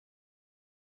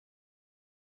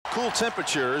Cool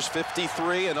temperatures,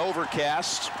 53 and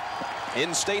overcast in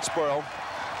Statesboro.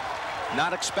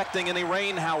 Not expecting any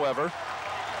rain, however.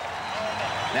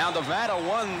 Now Nevada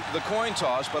won the coin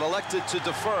toss but elected to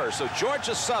defer, so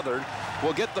Georgia Southern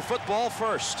will get the football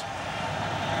first.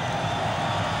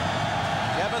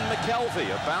 Kevin McKelvey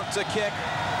about to kick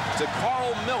to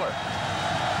Carl Miller,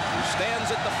 who stands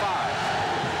at the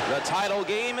 5. The title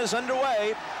game is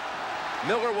underway.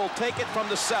 Miller will take it from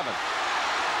the 7.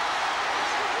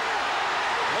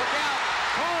 Look out,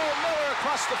 Carl Miller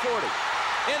across the 40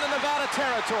 into Nevada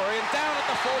territory and down at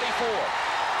the 44.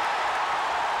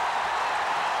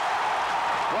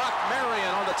 Brock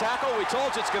Marion on the tackle. We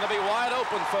told you it's going to be wide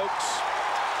open, folks.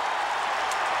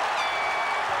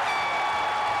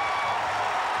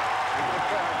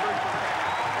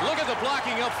 Look at the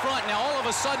blocking up front. Now all of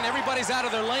a sudden everybody's out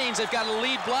of their lanes. They've got a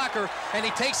lead blocker and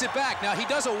he takes it back. Now he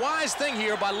does a wise thing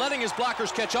here by letting his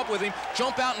blockers catch up with him,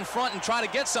 jump out in front and try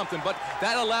to get something, but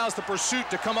that allows the pursuit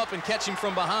to come up and catch him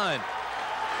from behind.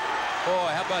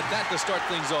 Boy, how about that to start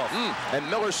things off? And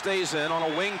Miller stays in on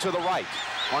a wing to the right.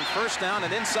 On first down,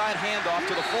 an inside handoff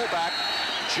to the fullback,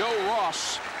 Joe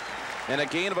Ross, and a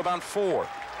gain of about 4.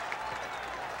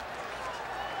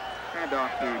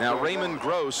 Now Raymond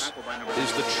Gross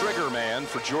is the trigger man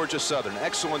for Georgia Southern.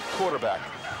 Excellent quarterback.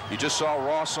 You just saw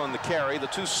Ross on the carry. The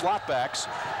two slot backs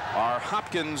are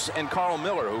Hopkins and Carl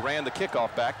Miller, who ran the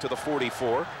kickoff back to the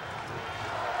 44.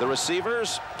 The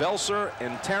receivers, Belser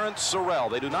and Terrence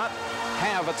Sorrell. They do not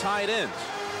have a tight end.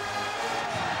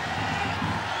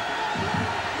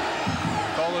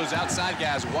 Call those outside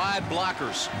guys wide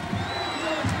blockers.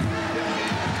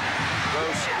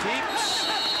 Gross keeps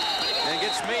and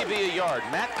gets maybe a yard.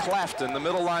 Matt Clafton, the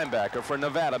middle linebacker for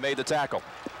Nevada, made the tackle.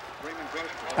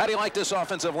 How do you like this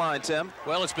offensive line, Tim?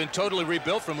 Well, it's been totally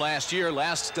rebuilt from last year.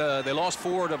 They lost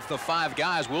 4 of the 5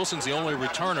 guys. Wilson's the only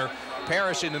returner.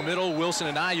 Parrish in the middle. Wilson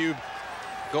and Ayub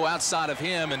go outside of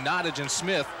him, and Nottage and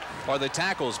Smith are the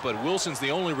tackles, but Wilson's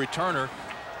the only returner.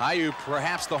 Ayub,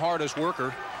 perhaps the hardest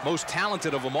worker. Most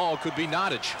talented of them all could be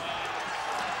Nottage.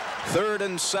 3rd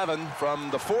and 7 from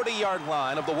the 40-yard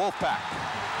line of the Wolfpack.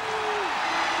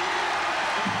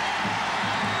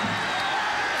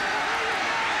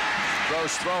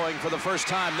 Gross throwing for the first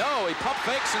time. No, he pump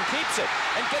fakes and keeps it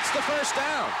and gets the first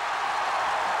down.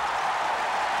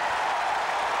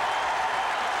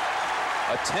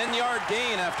 A 10-yard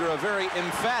gain after a very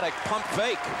emphatic pump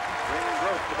fake. Raymond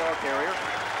Gross, the ball carrier.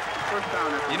 First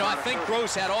down. You know, I think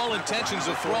Gross had all intentions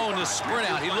of throwing this sprint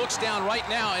out. He looks down right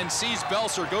now and sees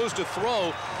Belser, goes to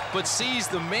throw, but sees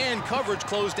the man coverage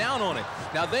close down on it.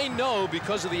 Now they know,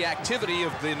 because of the activity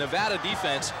of the Nevada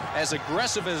defense, as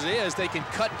aggressive as it is, they can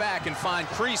cut back and find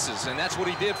creases, and that's what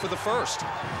he did for the first.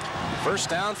 First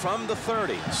down from the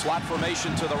 30. Slot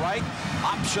formation to the right,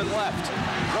 option left.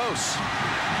 Gross.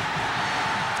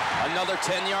 Another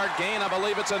 10-yard gain. I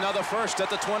believe it's another first at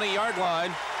the 20-yard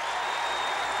line.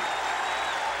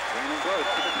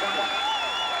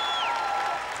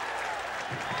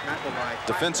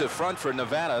 Defensive front for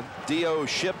Nevada, Dio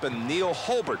Shipp and Neil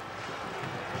Holbert.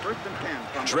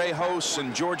 Dre Hose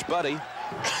and George Buddy.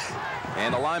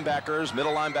 And the linebackers,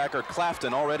 middle linebacker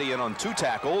Clafton already in on 2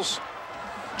 tackles.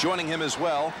 Joining him as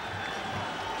well,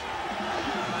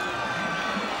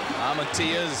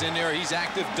 Amantia is in there. He's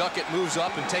active. Duckett moves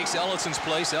up and takes Ellison's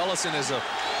place. Ellison is a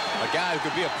guy who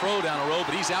could be a pro down the road,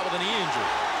 but he's out with a knee injury.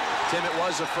 Tim, it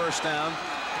was a first down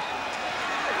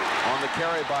on the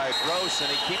carry by Gross,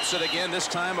 and he keeps it again, this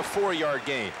time a 4-yard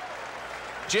gain.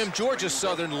 Jim, Georgia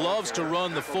Southern loves to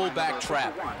run the fullback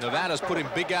trap. Nevada's putting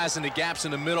big guys in the gaps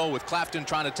in the middle with Clafton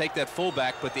trying to take that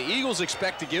fullback, but the Eagles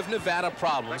expect to give Nevada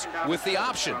problems with the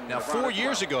option. Now, 4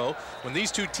 years ago, when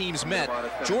these two teams met,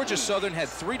 Georgia Southern had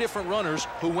 3 different runners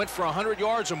who went for 100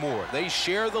 yards or more. They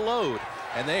share the load,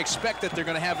 and they expect that they're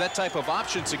going to have that type of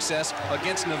option success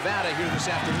against Nevada here this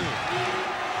afternoon.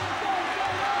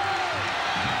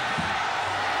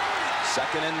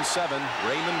 2nd and 7,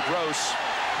 Raymond Gross.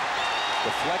 The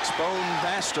flex bone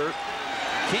master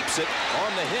keeps it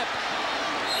on the hip.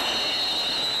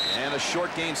 And a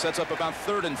short gain sets up about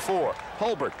 3rd and 4.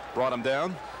 Holbert brought him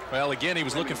down. Well, again, he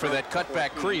was looking for that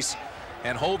cutback crease,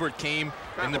 and Holbert came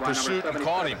in the pursuit and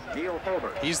caught him.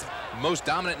 He's the most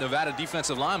dominant Nevada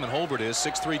defensive lineman, Holbert is,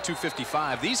 6'3",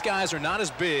 255. These guys are not as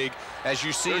big as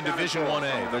you see in Division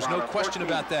 1A. There's no question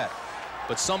about that.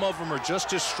 But some of them are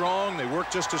just as strong, they work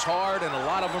just as hard, and a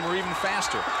lot of them are even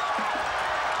faster.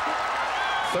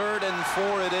 3rd and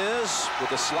 4 it is, with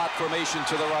the slot formation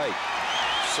to the right.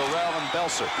 Sorrell and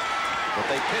Belser. But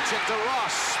they pitch it to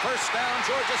Ross. First down,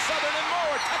 Georgia Southern and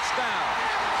more. Touchdown.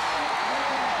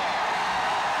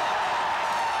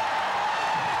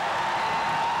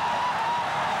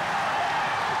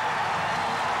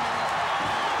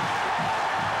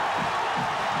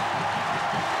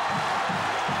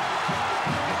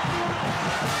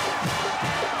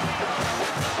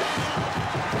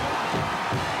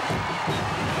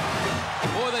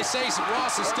 say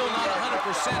Ross is still not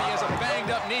 100%. He has a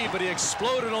banged-up knee, but he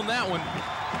exploded on that one.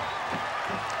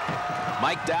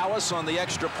 Mike Dallas on the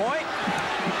extra point.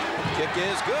 Kick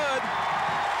is good.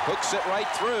 Hooks it right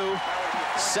through.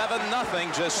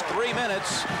 7-0, just 3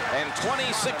 minutes and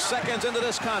 26 seconds into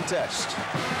this contest.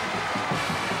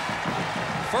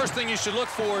 First thing you should look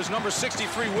for is number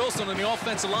 63 Wilson on the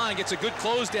offensive line gets a good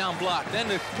close down block. Then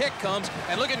the pick comes,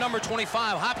 and look at number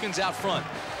 25 Hopkins out front.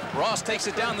 Ross takes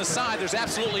it down the side. There's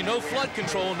absolutely no flood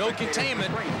control, no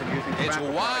containment. It's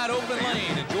a wide open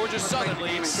lane, and Georgia Southern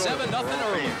leads 7-0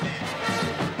 early.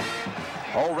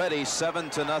 Already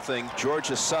 7-0,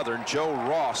 Georgia Southern. Joe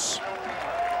Ross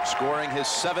scoring his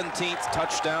 17th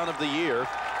touchdown of the year.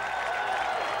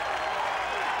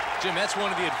 Jim, that's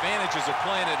one of the advantages of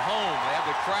playing at home. They have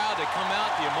the crowd, they come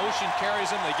out, the emotion carries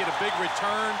them, they get a big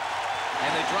return, and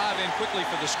they drive in quickly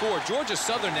for the score. Georgia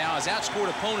Southern now has outscored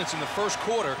opponents in the first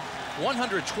quarter,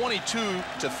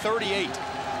 122-38.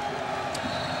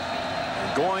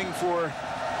 And going for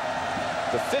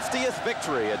the 50th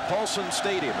victory at Paulson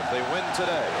Stadium if they win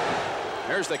today.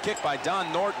 Here's the kick by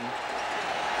Don Norton.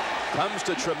 Comes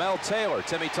to Tremel Taylor.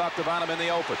 Timmy talked about him in the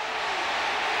open.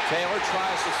 Taylor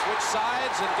tries to switch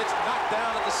sides and gets knocked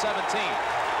down at the 17.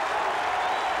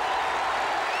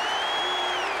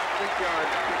 6-yard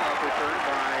kickoff return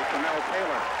by Tremel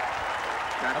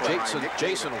Taylor.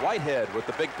 Jason Whitehead with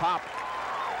the big pop.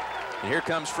 And here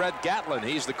comes Fred Gatlin.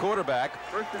 He's the quarterback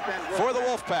for the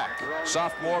Wolfpack.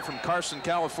 Sophomore from Carson,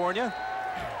 California.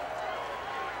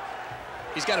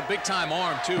 He's got a big-time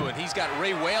arm, too, and he's got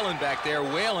Ray Whalen back there.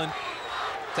 Whalen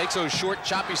takes those short,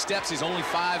 choppy steps. He's only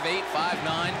 5'8",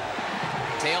 5'9".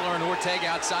 Taylor and Ortega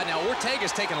outside. Now,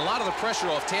 Ortega's taken a lot of the pressure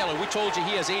off Taylor. We told you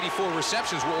he has 84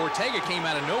 receptions, where Ortega came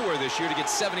out of nowhere this year to get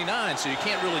 79, so you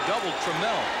can't really double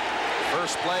Tremel.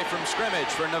 First play from scrimmage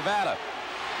for Nevada.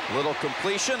 Little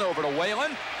completion over to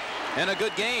Whalen, and a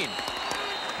good gain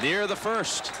near the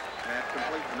first. That's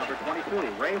complete to number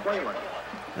 22, Ray Whalen.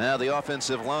 Now the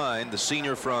offensive line, the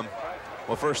senior from,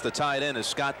 well, first the tight end is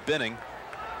Scott Binning.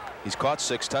 He's caught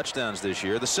 6 touchdowns this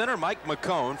year. The center, Mike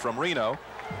McCone from Reno.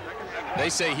 They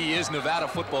say he is Nevada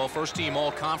football, first team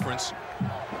all-conference.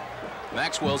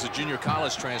 Maxwell's a junior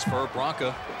college transfer.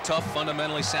 Bronca, tough,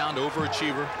 fundamentally sound,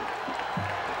 overachiever.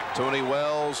 Tony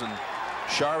Wells and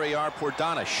Shahriar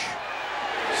Pordanish.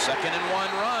 2nd and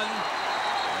 1 run.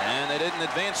 And they didn't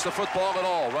advance the football at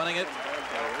all, running it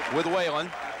with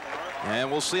Whalen. And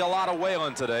we'll see a lot of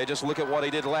Whalen today. Just look at what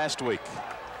he did last week.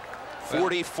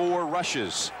 44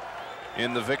 rushes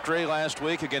in the victory last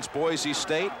week against Boise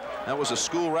State. That was a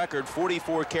school record,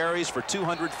 44 carries for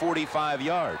 245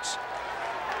 yards.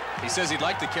 He says he'd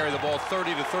like to carry the ball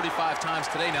 30 to 35 times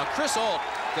today. Now, Chris Ault,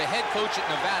 the head coach at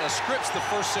Nevada, scripts the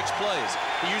first 6 plays.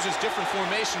 He uses different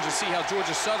formations to see how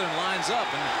Georgia Southern lines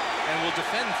up and will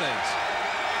defend things.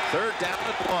 3rd down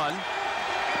at 1.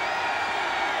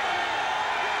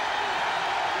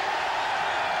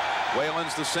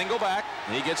 Whalen's the single back.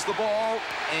 He gets the ball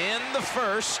and the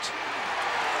first.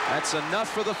 That's enough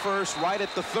for the first, right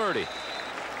at the 30.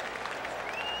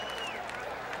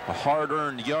 A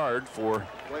hard-earned yard for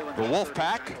the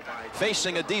Wolfpack,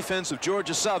 facing a defense of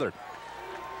Georgia Southern.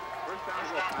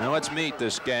 Now let's meet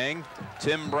this gang.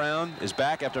 Tim Brown is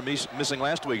back after missing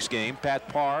last week's game. Pat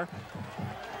Parr.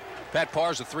 Pat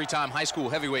Parr's a 3-time high school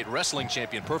heavyweight wrestling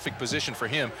champion. Perfect position for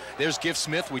him. There's Giff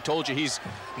Smith. We told you he's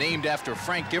named after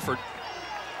Frank Gifford.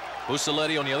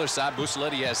 Busaletti on the other side.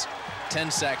 Busaletti has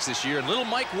 10 sacks this year. And little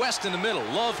Mike West in the middle.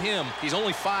 Love him. He's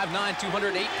only 5'9",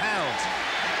 208 pounds.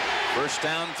 First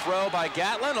down throw by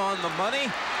Gatlin on the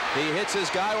money. He hits his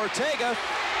guy Ortega.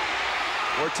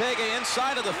 Ortega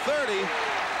inside of the 30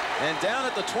 and down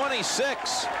at the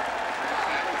 26.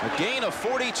 A gain of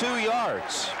 42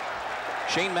 yards.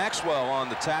 Shane Maxwell on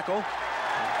the tackle.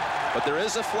 But there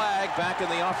is a flag back in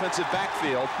the offensive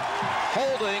backfield.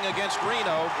 Holding against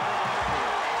Reno.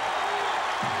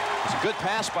 It's a good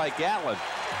pass by Gatlin.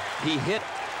 He hit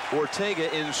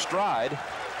Ortega in stride.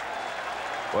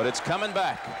 But it's coming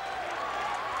back.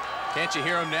 Can't you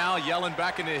hear him now yelling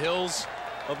back in the hills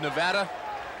of Nevada?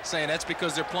 Saying that's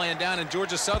because they're playing down in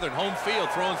Georgia Southern, home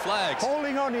field, throwing flags.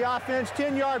 Holding on the offense,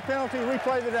 10-yard penalty,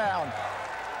 replay the down.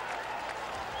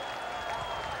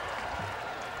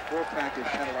 Wolfpack is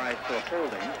penalized for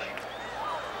holding.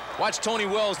 Watch Tony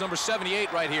Wells, number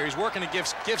 78 right here. He's working to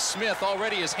Giff Smith.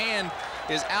 Already his hand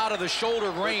is out of the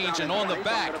shoulder range and on the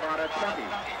back.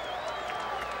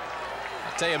 I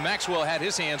tell you, Maxwell had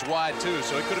his hands wide too,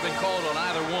 so it could have been called on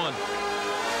either one.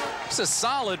 It's a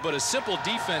solid but a simple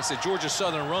defense that Georgia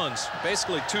Southern runs.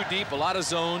 Basically too deep, a lot of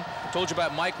zone. Told you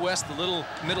about Mike West, the little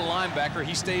middle linebacker.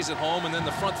 He stays at home, and then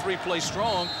the front three play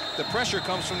strong. The pressure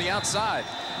comes from the outside.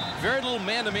 Very little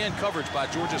man-to-man coverage by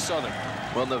Georgia Southern.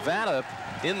 Well, Nevada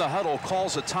in the huddle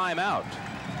calls a timeout.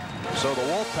 So the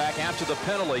Wolfpack, after the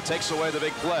penalty, takes away the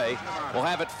big play. We'll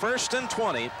have it 1st and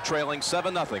 20, trailing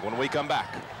 7-0 when we come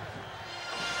back.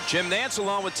 Jim Nance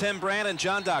along with Tim Brand and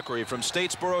John Dockery from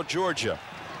Statesboro, Georgia.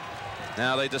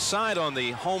 Now they decide on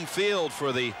the home field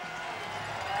for the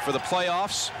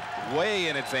playoffs way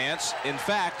in advance. In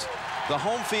fact, the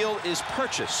home field is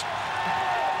purchased,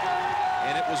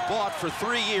 and it was bought for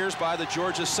 3 years by the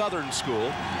Georgia Southern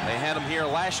School. They had them here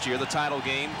last year, the title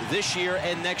game, this year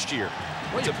and next year.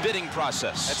 It's a bidding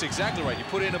process. That's exactly right. You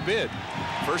put in a bid.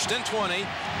 1st and 20,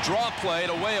 draw play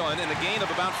to Whalen, and a gain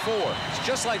of about 4. It's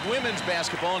just like women's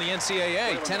basketball in the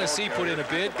NCAA. Tennessee put in a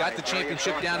bid, got the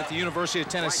championship down at the University of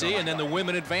Tennessee, and then the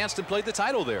women advanced and played the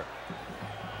title there.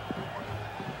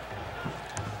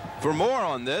 For more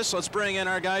on this, let's bring in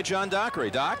our guy, John Dockery.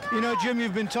 Doc? You know, Jim,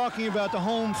 you've been talking about the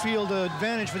home field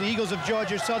advantage for the Eagles of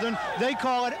Georgia Southern. They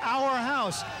call it our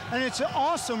house, and it's an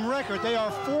awesome record. They are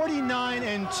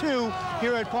 49-2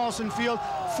 here at Paulson Field,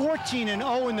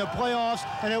 14-0 in the playoffs,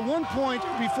 and at one point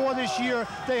before this year,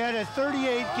 they had a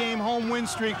 38-game home win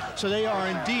streak, so they are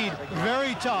indeed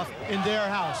very tough in their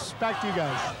house. Back to you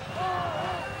guys.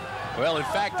 Well, in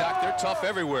fact, Doc, they're tough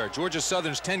everywhere. Georgia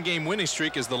Southern's 10-game winning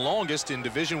streak is the longest in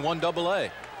Division I AA.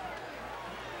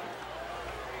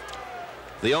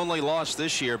 The only loss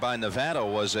this year by Nevada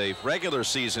was a regular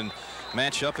season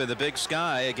matchup in the Big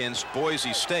Sky against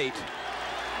Boise State.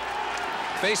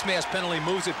 Face mask penalty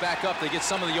moves it back up. They get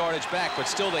some of the yardage back, but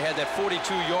still they had that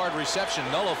 42-yard reception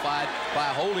nullified by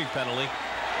a holding penalty.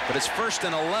 But it's 1st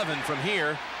and 11 from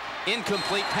here.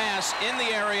 Incomplete pass in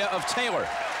the area of Taylor.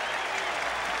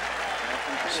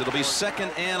 So it'll be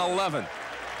 2nd and 11. I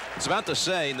was about to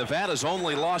say, Nevada's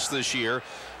only loss this year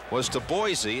was to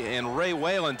Boise, and Ray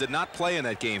Whalen did not play in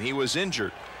that game. He was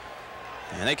injured.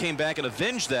 And they came back and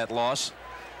avenged that loss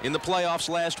in the playoffs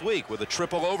last week with a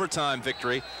triple overtime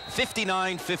victory,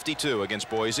 59-52 against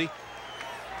Boise.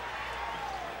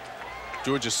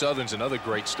 Georgia Southern's another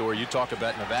great story. You talk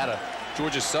about Nevada.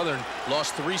 Georgia Southern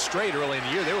lost 3 straight early in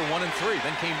the year. They were 1-3,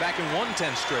 then came back and won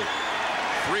 10 straight.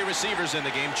 3 receivers in the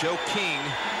game. Joe King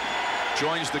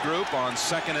joins the group on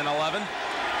 2nd and 11.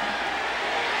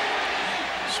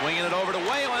 Swinging it over to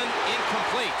Whalen,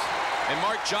 incomplete. And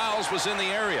Mark Giles was in the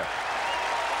area.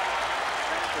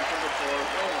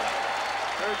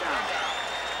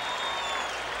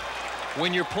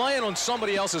 When you're playing on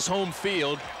somebody else's home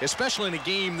field, especially in a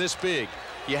game this big,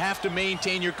 you have to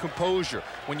maintain your composure.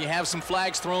 When you have some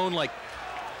flags thrown like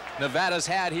Nevada's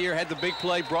had here, had the big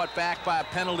play brought back by a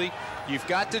penalty, you've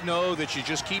got to know that you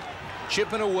just keep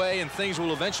chipping away and things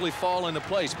will eventually fall into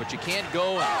place. But you can't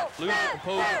go and lose your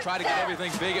composure, try to get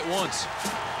everything big at once.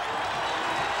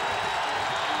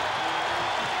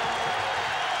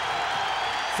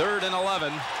 Third and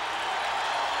 11.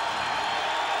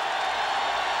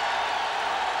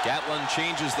 Gatlin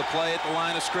changes the play at the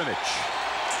line of scrimmage.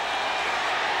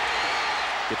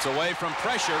 Gets away from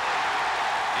pressure.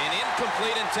 And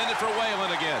incomplete, intended for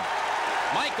Whalen again.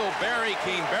 Michael Berry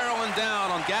came barreling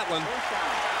down on Gatlin.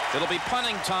 It'll be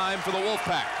punting time for the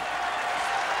Wolfpack.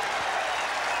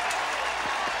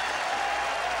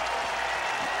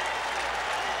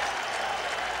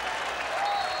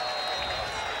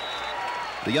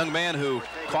 The young man who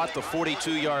caught the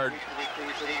 42-yard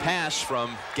pass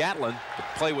from Gatlin, the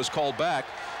play was called back.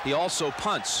 He also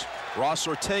punts. Ross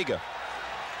Ortega,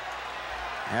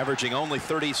 averaging only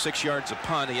 36 yards a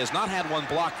punt. He has not had one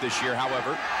block this year,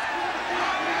 however.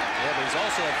 Yeah, but he's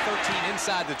also at 13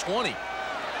 inside the 20.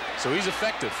 So he's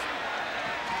effective.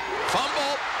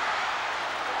 Fumble.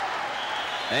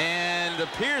 And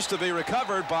appears to be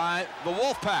recovered by the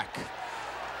Wolfpack.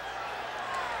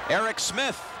 Eric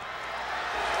Smith.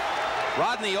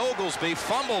 Rodney Oglesby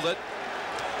fumbled it.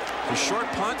 The short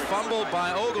punt fumbled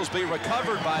by Oglesby,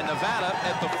 recovered by Nevada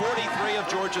at the 43 of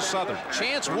Georgia Southern.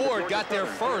 Chance Ward got there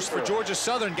first for Georgia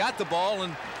Southern, got the ball,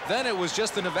 and then it was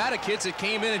just the Nevada kids that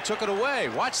came in and took it away.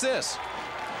 Watch this.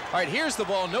 All right, here's the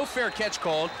ball. No fair catch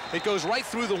called. It goes right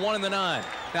through the 1 and the 9.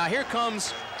 Now here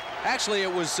comes, actually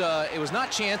it was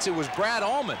not Chance, it was Brad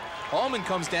Allman. Allman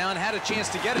comes down, had a chance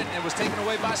to get it, and it was taken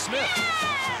away by Smith.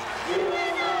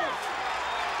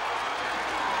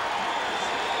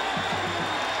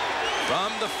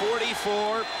 From the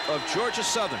 44 of Georgia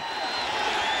Southern,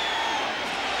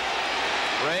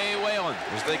 Ray Whalen,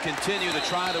 as they continue to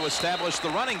try to establish the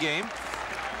running game.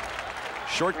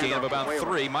 Short gain of about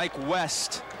 3. Mike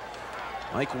West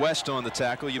Mike West on the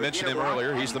tackle. You mentioned him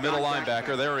earlier. He's the middle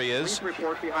linebacker. There he is.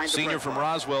 Senior from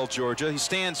Roswell, Georgia. He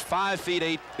stands 5 feet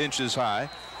 8 inches high.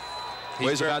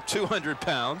 Weighs about 200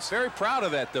 pounds. Very proud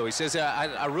of that, though. He says,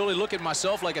 I really look at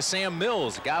myself like a Sam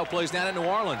Mills, a guy who plays down in New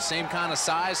Orleans. Same kind of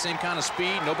size, same kind of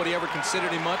speed. Nobody ever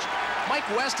considered him much. Mike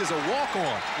West is a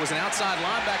walk-on. Was an outside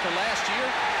linebacker last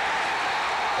year.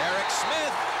 Eric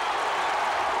Smith.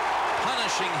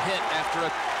 Punishing hit after a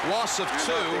loss of 2.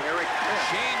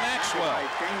 Shane Maxwell.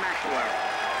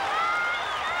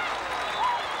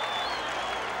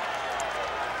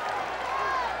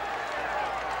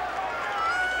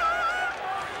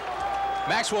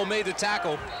 Maxwell made the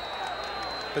tackle,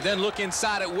 but then look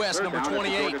inside at West, number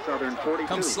 28.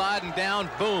 Comes sliding down,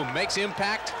 boom, makes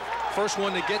impact. First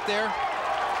one to get there.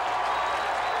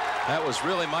 That was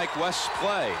really Mike West's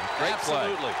play. Great play.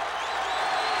 Absolutely.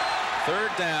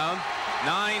 3rd down,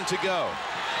 9 to go.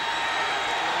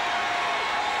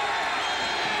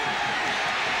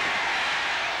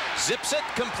 Zips it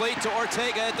complete to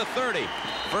Ortega at the 30.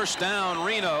 First down,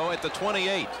 Reno at the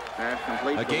 28.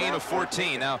 A gain of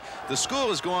 14. Now, the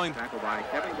school is going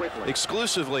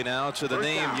exclusively now to the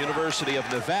name University of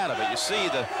Nevada, but you see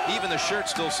even the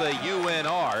shirts still say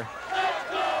UNR.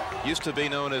 Used to be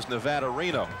known as Nevada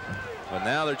Reno, but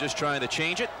now they're just trying to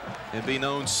change it and be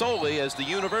known solely as the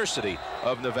University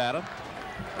of Nevada.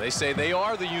 They say they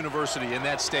are the university in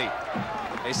that state.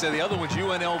 They say the other one's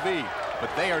UNLV, but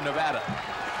they are Nevada.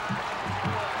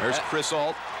 There's Chris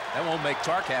Alt. That won't make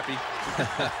Tark happy.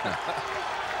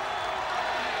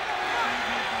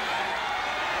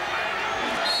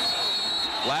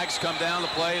 Flags come down. The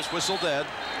play is whistle dead.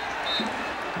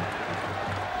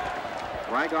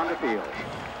 Flag on the field.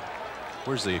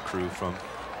 Where's the crew from?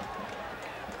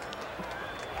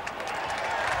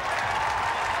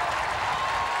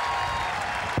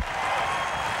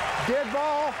 Dead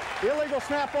ball, illegal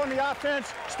snap on the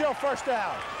offense, still first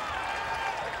down.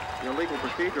 Illegal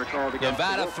procedure called against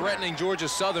Nevada threatening Georgia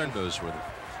Southern. Those were the...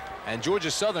 And Georgia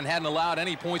Southern hadn't allowed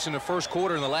any points in the first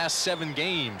quarter in the last 7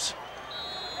 games.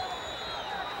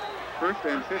 1st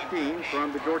and 15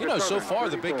 from the Georgia Southern. So far 34.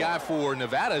 the big guy for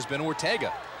Nevada has been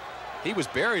Ortega. He was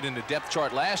buried in the depth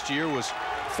chart last year, was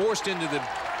forced into the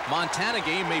Montana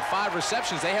game, made 5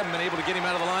 receptions. They haven't been able to get him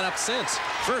out of the lineup since.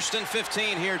 1st and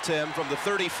 15 here, Tim, from the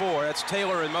 34. That's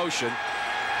Taylor in motion.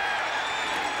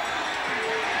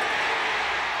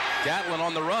 Gatlin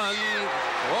on the run.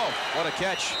 Whoa, what a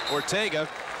catch. Ortega,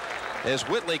 as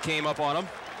Whitley came up on him.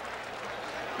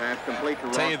 That's complete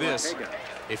to Tell you this,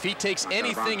 if he takes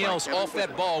anything else off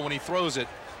that ball when he throws it,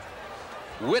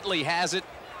 Whitley has it,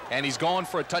 and he's gone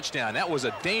for a touchdown. That was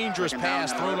a dangerous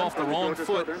pass thrown off the wrong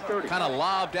foot, kind of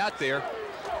lobbed out there.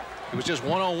 It was just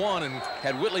one-on-one, and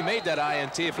had Whitley made that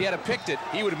INT, if he had picked it,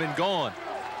 he would have been gone.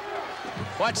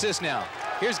 Watch this now.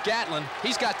 Here's Gatlin.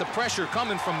 He's got the pressure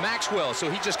coming from Maxwell, so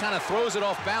he just kind of throws it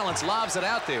off balance, lobs it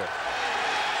out there.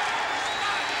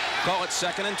 Call it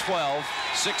 2nd and 12.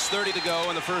 6:30 to go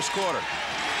in the first quarter.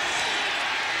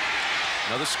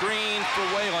 Another screen for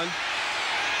Whalen.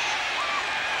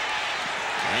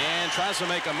 And tries to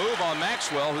make a move on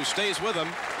Maxwell, who stays with him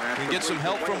and gets some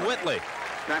help from Whitley.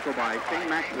 Tackle by King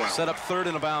Maxwell. Set up 3rd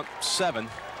and about 7.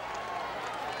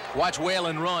 Watch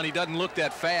Whalen run. He doesn't look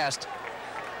that fast.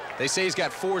 They say he's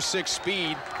got 4.6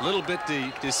 speed, a little bit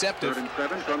deceptive.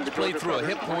 He's played through a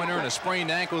hip pointer and a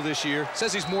sprained ankle this year.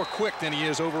 Says he's more quick than he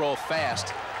is overall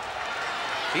fast.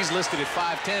 He's listed at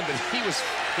 5'10", but he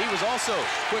was also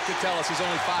quick to tell us he's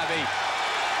only 5'8".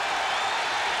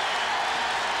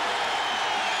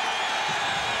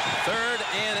 3rd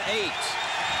and 8.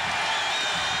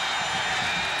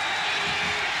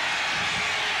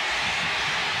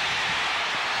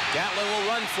 Gatlin will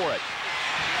run for it.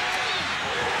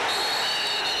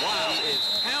 Wow,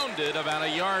 is pounded about a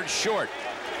yard short.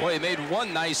 Boy, he made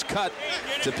one nice cut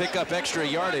to pick up extra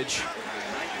yardage.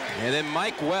 And then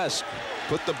Mike West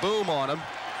put the boom on him.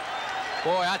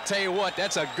 Boy, I tell you what,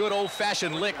 that's a good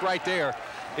old-fashioned lick right there.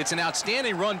 It's an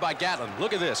outstanding run by Gatlin.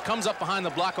 Look at this. Comes up behind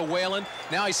the block of Whalen.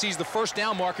 Now he sees the first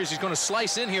down markers. He's going to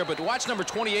slice in here, but watch number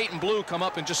 28 in blue come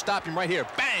up and just stop him right here.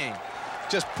 Bang!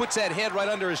 Just puts that head right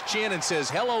under his chin and says,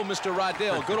 hello, Mr.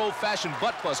 Riddell. Good old-fashioned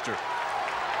butt buster.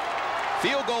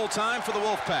 Field goal time for the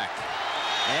Wolfpack.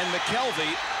 And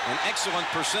McKelvey, an excellent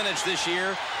percentage this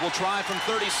year, will try from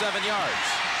 37 yards.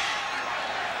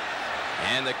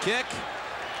 And the kick,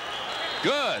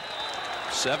 good.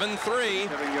 7-3.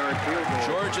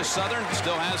 Georgia Southern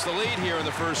still has the lead here in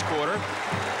the first quarter.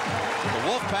 The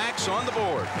Wolfpack's on the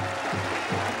board.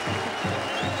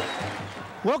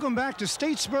 Welcome back to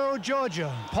Statesboro,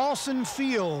 Georgia. Paulson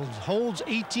Field holds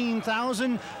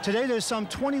 18,000. Today there's some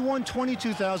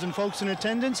 22,000 folks in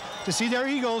attendance to see their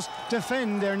Eagles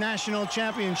defend their national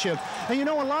championship. And you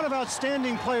know, a lot of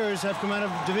outstanding players have come out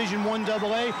of Division I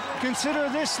AA. Consider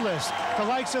this list: the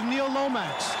likes of Neil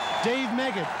Lomax, Dave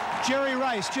Meggett, Jerry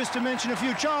Rice, just to mention a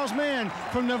few. Charles Mann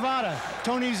from Nevada,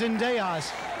 Tony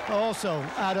Zendejas, also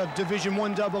out of Division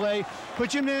I AA. But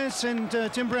Jim Nance and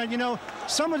Tim Brandt, you know,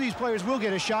 some of these players will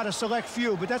get a shot, a select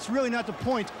few, but that's really not the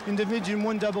point in Division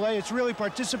I AA. It's really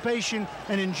participation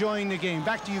and enjoying the game.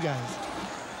 Back to you guys.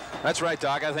 That's right,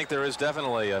 Doc. I think there is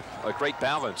definitely a great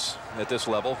balance at this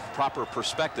level, proper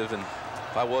perspective. And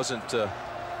if I wasn't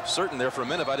certain there for a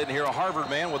minute, if I didn't hear a Harvard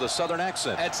man with a Southern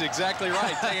accent. That's exactly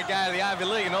right. Take a guy out of the Ivy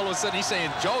League, and all of a sudden he's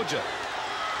saying Georgia.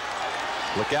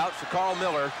 Look out for Carl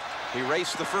Miller. He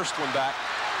raced the first one back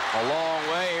a long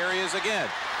way. Here he is again.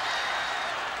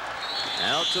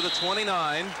 Out to the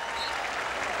 29.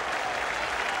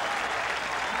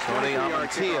 Tony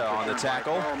Amantia on the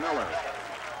tackle.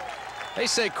 They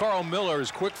say Carl Miller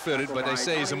is quick-footed, but they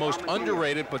say he's the most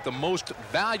underrated but the most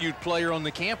valued player on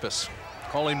the campus.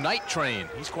 Call him Night Train.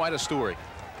 He's quite a story.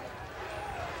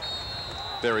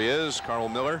 There he is, Carl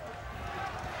Miller.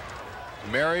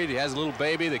 Married, he has a little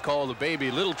baby. They call the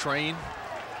baby Little Train.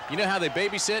 You know how they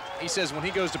babysit? He says when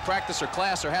he goes to practice or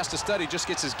class or has to study, just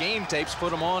gets his game tapes,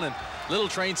 put them on, and Little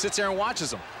Train sits there and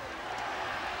watches them.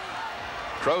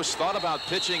 Gross thought about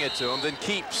pitching it to him, then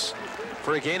keeps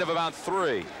for a gain of about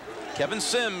 3. Kevin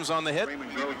Sims on the hit.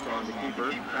 Raymond Gross on the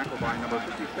keeper, tackled by number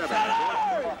 57.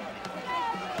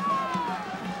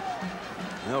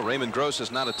 Well, Raymond Gross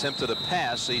has not attempted a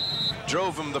pass. He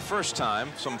drove him the first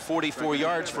time, some 44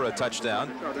 yards for a touchdown.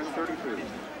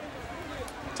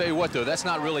 Tell you what, though, that's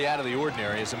not really out of the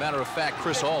ordinary. As a matter of fact,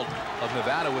 Chris Ault of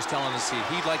Nevada was telling us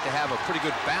he'd like to have a pretty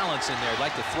good balance in there. He'd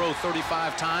like to throw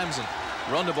 35 times and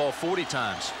run the ball 40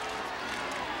 times.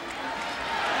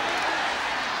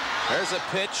 There's a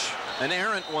pitch, an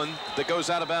errant one that goes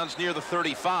out of bounds near the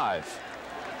 35.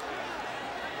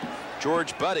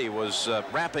 George Buddy was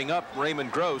wrapping up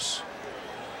Raymond Gross.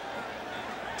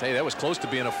 Tell you, that was close to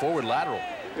being a forward lateral.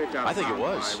 I think it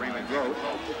was.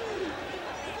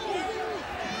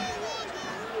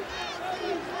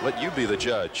 Let you be the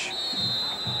judge.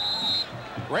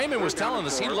 Raymond was telling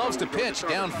us he loves to pitch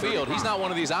downfield. He's not one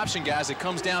of these option guys that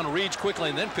comes down, reads quickly,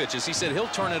 and then pitches. He said he'll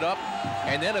turn it up,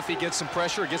 and then if he gets some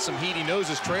pressure, gets some heat, he knows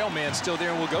his trail man's still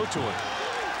there and will go to him.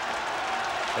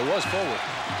 It was forward.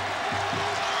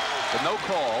 But no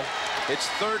call. It's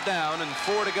 3rd down and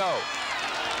 4 to go.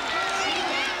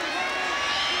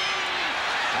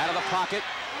 Out of the pocket,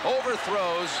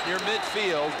 overthrows near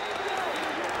midfield.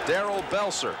 Darrell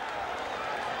Belser.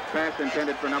 Pass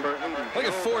intended for number 80. Look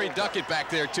at Forey Duckett back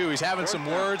there, too. He's having some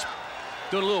words,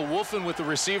 doing a little wolfing with the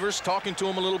receivers, talking to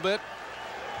him a little bit.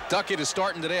 Duckett is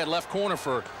starting today at left corner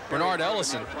for Bernard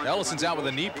Ellison. Ellison's out with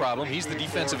a knee problem. He's the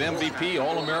defensive MVP,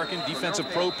 All-American, defensive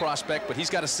pro prospect, but he's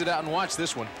got to sit out and watch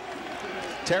this one.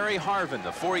 Terry Harvin,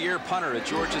 the 4-year punter at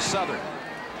Georgia Southern.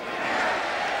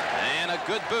 And a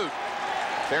good boot.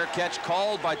 Fair catch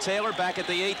called by Taylor back at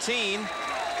the 18.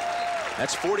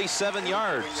 That's 47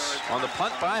 yards on the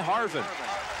punt by Harvin.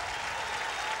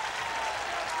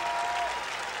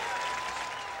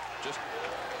 Just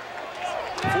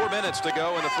 4 minutes to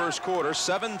go in the first quarter.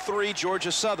 7-3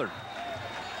 Georgia Southern.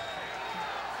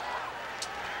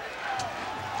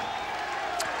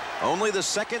 Only the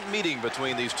second meeting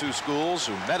between these two schools,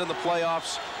 who met in the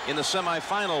playoffs in the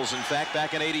semifinals, in fact,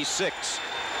 back in '86.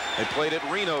 They played at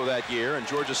Reno that year, and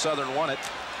Georgia Southern won it.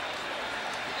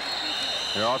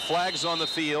 There are flags on the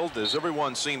field as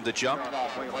everyone seemed to jump.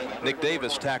 Nick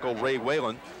Davis tackled Ray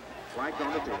Whalen.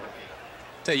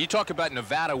 Tell you talk about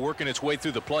Nevada working its way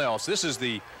through the playoffs. This is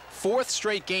the 4th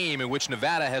straight game in which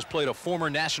Nevada has played a former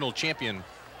national champion.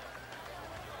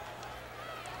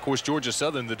 Of course, Georgia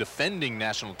Southern, the defending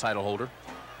national title holder.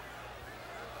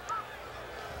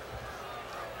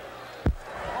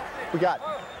 We got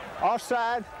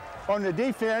offside on the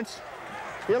defense,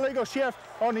 illegal shift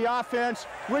on the offense.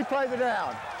 Replay the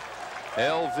down.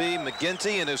 L.V.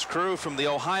 McGinty and his crew from the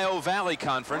Ohio Valley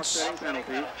Conference.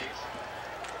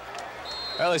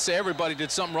 Well, they say everybody did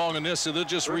something wrong in this, so they'll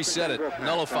just reset it,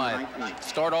 nullify it,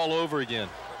 start all over again.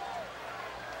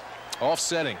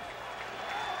 Offsetting.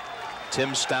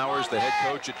 Tim Stowers, the head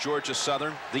coach at Georgia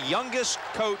Southern, the youngest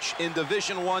coach in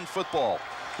Division I football.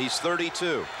 He's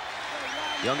 32.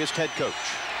 Youngest head coach.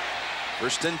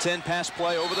 First and 10 pass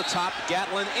play over the top.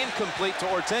 Gatlin incomplete to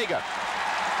Ortega.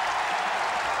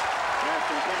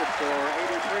 Pass intended for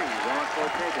 83, Ross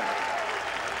Ortega.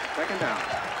 2nd down.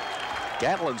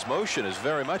 Gatlin's motion is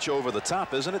very much over the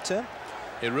top, isn't it, Tim?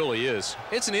 It really is.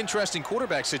 It's an interesting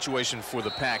quarterback situation for the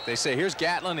Pack. They say, here's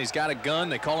Gatlin. He's got a gun.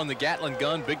 They call him the Gatlin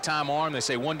gun, big-time arm. They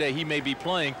say one day he may be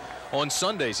playing on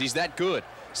Sundays. He's that good.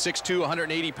 6'2",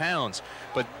 180 pounds.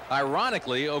 But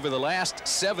ironically, over the last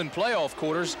 7 playoff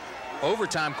quarters,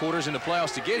 overtime quarters in the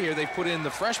playoffs to get here, they've put in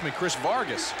the freshman Chris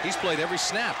Vargas. He's played every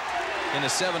snap in the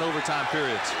 7 overtime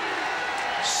periods.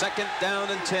 2nd down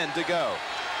and 10 to go.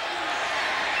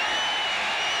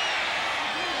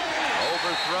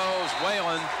 Overthrows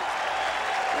Whalen.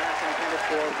 Pass intended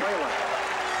for Whalen.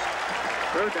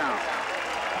 3rd down.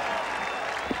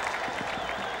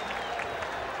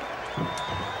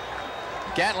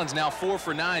 Gatlin's now 4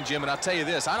 for 9, Jim, and I'll tell you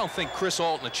this, I don't think Chris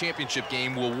Ault in a championship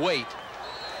game will wait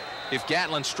if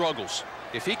Gatlin struggles.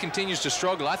 If he continues to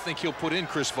struggle, I think he'll put in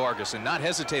Chris Vargas and not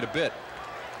hesitate a bit.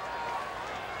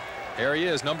 There he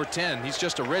is, number 10. He's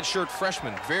just a redshirt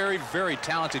freshman. Very, very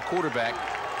talented quarterback.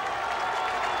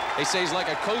 They say he's like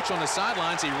a coach on the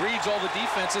sidelines. He reads all the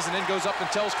defenses and then goes up and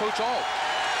tells Coach Ault.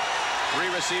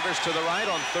 3 receivers to the right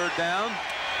on 3rd down.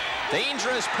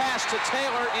 Dangerous pass to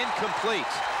Taylor, incomplete.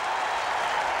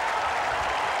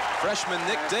 Freshman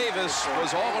Nick Davis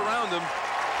was all around him.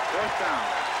 4th down.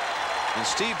 And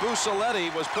Steve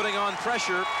Busaletti was putting on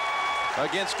pressure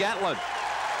against Gatlin.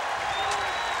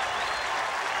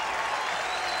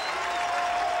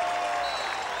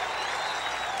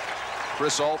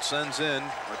 Chris Ault sends in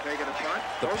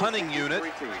the punting unit.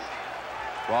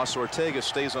 Ross Ortega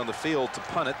stays on the field to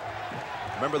punt it.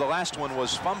 Remember, the last one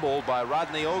was fumbled by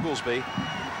Rodney Oglesby,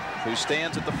 who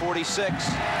stands at the 46.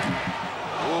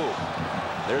 Ooh,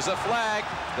 there's a flag.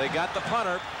 They got the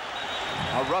punter.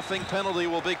 A roughing penalty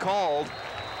will be called.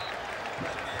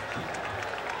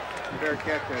 Fair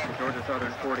catch at the Georgia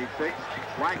Southern 46.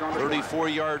 Flag on the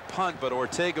 34-yard punt, but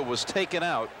Ortega was taken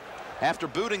out after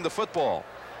booting the football.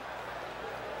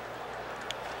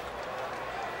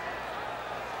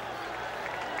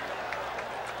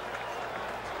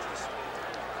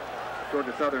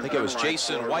 I think it was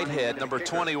Jason Whitehead, number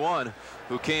 21,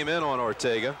 who came in on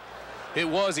Ortega. It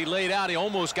was. He laid out. He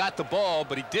almost got the ball,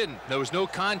 but he didn't. There was no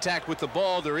contact with the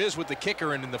ball. There is with the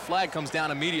kicker, and then the flag comes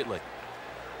down immediately.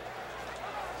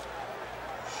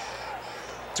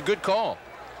 It's a good call.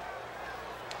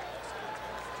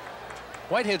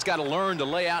 Whitehead's got to learn to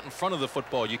lay out in front of the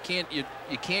football. You can't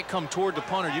come toward the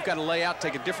punter. You've got to lay out,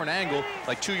 take a different angle,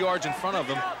 like 2 yards in front of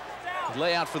him,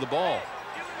 lay out for the ball.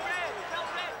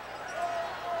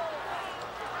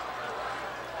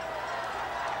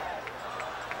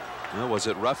 Well, was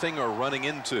it roughing or running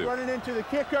into? Running into the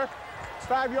kicker.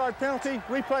 5-yard penalty.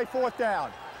 Replay 4th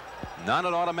down. Not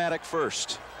an automatic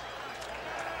first.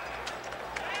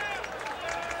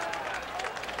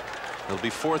 It'll be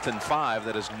 4th and 5.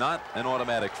 That is not an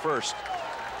automatic first.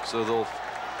 So they'll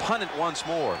punt it once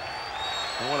more.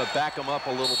 They want to back them up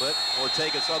a little bit.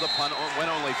 Ortega's other punt went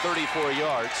only 34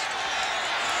 yards.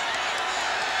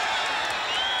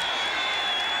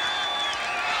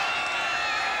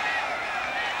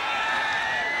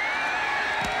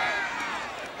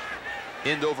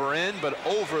 End over end, but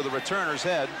over the returner's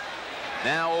head.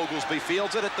 Now Oglesby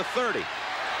fields it at the 30.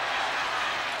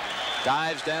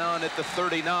 Dives down at the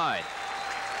 39.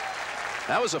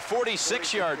 That was a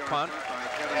 46-yard punt.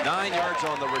 9 yards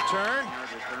on the return.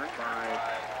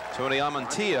 Tony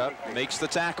Amantia makes the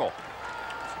tackle.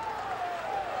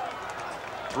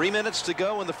 3 minutes to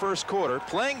go in the first quarter.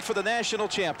 Playing for the national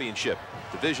championship.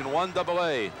 Division I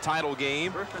AA title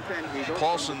game.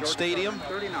 Paulson Stadium.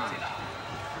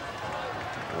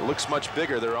 It looks much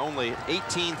bigger. There are only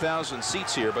 18,000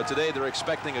 seats here, but today they're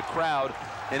expecting a crowd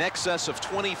in excess of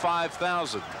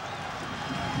 25,000.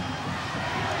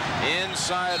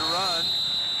 Inside run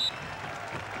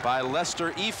by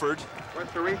Lester Eford.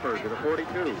 Lester Eford to the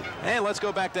 42. And let's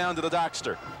go back down to the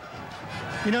Dockster.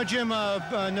 You know, Jim,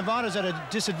 Nevada's at a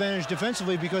disadvantage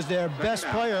defensively because their best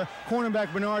player,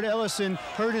 cornerback Bernard Ellison,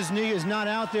 hurt his knee, is not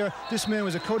out there. This man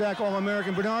was a Kodak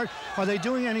All-American. Bernard, are they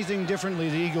doing anything differently,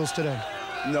 the Eagles, today?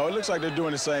 No, it looks like they're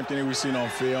doing the same thing that we've seen on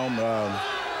film.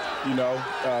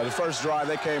 The first drive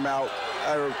they came out,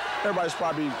 everybody's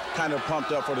probably kind of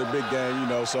pumped up for the big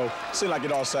game, so it seemed like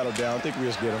it all settled down. I think we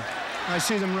just get them. I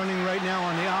see them running right now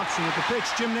on the option with the pitch.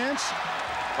 Jim Nance?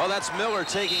 Well, that's Miller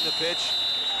taking the pitch.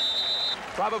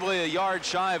 Probably a yard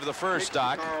shy of the first,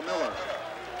 Doc.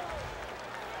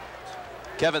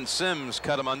 Kevin Sims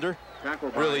cut him under.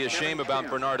 Really a shame about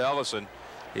Bernard Ellison.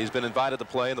 He's been invited to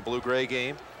play in the blue-gray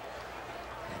game.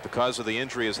 Because of the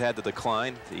injury, has had to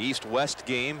decline. The East-West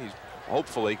game, he's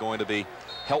hopefully going to be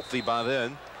healthy by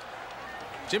then.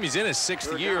 Jimmy's in his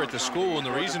 6th year at the school, and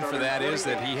the reason for that is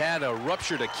that he had a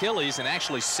ruptured Achilles and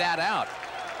actually sat out.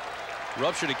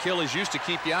 Ruptured Achilles used to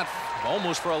keep you out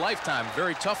almost for a lifetime.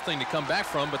 Very tough thing to come back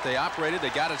from, but they operated, they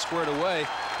got it squared away.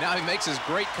 Now he makes his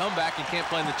great comeback and can't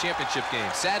play in the championship game.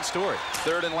 Sad story.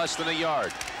 3rd and less than a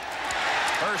yard.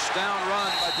 First down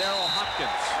run by Darrell Hopkins.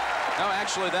 No,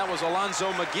 actually, that was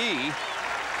Alonzo McGee.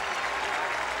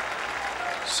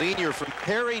 Senior from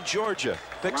Perry, Georgia.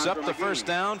 Picks up the first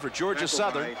down for Georgia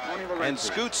Southern and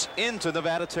scoots into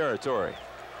Nevada territory.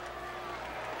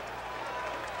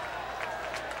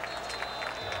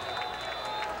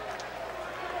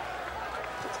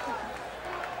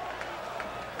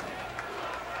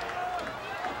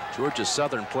 Georgia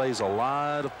Southern plays a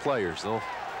lot of players. They'll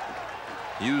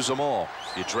use them all.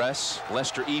 You dress.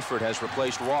 Lester Eford has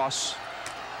replaced Ross.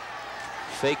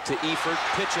 Fake to Eford.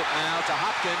 Pitch it now to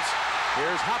Hopkins.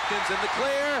 Here's Hopkins in the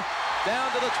clear.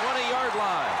 Down to the 20-yard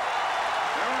line.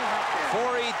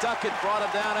 Forey Duckett brought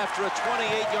him down after a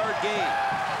 28-yard gain.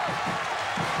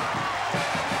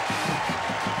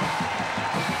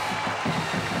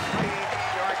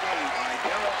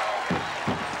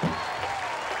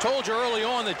 Told you early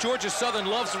on that Georgia Southern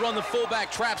loves to run the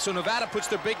fullback trap, so Nevada puts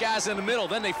their big guys in the middle.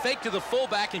 Then they fake to the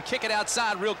fullback and kick it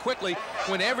outside real quickly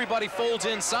when everybody folds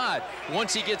inside.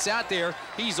 Once he gets out there,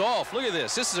 he's off. Look at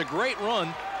this. This is a great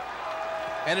run,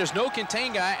 and there's no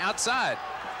contain guy outside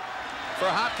for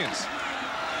Hopkins.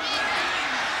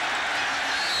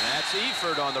 And that's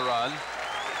Eford on the run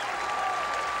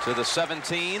to the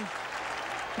 17.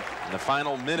 In the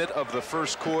final minute of the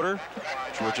first quarter,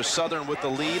 Georgia Southern with the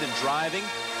lead and driving.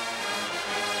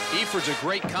 Eford's a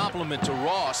great compliment to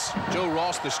Ross. Joe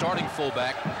Ross, the starting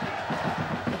fullback.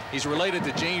 He's related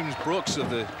to James Brooks of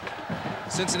the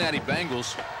Cincinnati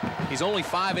Bengals. He's only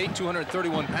 5'8",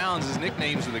 231 pounds. His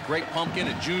nicknames are the Great Pumpkin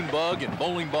and June Bug and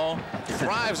Bowling Ball.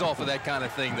 Thrives off of that kind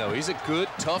of thing, though. He's a good,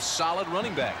 tough, solid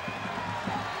running back.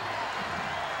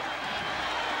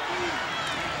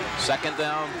 Second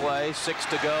down play, 6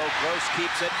 to go. Gross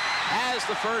keeps it, has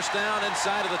the first down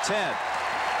inside of the 10.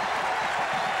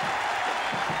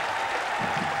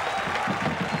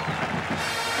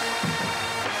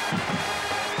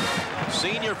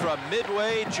 Senior from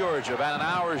Midway, Georgia, about an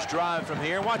hour's drive from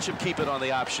here. Watch him keep it on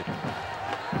the option.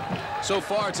 So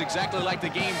far, it's exactly like the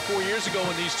game 4 years ago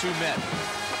when these two met.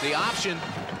 The option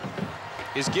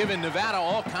is giving Nevada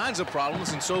all kinds of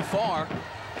problems, and so far,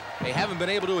 they haven't been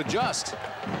able to adjust.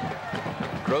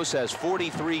 Gross has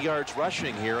 43 yards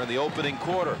rushing here in the opening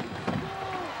quarter.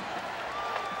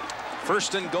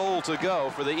 First and goal to go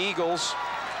for the Eagles.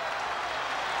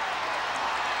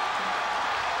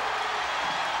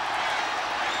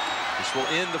 This will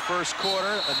end the first quarter,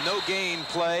 a no gain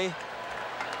play.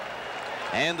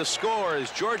 And the score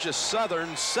is Georgia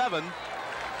Southern 7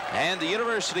 and the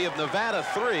University of Nevada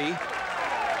 3.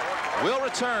 We'll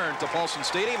return to Paulson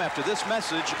Stadium after this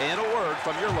message and a word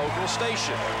from your local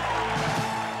station.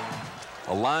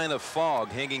 A line of fog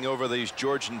hanging over these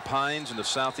Georgian pines in the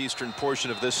southeastern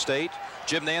portion of this state.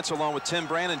 Jim Nance along with Tim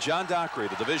Brand and John Dockery,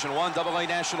 the Division I AA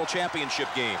National Championship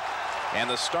game. And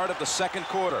the start of the second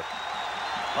quarter.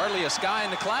 Hardly a sky in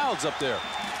the clouds up there.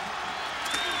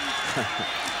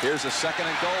 Here's a second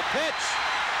and goal pitch.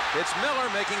 It's Miller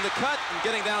making the cut and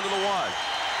getting down to the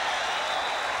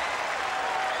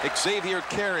 1. Xavier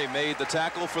Carey made the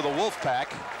tackle for the Wolfpack.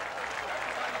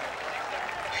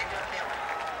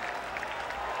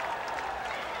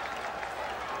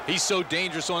 He's so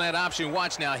dangerous on that option.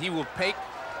 Watch now. He will fake.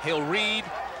 He'll read.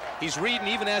 He's reading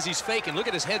even as he's faking. Look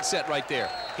at his headset right there.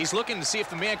 He's looking to see if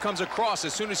the man comes across.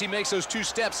 As soon as he makes those 2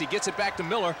 steps, he gets it back to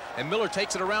Miller, and Miller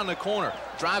takes it around the corner,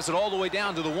 drives it all the way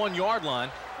down to the 1-yard line.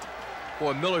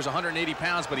 Boy, Miller's 180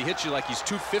 pounds, but he hits you like he's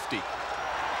 250.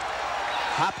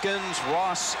 Hopkins,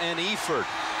 Ross, and Eford.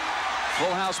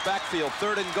 Full house backfield,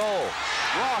 3rd and goal.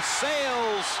 Ross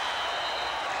sails.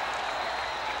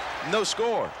 No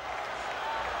score.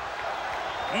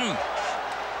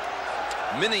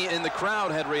 Many in the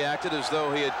crowd had reacted as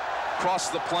though he had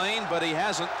crossed the plane, but he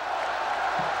hasn't.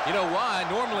 You know why?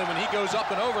 Normally when he goes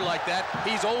up and over like that,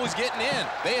 he's always getting in.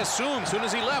 They assumed as soon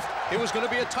as he left it was going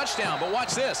to be a touchdown. But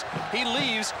watch this. He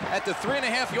leaves at the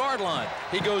 3.5-yard line.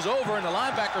 He goes over and the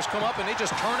linebackers come up and they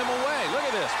just turn him away. Look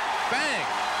at this. Bang.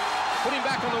 Put him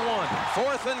back on the 1.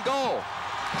 4th and goal.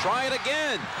 Try it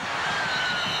again.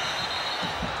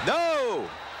 No.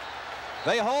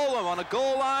 They hold him on a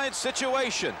goal line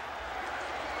situation.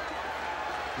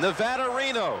 Nevada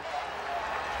Reno.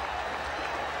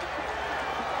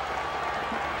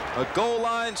 A goal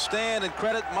line stand, and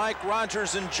credit Mike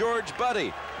Rogers and George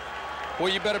Buddy. Well,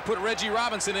 you better put Reggie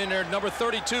Robinson in there, number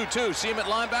 32, too. See him at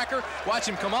linebacker? Watch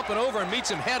him come up and over and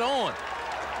meets him head on.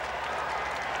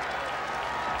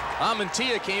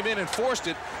 Amantia came in and forced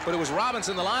it, but it was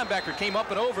Robinson, the linebacker, came up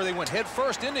and over. They went head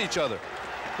first into each other.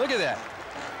 Look at that.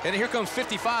 And here comes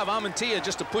 55, Amantia,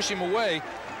 just to push him away.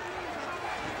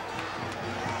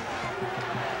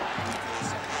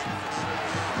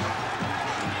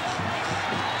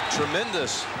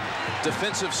 Tremendous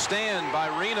defensive stand by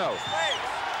Reno.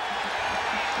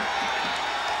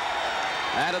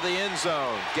 Out of the end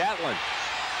zone, Gatlin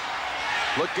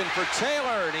looking for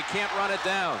Taylor, and he can't run it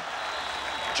down.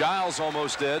 Giles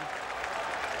almost did.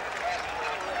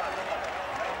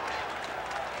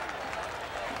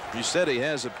 You said he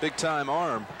has a big-time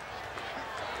arm.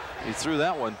 He threw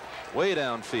that one way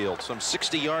downfield, some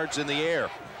 60 yards in the air.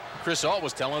 Chris Alt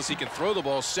was telling us he can throw the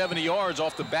ball 70 yards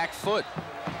off the back foot.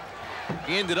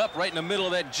 He ended up right in the middle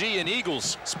of that G in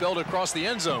Eagles, spelled across the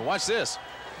end zone. Watch this.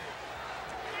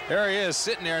 There he is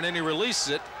sitting there, and then he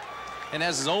releases it and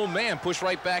has his own man push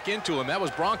right back into him. That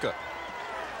was Bronca.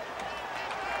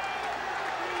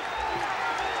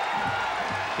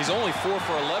 He's only 4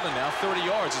 for 11 now, 30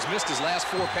 yards. He's missed his last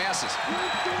 4 passes.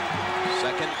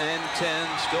 2nd and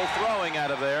 10, still throwing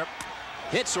out of there.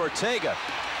 Hits Ortega,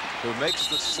 who makes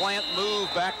the slant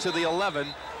move back to the 11,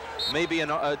 maybe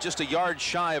just a yard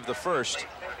shy of the first.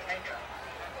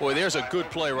 Boy, there's a good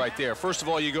play right there. First of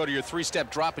all, you go to your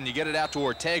 3-step drop and you get it out to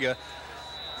Ortega.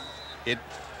 It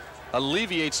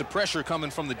alleviates the pressure coming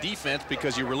from the defense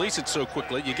because you release it so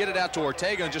quickly. You get it out to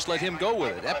Ortega and just let him go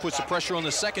with it. That puts the pressure on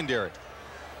the secondary.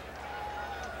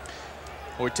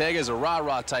 Ortega is a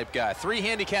rah-rah type guy.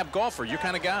 3-handicap golfer, your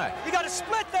kind of guy. You got to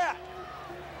split that.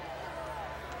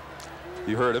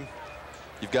 You heard him.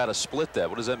 You've got to split that.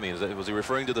 What does that mean? Was he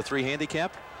referring to the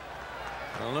 3-handicap?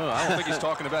 I don't know. I don't think he's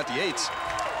talking about the 8s.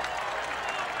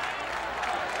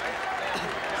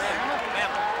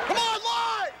 Come on,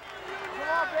 Lloyd! Come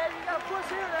on, baby. You got to push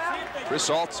here now. Chris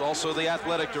Alt's also the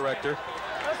athletic director.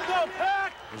 Let's go,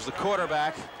 Pack. Who's the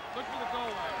quarterback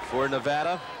for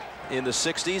Nevada in the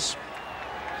 60s.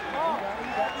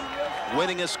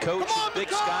 Winningest coach in Big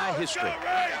Sky history.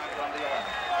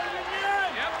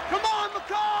 Come on,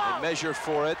 McCall! They measure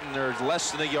for it, and they're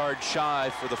less than a yard shy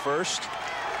for the first.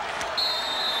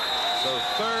 So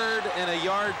 3rd and a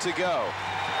yard to go.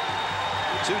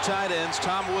 2 tight ends.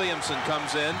 Tom Williamson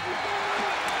comes in.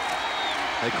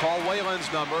 They call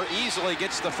Whalen's number. Easily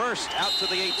gets the first out to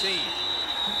the 18.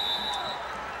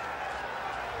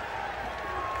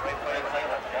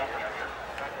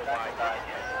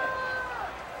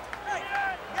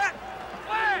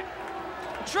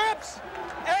 Trips,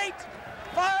 8,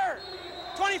 fire,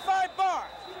 25 bar,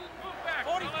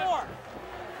 44.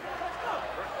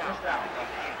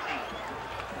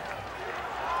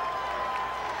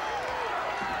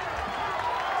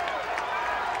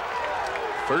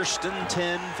 First and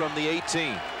 10 from the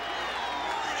 18.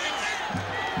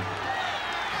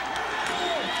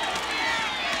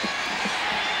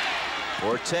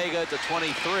 Ortega to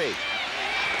 23.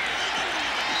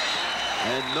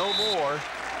 And no more.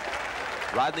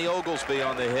 Rodney Oglesby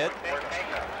on the hit.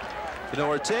 You know,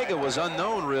 Ortega was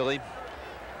unknown really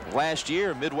last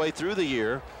year, midway through the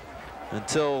year,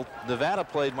 until Nevada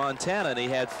played Montana, and he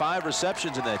had 5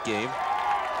 receptions in that game.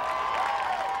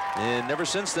 And ever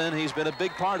since then, he's been a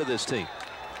big part of this team.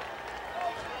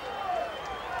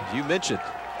 As you mentioned,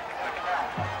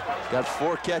 got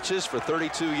 4 catches for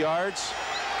 32 yards.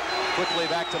 Quickly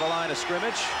back to the line of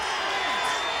scrimmage.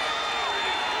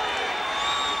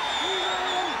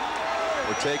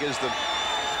 Ortega's the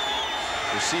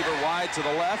receiver wide to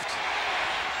the left.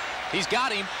 He's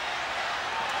got him.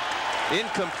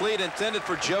 Incomplete, intended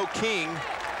for Joe King.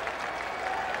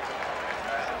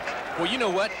 Well, you know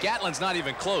what? Gatlin's not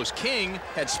even close. King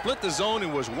had split the zone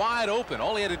and was wide open.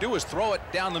 All he had to do was throw it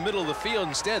down the middle of the field.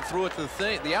 Instead, threw it to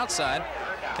the outside,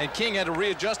 and King had to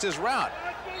readjust his route.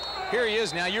 Here he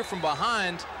is now. You're from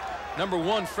behind. Number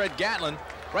 1, Fred Gatlin.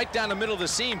 Right down the middle of the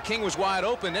seam. King was wide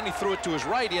open. Then he threw it to his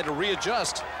right. He had to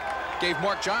readjust. Gave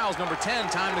Mark Giles, number 10,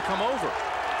 time to come over.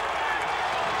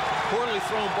 Poorly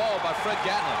thrown ball by Fred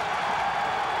Gatlin.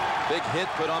 Big hit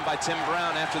put on by Tim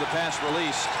Brown after the pass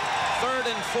released. 3rd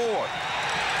and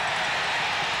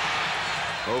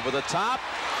 4. Over the top.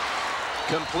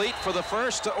 Complete for the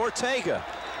first to Ortega.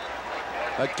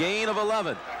 A gain of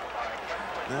 11.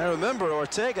 Now remember,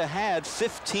 Ortega had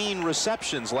 15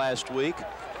 receptions last week.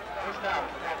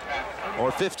 Or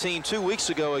 15 2 weeks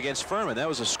ago against Furman. That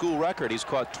was a school record. He's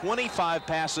caught 25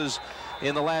 passes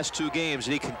in the last 2 games,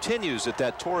 and he continues at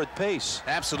that torrid pace.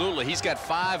 Absolutely. He's got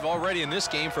 5 already in this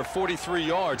game for 43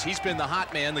 yards. He's been the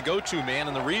hot man, the go-to man,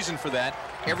 and the reason for that,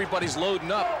 everybody's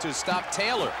loading up to stop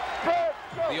Taylor,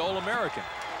 the All-American.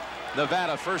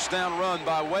 Nevada first down run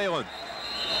by Whalen.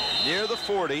 Near the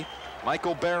 40.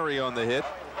 Michael Berry on the hit.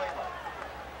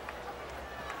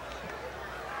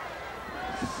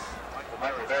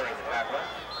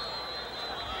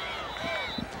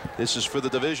 This is for the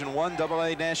Division I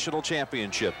AA National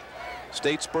Championship.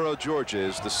 Statesboro, Georgia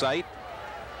is the site.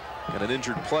 And an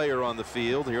injured player on the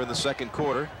field here in the second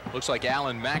quarter. Looks like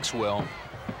Alan Maxwell.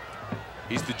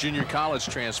 He's the junior college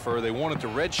transfer. They wanted to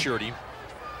redshirt him,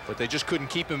 but they just couldn't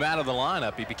keep him out of the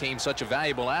lineup. He became such a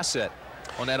valuable asset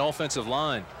on that offensive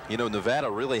line. You know, Nevada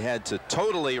really had to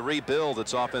totally rebuild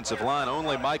its offensive line.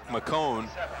 Only Mike McCone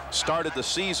started the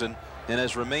season and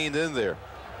has remained in there.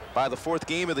 By the fourth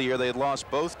game of the year, they had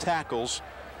lost both tackles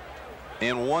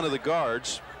and one of the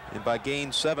guards. And by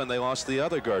game 7, they lost the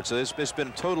other guard. So it's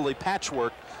been totally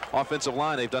patchwork offensive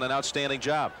line. They've done an outstanding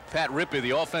job. Pat Rippey,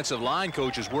 the offensive line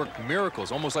coach, has worked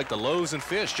miracles, almost like the loaves and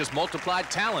fish, just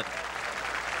multiplied talent.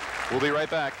 We'll be right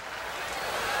back.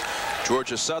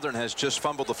 Georgia Southern has just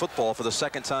fumbled the football for the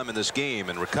second time in this game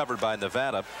and recovered by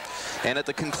Nevada. And at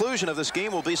the conclusion of this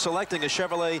game, we'll be selecting a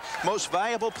Chevrolet Most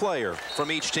Valuable Player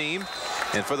from each team.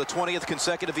 And for the 20th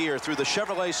consecutive year through the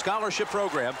Chevrolet Scholarship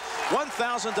Program,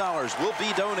 $1,000 will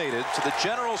be donated to the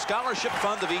General Scholarship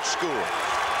Fund of each school.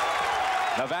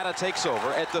 Nevada takes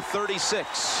over at the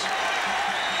 36.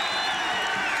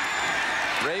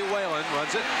 Ray Whalen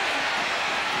runs it.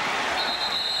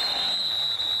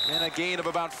 And a gain of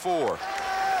about 4.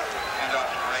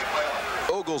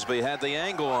 Oglesby had the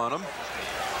angle on him.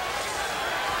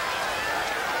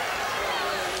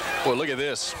 Boy, look at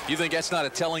this. You think that's not a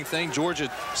telling thing?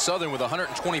 Georgia Southern with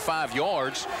 125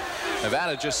 yards.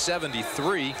 Nevada just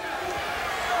 73.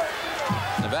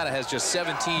 Nevada has just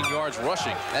 17 yards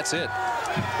rushing. That's it.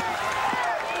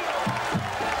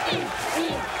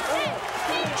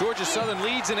 Georgia Southern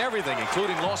leads in everything,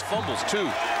 including lost fumbles, too.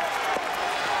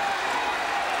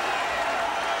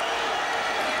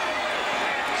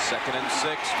 Second and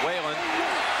 6. Whalen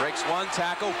breaks one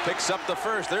tackle, picks up the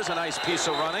first. There's a nice piece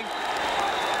of running.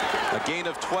 A gain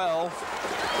of 12.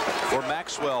 For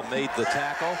Maxwell made the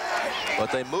tackle, but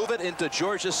they move it into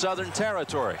Georgia Southern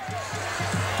territory.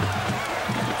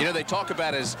 You know, they talk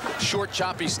about his short,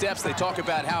 choppy steps. They talk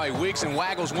about how he wigs and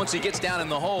waggles once he gets down in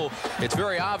the hole. It's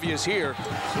very obvious here.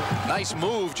 Nice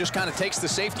move, just kind of takes the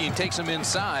safety and takes him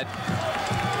inside.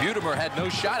 Budemer had no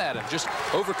shot at him, just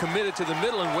overcommitted to the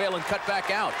middle, and Whalen cut back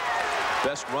out.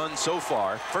 Best run so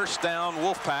far. First down,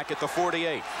 Wolfpack at the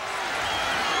 48.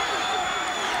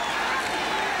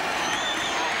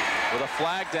 With a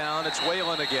flag down, it's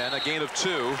Whalen again, a gain of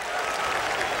 2.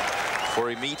 Before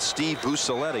he meets Steve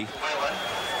Busaletti.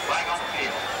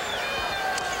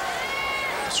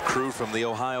 This crew from the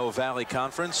Ohio Valley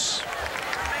Conference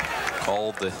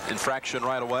called the infraction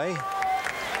right away.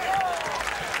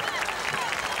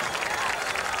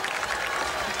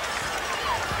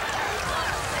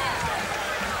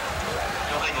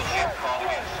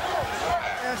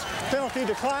 Penalty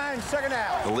declined, second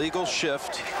down. The legal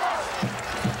shift.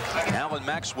 Alan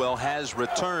Maxwell has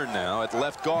returned now at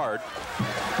left guard.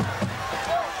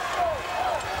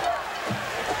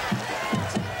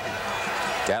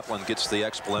 Gatlin gets the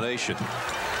explanation.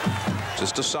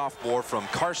 Just a sophomore from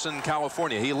Carson,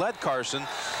 California. He led Carson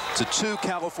to 2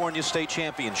 California state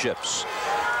championships.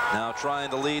 Now trying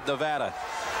to lead Nevada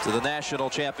to the national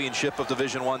championship of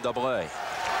Division I AA.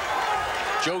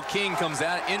 Joe King comes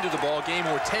out into the ball game.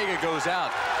 Ortega goes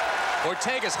out.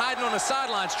 Ortega's hiding on the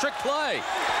sidelines. Trick play.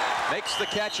 Makes the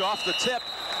catch off the tip.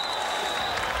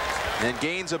 And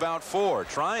gains about 4,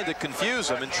 trying to confuse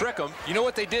him and trick him. You know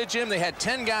what they did, Jim? They had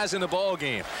 10 guys in the ball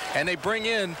game, and they bring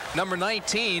in number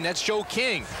 19. That's Joe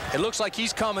King. It looks like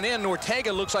he's coming in, and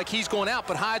Ortega looks like he's going out,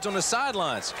 but hides on the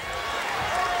sidelines.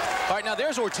 All right, now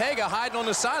there's Ortega hiding on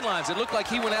the sidelines. It looked like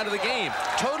he went out of the game,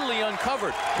 totally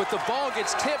uncovered, but the ball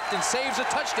gets tipped and saves a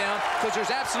touchdown because there's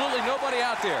absolutely nobody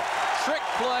out there. Trick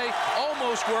play,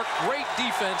 almost worked. Great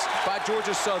defense by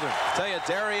Georgia Southern. Tell you,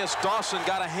 Darius Dawson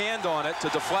got a hand on it to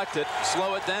deflect it,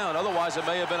 slow it down. Otherwise, it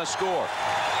may have been a score.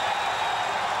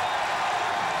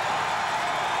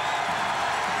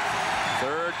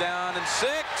 Third down and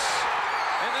 6.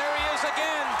 And there he is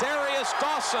again, Darius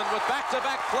Dawson with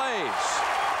back-to-back plays.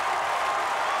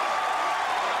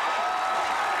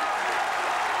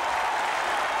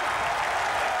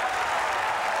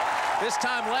 This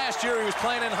time last year, he was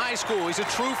playing in high school. He's a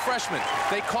true freshman.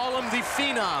 They call him the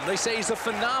Phenom. They say he's a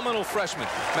phenomenal freshman.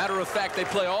 Matter of fact, they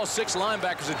play all 6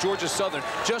 linebackers at Georgia Southern.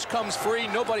 Just comes free.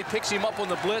 Nobody picks him up on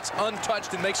the blitz,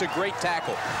 untouched, and makes a great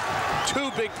tackle.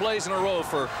 2 big plays in a row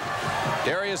for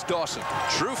Darius Dawson.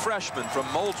 True freshman from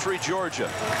Moultrie, Georgia.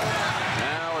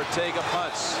 Now Ortega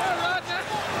punts.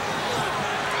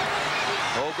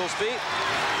 Oglesby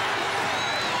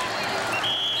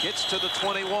gets to the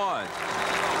 21.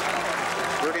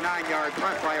 39-yard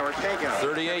punt by Ortega.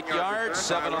 38 yards,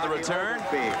 7 on the return.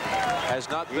 Has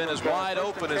not been as wide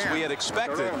open as we had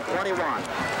expected. 21.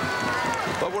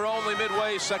 But we're only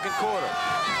midway second quarter.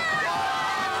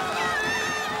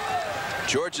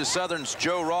 Georgia Southern's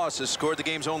Joe Ross has scored the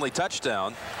game's only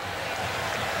touchdown.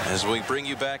 As we bring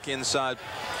you back inside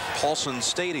Paulson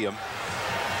Stadium.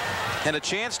 And a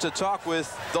chance to talk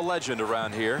with the legend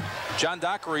around here. John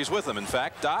Dockery's with him, in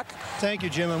fact. Doc? Thank you,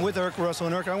 Jim. I'm with Irk Russell.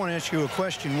 And Irk, I want to ask you a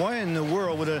question. Why in the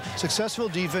world would a successful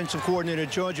defensive coordinator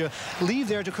at Georgia leave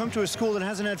there to come to a school that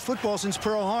hasn't had football since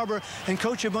Pearl Harbor and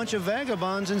coach a bunch of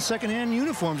vagabonds in secondhand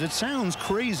uniforms? It sounds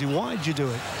crazy. Why'd you do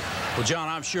it? Well, John,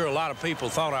 I'm sure a lot of people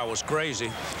thought I was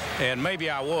crazy, and maybe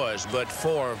I was, but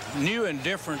for new and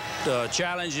different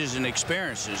challenges and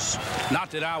experiences,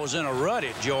 not that I was in a rut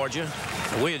at Georgia.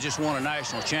 We had just won a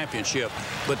national championship,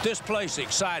 but this place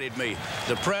excited me.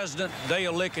 The president,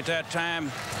 Dale Lick at that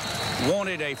time,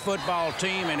 wanted a football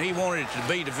team, and he wanted it to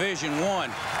be Division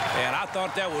I, and I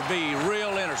thought that would be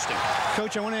real interesting.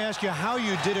 Coach, I want to ask you how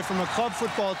you did it from a club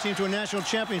football team to a national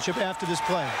championship after this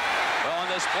play. Well, on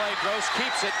this play, Gross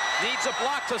keeps it. Needs a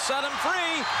block to set him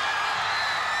free.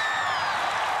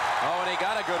 Oh, and he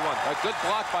got a good one. A good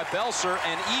block by Belser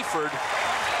and Eford.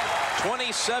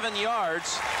 27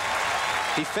 yards.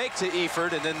 He faked to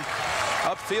Eford and then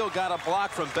upfield got a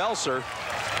block from Belser.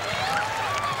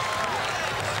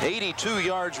 82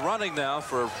 yards running now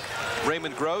for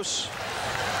Raymond Gross.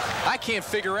 I can't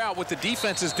figure out what the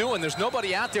defense is doing. There's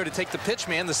nobody out there to take the pitch,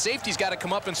 man. The safety's got to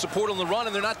come up and support on the run,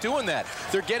 and they're not doing that.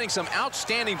 They're getting some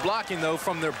outstanding blocking, though,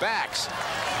 from their backs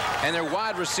and their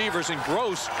wide receivers, and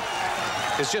Gross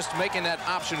is just making that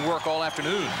option work all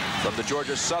afternoon. From the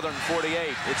Georgia Southern 48,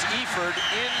 it's Eford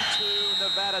into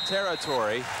Nevada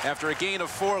territory. After a gain of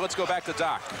 4, let's go back to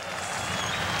Doc.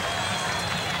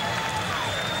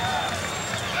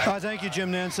 Thank you,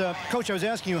 Jim Nance. Coach, I was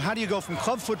asking you, how do you go from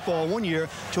club football one year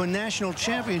to a national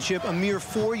championship a mere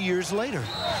 4 years later?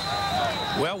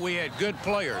 Well, we had good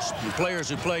players, and players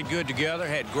who played good together,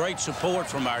 had great support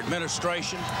from our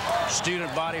administration,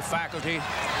 student body, faculty,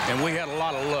 and we had a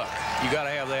lot of luck. You got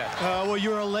to have that. Well,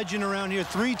 you're a legend around here,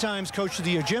 3 times Coach of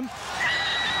the Year. Jim?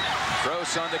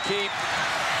 Gross on the keep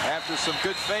after some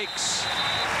good fakes.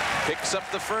 Picks up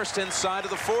the first inside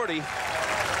of the 40.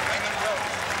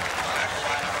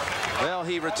 Well,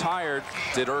 he retired,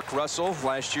 did Irk Russell,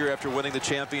 last year after winning the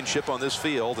championship on this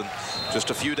field. And just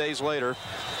a few days later,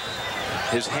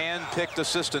 his hand-picked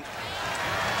assistant,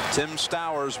 Tim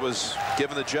Stowers, was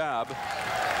given the job.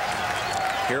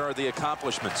 Here are the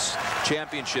accomplishments.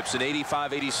 Championships in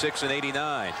 85, 86, and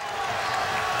 89.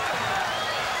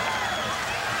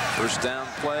 First down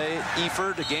play,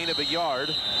 Eford, a gain of a yard.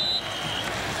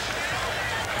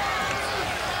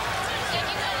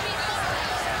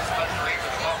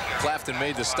 Clafton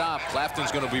made the stop.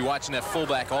 Clafton's going to be watching that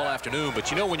fullback all afternoon.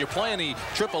 But you know, when you're playing a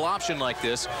triple option like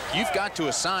this, you've got to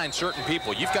assign certain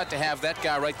people. You've got to have that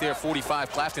guy right there,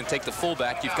 45, Clafton, take the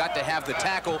fullback. You've got to have the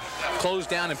tackle close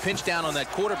down and pinch down on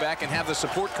that quarterback and have the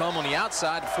support come on the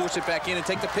outside, force it back in and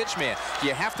take the pitch man.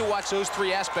 You have to watch those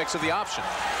 3 aspects of the option.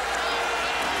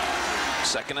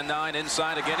 2nd and 9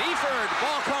 inside again. Eford,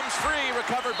 ball comes free,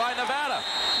 recovered by Nevada.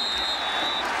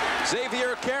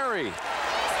 Xavier Carey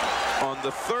on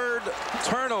the 3rd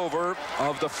turnover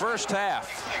of the first half.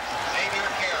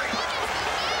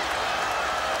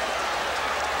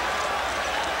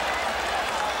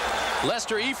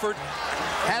 Lester Eford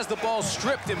has the ball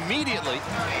stripped immediately.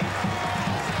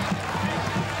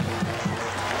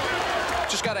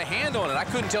 Just got a hand on it. I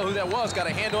couldn't tell who that was. Got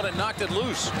a hand on it, knocked it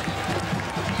loose.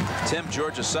 Tim,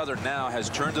 Georgia Southern now has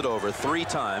turned it over 3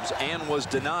 times and was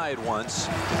denied once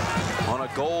on a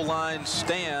goal line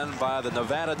stand by the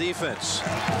Nevada defense.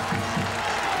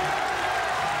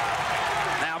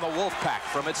 Now the Wolfpack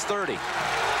from its 30.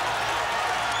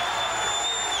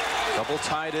 Double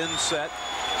tight end set.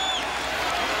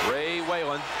 Ray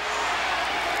Whalen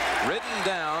written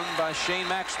down by Shane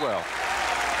Maxwell.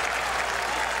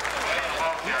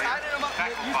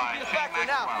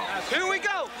 Here we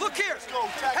go. Look here.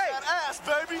 Hey, that ass,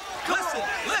 baby.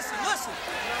 Listen.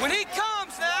 When he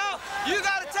comes now, you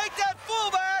got to take that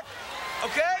fullback,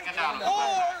 okay?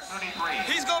 Or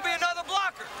he's going to be another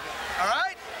blocker. All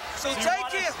right? So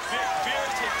take him.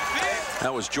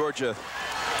 That was Georgia.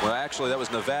 Well, actually, that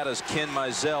was Nevada's Ken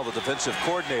Mizell, the defensive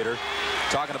coordinator,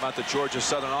 talking about the Georgia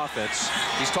Southern offense.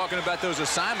 He's talking about those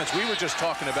assignments we were just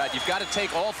talking about. You've got to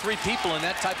take all 3 people in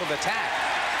that type of attack.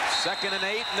 2nd and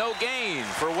 8, no gain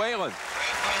for Whalen.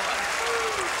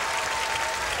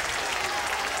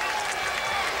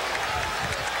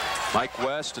 Mike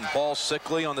West and Paul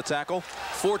Sickley on the tackle.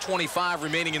 4:25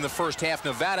 remaining in the first half.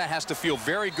 Nevada has to feel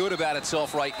very good about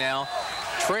itself right now,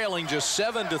 trailing just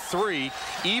 7-3,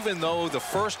 even though the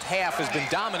first half has been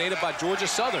dominated by Georgia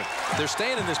Southern. They're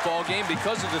staying in this ball game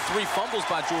because of the 3 fumbles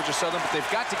by Georgia Southern, but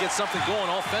they've got to get something going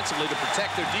offensively to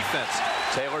protect their defense.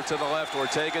 Taylor to the left,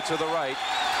 Ortega to the right.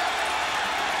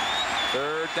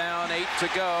 3rd down, 8 to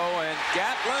go, and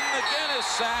Gatlin again is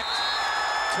sacked.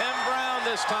 Tim Brown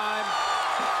this time.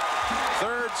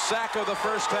 3rd sack of the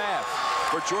first half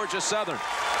for Georgia Southern.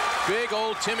 Big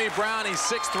old Timmy Brown. He's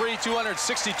 6'3",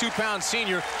 262-pound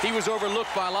senior. He was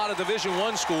overlooked by a lot of Division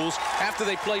I schools. After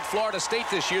they played Florida State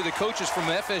this year, the coaches from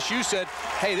FSU said,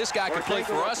 hey, this guy could play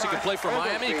for us. He could play for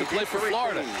Miami. He could play for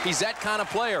Florida. He's that kind of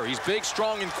player. He's big,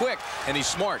 strong, and quick, and he's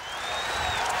smart.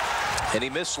 And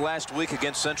he missed last week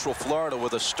against Central Florida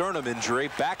with a sternum injury.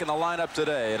 Back in the lineup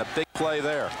today, and a big play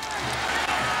there.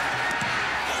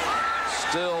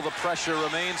 Still, the pressure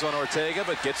remains on Ortega,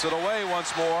 but gets it away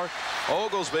once more.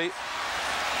 Oglesby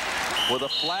with a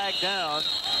flag down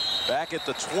back at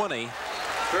the 20.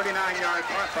 39-yard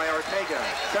punt by Ortega.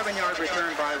 7-yard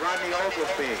return by Rodney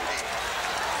Oglesby.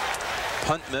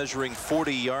 Punt measuring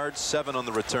 40 yards, 7 on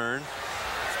the return.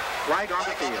 Flag on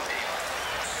the field.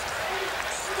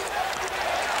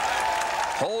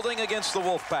 Holding against the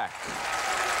Wolfpack.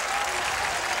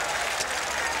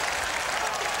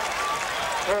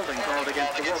 Holding called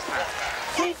against the Wolfpack.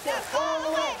 Defense all the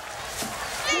way.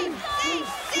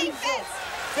 Defense.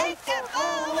 Defense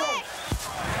all the way.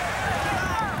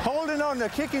 Holding on the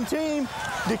kicking team.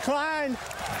 Decline.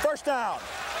 First down.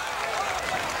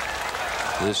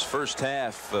 This first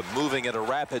half moving at a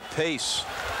rapid pace.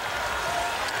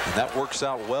 And that works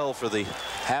out well for the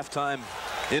halftime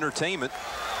entertainment.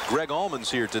 Greg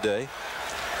Allman's here today.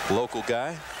 Local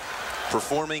guy.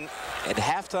 Performing at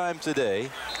halftime today.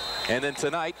 And then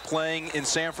tonight playing in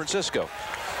San Francisco.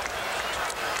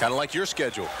 Kind of like your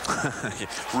schedule.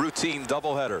 Routine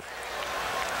doubleheader.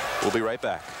 We'll be right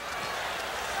back.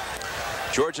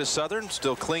 Georgia Southern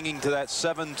still clinging to that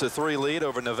 7-3 lead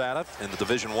over Nevada in the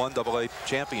Division I AA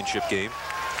championship game.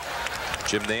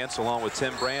 Jim Nance along with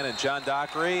Tim Brand and John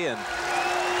Dockery, and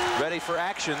ready for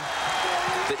action.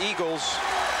 The Eagles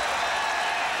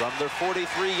from their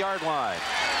 43-yard line.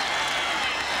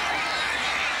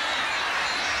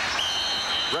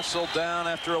 Wrestled down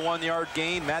after a 1-yard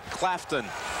gain. Matt Clafton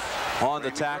on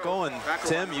the tackle, and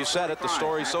Tim, you said it, the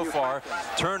story so far,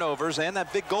 turnovers and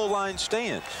that big goal line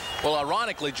stand. Well,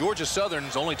 ironically, Georgia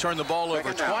Southern's only turned the ball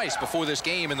over twice before this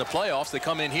game in the playoffs. They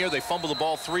come in here, they fumble the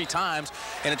ball 3 times,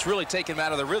 and it's really taken them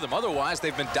out of the rhythm. Otherwise,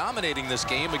 they've been dominating this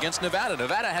game against Nevada.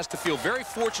 Nevada has to feel very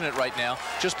fortunate right now,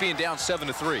 just being down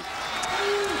 7-3.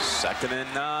 2nd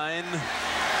and 9.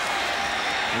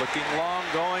 Looking long,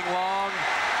 going long.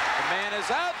 The man is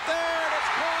out there, and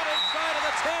it's caught inside of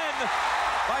the 10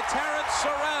 by Terrence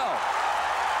Sorrell.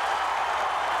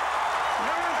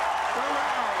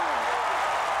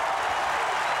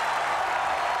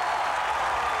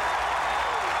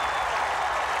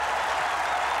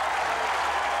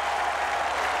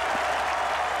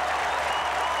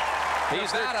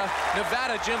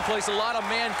 Nevada, Jim, plays a lot of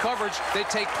man coverage. They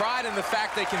take pride in the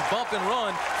fact they can bump and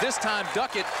run. This time,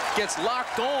 Duckett gets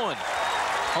locked on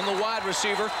the wide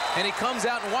receiver, and he comes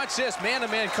out, and watch this,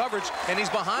 man-to-man coverage, and he's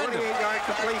behind him. 48-yard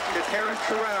completion to Terrence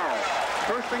Sorrell.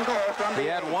 1st and goal from the... He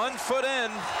had 1 foot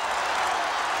in,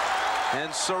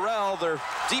 and Sorrell, their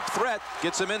deep threat,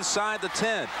 gets him inside the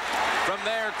 10. From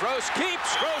there, Gross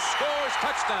keeps, Gross scores,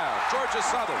 touchdown, Georgia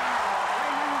Southern.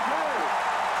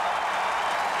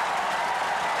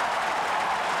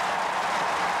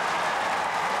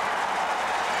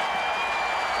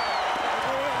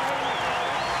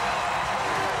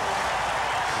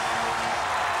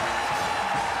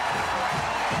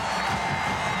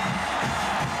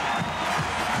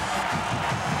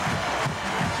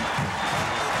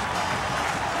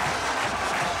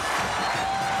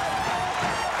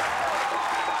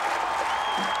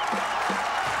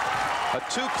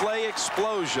 Two-play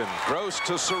explosion. Gross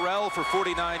to Sorrell for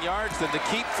 49 yards, then to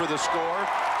keep for the score.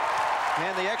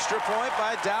 And the extra point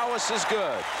by Dowis is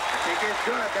good. It is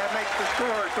good. That makes the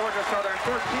score Georgia Southern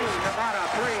 14, Nevada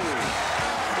 3.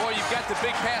 Boy, you've got the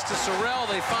big pass to Sorrell.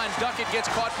 They find Duckett, gets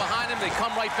caught behind him. They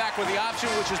come right back with the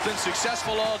option, which has been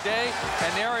successful all day.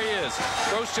 And there he is.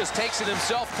 Gross just takes it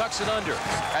himself, tucks it under.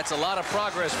 That's a lot of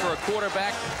progress for a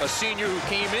quarterback, a senior who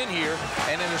came in here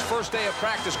and in his first day of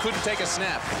practice couldn't take a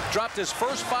snap. Dropped his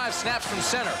first 5 snaps from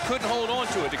center. Couldn't hold on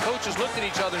to it. The coaches looked at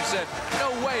each other and said,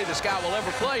 no way this guy will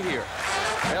ever play here.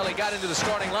 Well, he got into the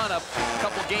starting lineup a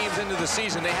couple games into the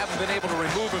season. They haven't been able to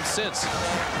remove him since.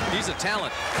 He's a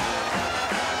talent.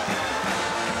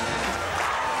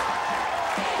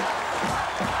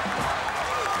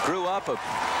 up, a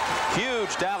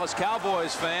huge Dallas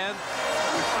Cowboys fan.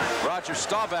 Roger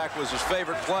Staubach was his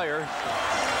favorite player.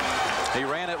 He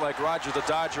ran it like Roger the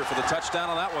Dodger for the touchdown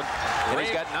on that one. And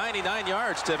he's got 99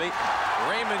 yards, Timmy.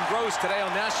 Raymond Gross today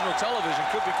on national television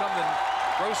could become the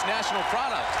Gross national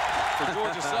product for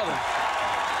Georgia Southern.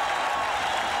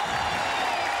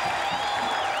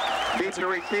 Beat to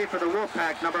receive for the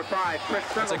Wolfpack, number 5, Chris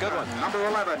Singleton. That's a good one. Number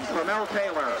 11, Flamel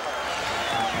Taylor.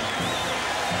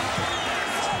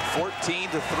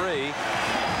 14-3.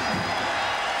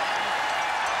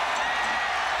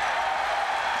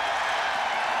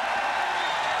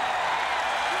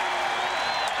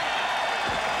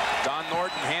 Don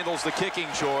Norton handles the kicking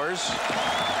chores.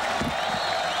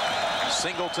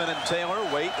 Singleton and Taylor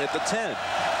wait at the 10.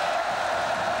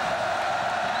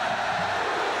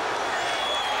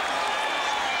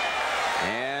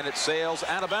 And it sails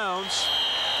out of bounds.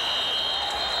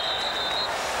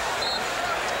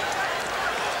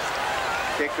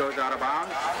 Kick goes out of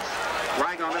bounds.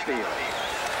 Flag on the field.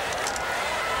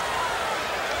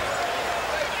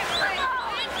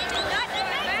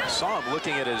 Saw him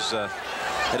looking at his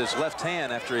left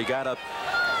hand after he got up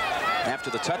after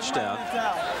the touchdown.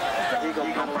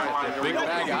 Big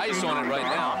bag of ice on it right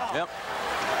now. Yep.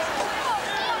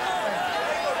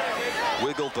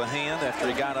 Wiggled the hand after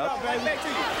he got up.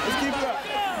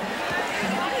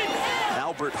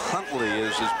 Albert Huntley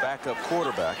is his backup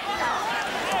quarterback.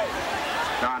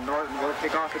 Don Norton will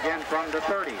kick off again from the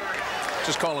 30.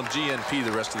 Just call him GNP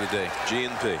the rest of the day.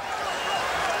 GNP.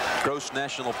 Gross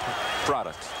national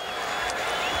product.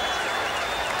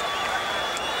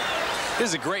 This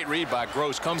is a great read by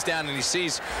Gross. Comes down and he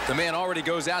sees the man already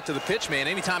goes out to the pitch man.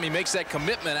 Anytime he makes that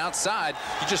commitment outside,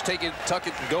 you just take it, tuck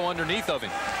it, and go underneath of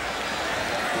him.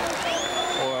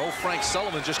 Boy, old Frank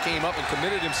Sullivan just came up and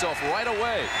committed himself right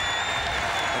away.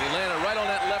 And he landed right on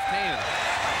that left hand.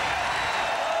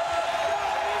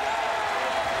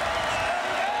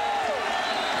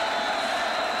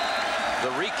 The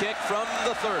re-kick from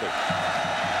the 30.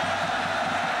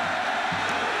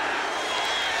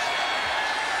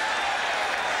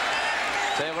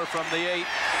 Taylor from the 8.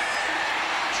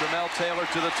 Tramel Taylor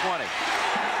to the 20. And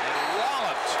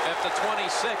walloped at the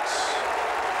 26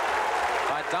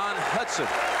 by Don Hudson.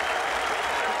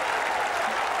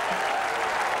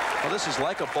 Well, this is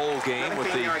like a bowl game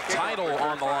with the title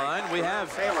on the line. We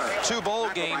have 2 bowl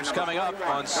games coming up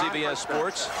on CBS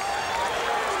Sports.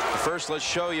 First, let's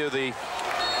show you the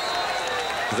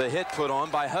hit put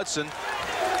on by Hudson.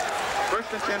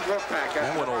 First and 10 Wolfpack.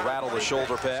 That one will rattle the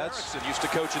shoulder pads. And used to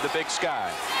coach in the Big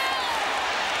Sky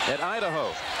at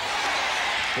Idaho.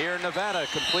 Here Nevada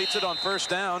completes it on first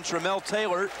down. Tramel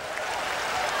Taylor.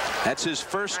 That's his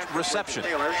first reception.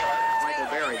 Taylor, Michael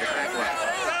Berry, the tackler.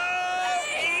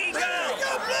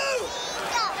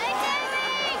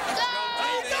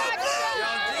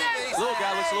 Little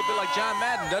guy looks a little bit like John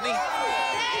Madden, doesn't he?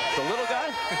 The little guy?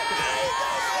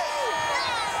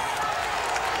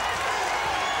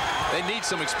 They need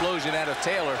some explosion out of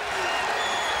Taylor.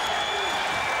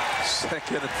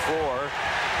 2nd and 4.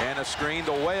 And a screen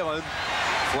to Whalen.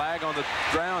 Flag on the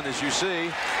ground, as you see.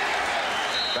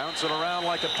 Bouncing around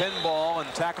like a pinball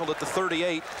and tackled at the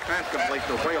 38. Pass complete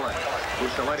to Whalen.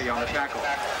 Buscaletti on the tackle.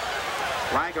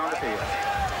 Flag on the field.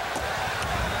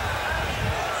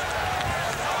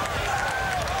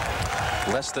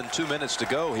 Less than 2 minutes to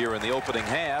go here in the opening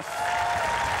half.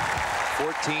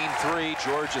 14-3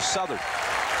 Georgia Southern.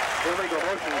 Illegal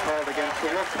motion called against the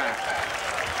Wolfpack.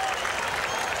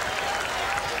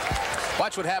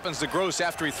 Watch what happens to Gross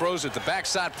after he throws it. The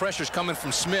backside pressure's coming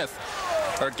from Smith,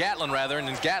 or Gatlin rather, and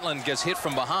then Gatlin gets hit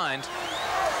from behind.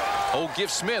 Old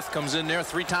Gift Smith comes in there,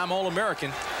 3-time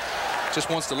All-American. Just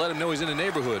wants to let him know he's in the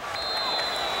neighborhood.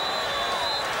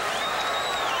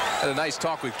 Had a nice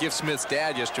talk with Gift Smith's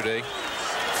dad yesterday.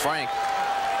 Frank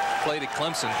played at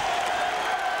Clemson.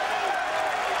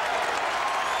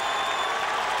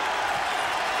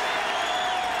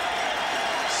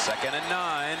 Second and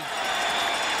 9.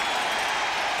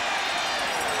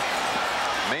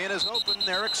 Man is open,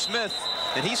 Eric Smith,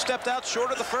 and he stepped out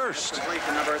short of the first.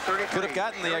 Could have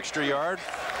gotten the extra yard,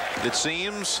 it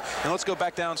seems. And let's go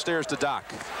back downstairs to Doc.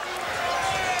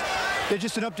 Yeah,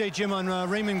 just an update, Jim, on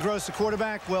Raymond Gross, the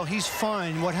quarterback. Well, he's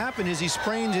fine. What happened is he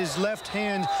sprained his left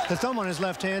hand, the thumb on his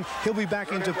left hand. He'll be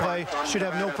back into play. Should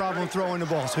have no problem throwing the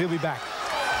ball, so he'll be back.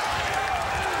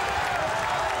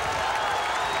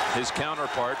 His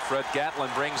counterpart, Fred Gatlin,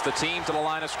 brings the team to the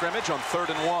line of scrimmage on 3rd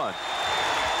and 1.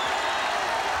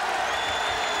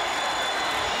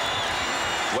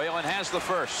 Whalen has the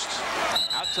first.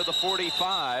 Out to the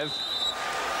 45.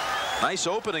 Nice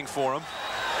opening for him.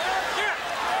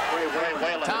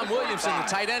 Tom Williamson, the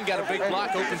tight end, got a big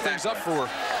block, opened things up for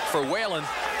Whalen.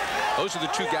 Those are the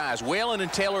two guys. Whalen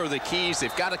and Taylor are the keys.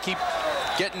 They've got to keep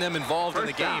getting them involved in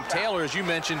the game. Taylor, as you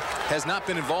mentioned, has not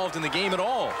been involved in the game at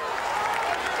all.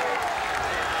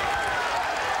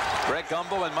 Greg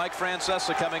Gumbel and Mike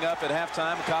Francesa coming up at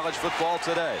halftime of college football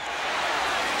today.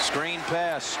 Screen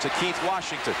pass to Keith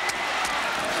Washington.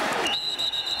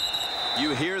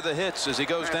 You hear the hits as he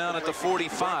goes down at the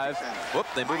 45. Whoop,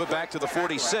 they move it back to the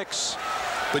 46.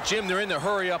 But Jim, they're in the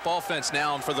hurry-up offense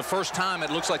now, and for the first time, it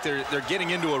looks like they're getting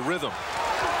into a rhythm.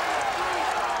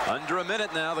 Under a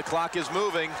minute now, the clock is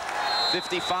moving.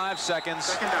 55 seconds.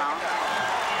 Second down.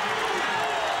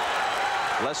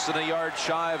 Less than a yard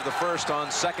shy of the first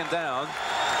on second down.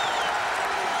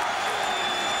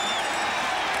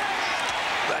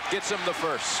 That gets him the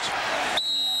first.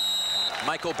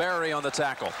 Michael Berry on the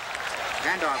tackle.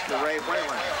 Handoff to Ray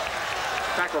Whalen.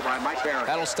 Tackled by Mike Berry.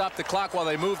 That'll stop the clock while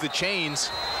they move the chains.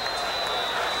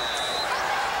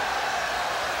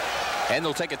 And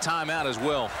they'll take a timeout as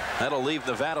well. That'll leave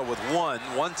Nevada with one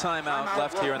timeout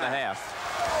left here in the half.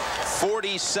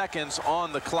 40 seconds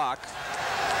on the clock.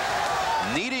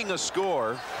 Needing a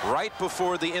score right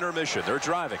before the intermission. They're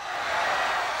driving.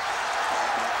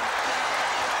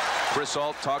 Chris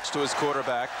Ault talks to his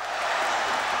quarterback.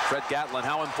 Fred Gatlin,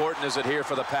 how important is it here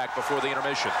for the Pack before the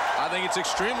intermission? I think it's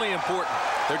extremely important.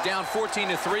 They're down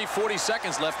 14-3, 40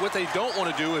 seconds left. What they don't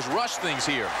want to do is rush things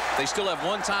here. They still have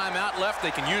one timeout left.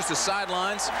 They can use the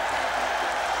sidelines.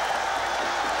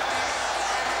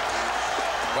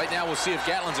 Right now, we'll see if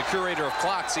Gatlin's a curator of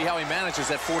clock, see how he manages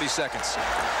that 40 seconds.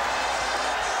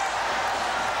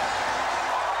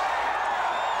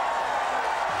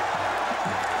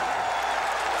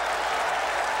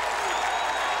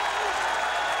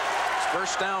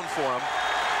 First down for him.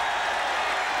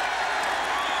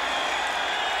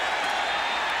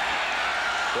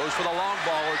 Goes for the long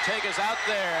ball. Ortega's out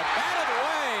there. Batted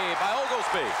away by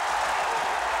Oglesby.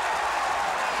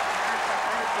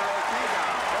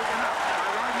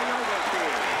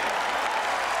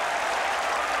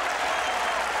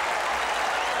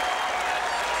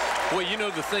 Well, you know,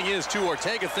 the thing is, too,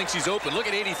 Ortega thinks he's open. Look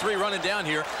at 83 running down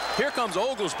here. Here comes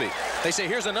Oglesby. They say,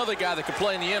 here's another guy that could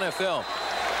play in the NFL.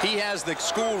 He has the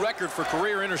school record for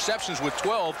career interceptions with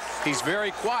 12. He's very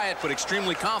quiet, but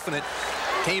extremely confident.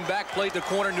 Came back, played the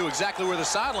corner, knew exactly where the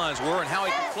sidelines were and how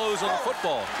he could close on the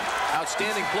football.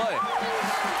 Outstanding play.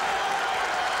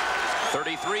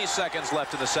 33 seconds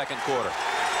left in the second quarter.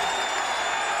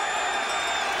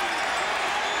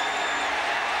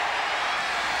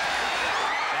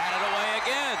 Batted away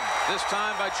again, this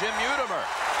time by Jim Udemer.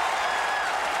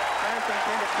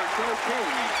 Intended for Joe King,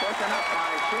 broken up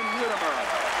by Jim Udemer.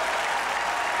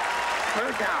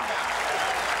 Third down.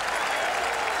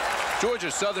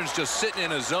 Georgia Southern's just sitting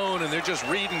in a zone, and they're just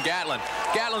reading Gatlin.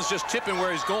 Gatlin's just tipping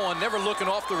where he's going, never looking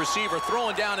off the receiver,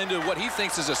 throwing down into what he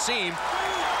thinks is a seam,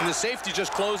 and the safety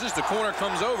just closes, the corner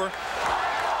comes over,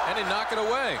 and they knock it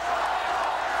away.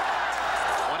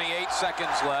 28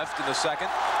 seconds left in the second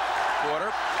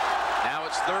quarter. Now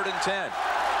it's 3rd and 10.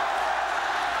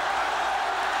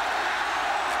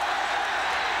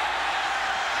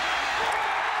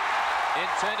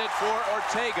 Intended for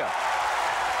Ortega.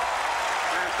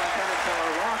 That's intended for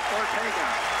Ross Ortega.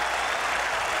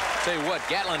 Tell you what,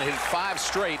 Gatlin hit 5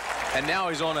 straight, and now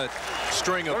he's on a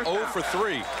string of 0 for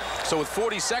 3. So with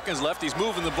 40 seconds left, he's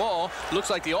moving the ball. Looks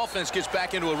like the offense gets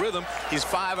back into a rhythm. He's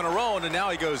 5 in a row, and now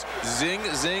he goes zing,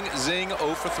 zing, zing,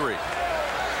 0 for 3.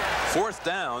 4th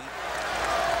down.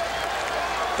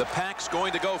 The Pack's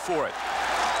going to go for it.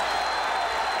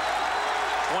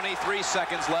 23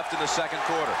 seconds left in the second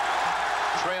quarter.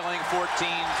 Trailing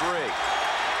 14-3.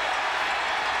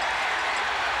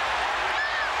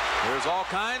 There's all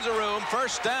kinds of room.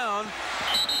 First down,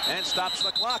 and stops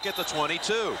the clock at the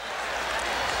 22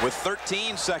 with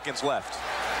 13 seconds left.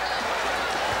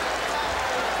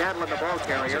 Gatlin, the ball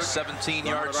carrier. A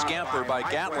 17-yard scamper by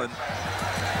Gatlin.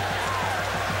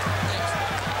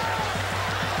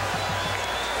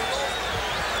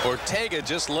 Ortega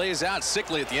just lays out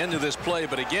sickly at the end of this play,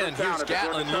 but again, here's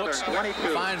Gatlin, looks,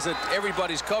 finds that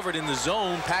everybody's covered in the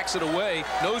zone, packs it away,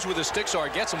 knows where the sticks are,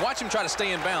 gets him. Watch him try to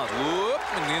stay in bounds. Whoop,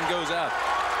 and then goes out.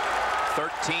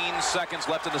 13 seconds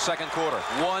left in the second quarter.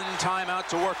 1 timeout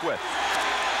to work with.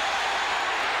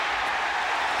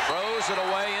 Throws it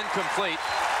away, incomplete.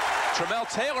 Tramel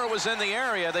Taylor was in the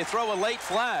area. They throw a late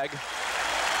flag.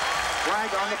 Flag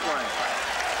on the play.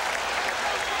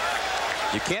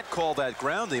 You can't call that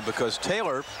grounding because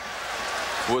Taylor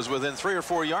was within 3 or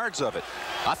 4 yards of it.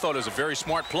 I thought it was a very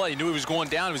smart play. He knew he was going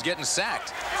down. He was getting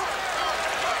sacked.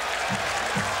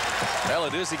 Well,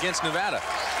 it is against Nevada.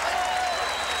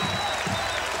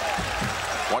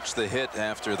 Watch the hit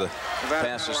after the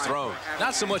pass is thrown.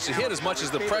 Not so much the hit as much as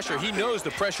the pressure. He knows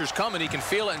the pressure's coming. He can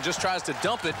feel it and just tries to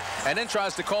dump it and then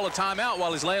tries to call a timeout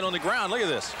while he's laying on the ground. Look at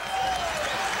this.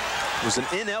 It was an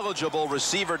ineligible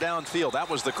receiver downfield. That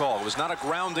was the call. It was not a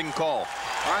grounding call.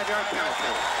 5-yard penalty.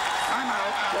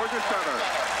 Timeout, Georgia Southern.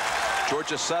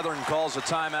 Georgia Southern calls a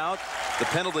timeout. The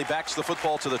penalty backs the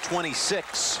football to the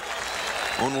 26.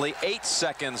 Only 8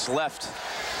 seconds left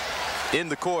in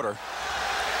the quarter.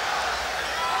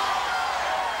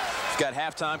 We've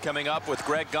got halftime coming up with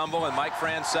Greg Gumbel and Mike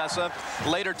Francesa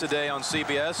later today on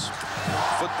CBS.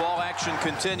 Football action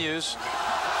continues.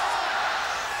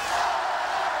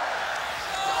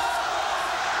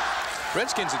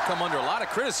 Redskins had come under a lot of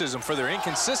criticism for their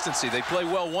inconsistency. They play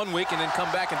well one week and then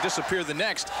come back and disappear the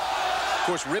next. Of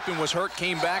course, Rippon was hurt,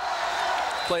 came back,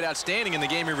 played outstanding in the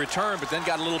game he returned, but then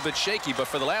got a little bit shaky. But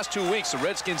for the last 2 weeks, the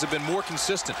Redskins have been more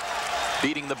consistent.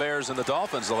 Beating the Bears and the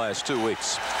Dolphins the last 2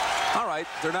 weeks. All right,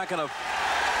 they're not going to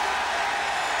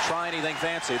try anything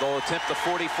fancy. They'll attempt the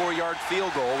 44-yard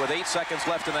field goal with 8 seconds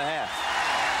left in the half.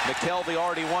 McKelvey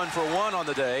already 1 for 1 on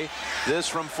the day. This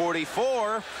from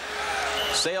 44.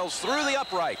 Sails through the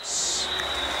uprights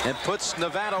and puts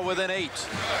Nevada within 8.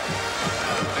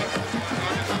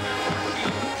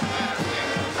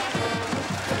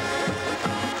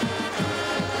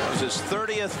 That was his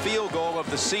 30th field goal of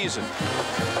the season.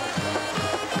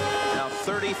 Now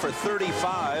 30 for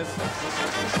 35.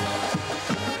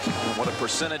 What a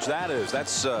percentage that is.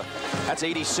 That's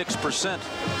 86%.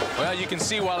 Well, you can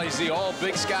see while he's the all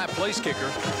Big Sky place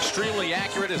kicker, extremely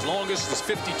accurate. His longest is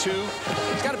 52.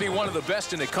 He's got to be one of the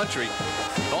best in the country.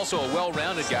 Also a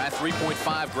well-rounded guy,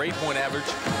 3.5 grade point average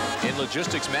in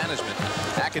logistics management.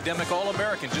 Academic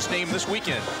All-American just named this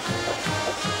weekend.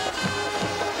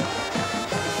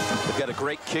 They've got a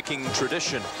great kicking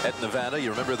tradition at Nevada.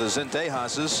 You remember the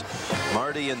Zendejases,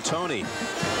 Marty and Tony.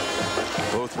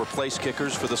 Both were place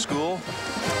kickers for the school.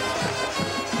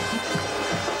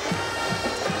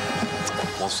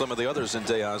 While some of the others in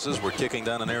Zendejases were kicking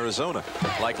down in Arizona.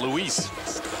 Like Luis.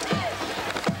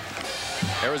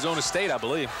 Arizona State, I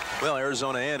believe. Well,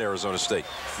 Arizona and Arizona State.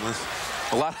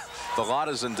 A lot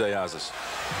of Zendejases.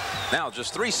 Now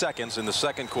just 3 seconds in the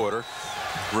second quarter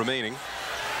remaining.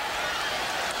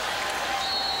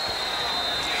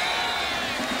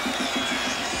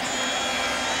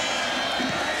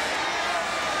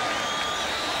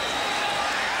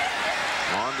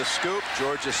 The scoop,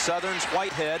 Georgia Southern's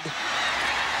Whitehead.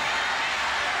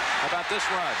 How about this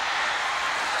run?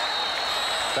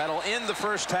 That'll end the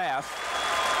first half.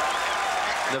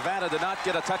 Nevada did not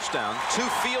get a touchdown. 2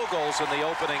 field goals in the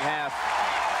opening half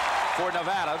for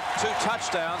Nevada. 2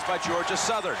 touchdowns by Georgia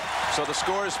Southern. So the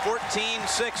score is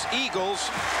 14-6 Eagles.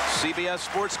 CBS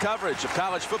Sports coverage of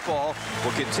college football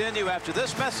will continue after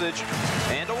this message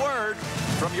and a word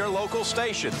from your local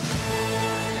station.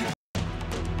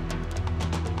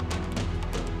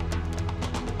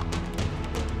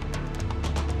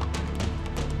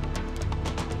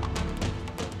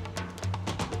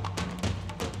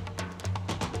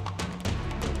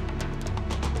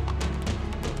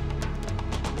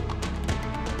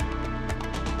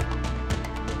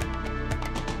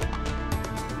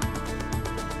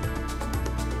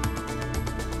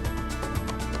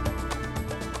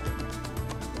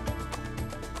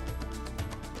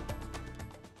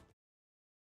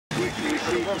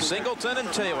 Singleton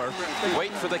and Taylor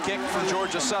wait for the kick from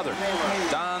Georgia Southern.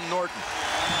 Don Norton.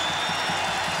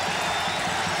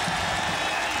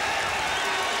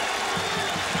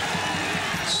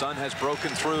 Sun has broken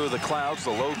through the clouds,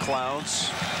 the low clouds.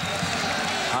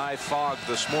 High fog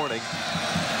this morning.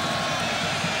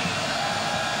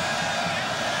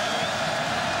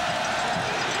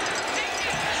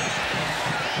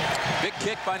 Big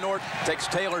kick by Norton. Takes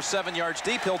Taylor 7 yards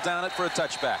deep. He'll down it for a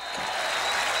touchback.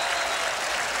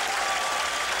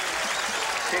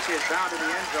 Kick is down to the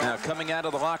end zone. Now coming out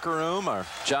of the locker room,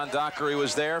 John Dockery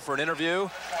was there for an interview.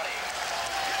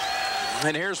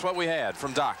 And here's what we had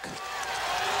from Doc.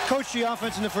 Coach, the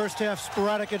offense in the first half,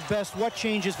 sporadic at best. What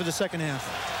changes for the second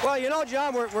half? Well, you know,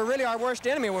 John, we're really our worst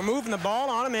enemy. We're moving the ball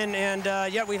on them, and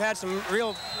yet we've had some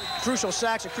real crucial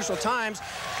sacks at crucial times.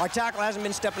 Our tackle hasn't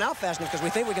been stepping out fast enough because we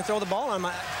think we can throw the ball on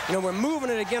them. You know, we're moving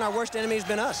it again. Our worst enemy has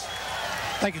been us.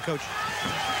 Thank you, Coach.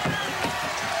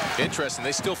 Interesting.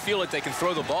 They still feel like they can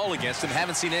throw the ball against him.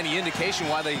 Haven't seen any indication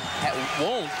why they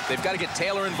won't. They've got to get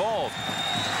Taylor involved.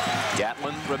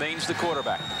 Gatlin remains the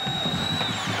quarterback.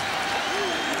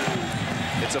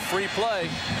 It's a free play.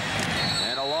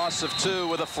 And a loss of 2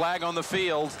 with a flag on the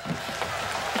field.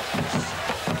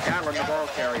 Gatlin, the ball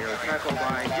carrier, tackled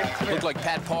by Jim Smith. Looked like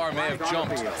Pat Parr may have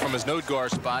jumped from his nose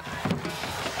guard spot.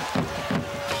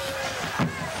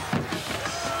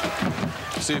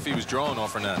 See if he was drawn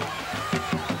off or not.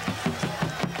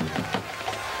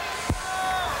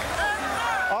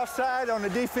 Offside on the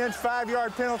defense,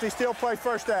 5-yard penalty, still play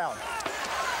first down.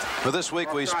 Well, this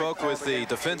week we spoke with the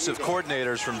defensive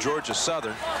coordinators from Georgia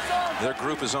Southern. Their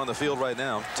group is on the field right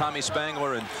now, Tommy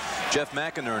Spangler and Jeff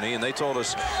McInerney, and they told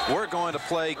us we're going to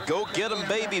play go get 'em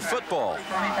baby football.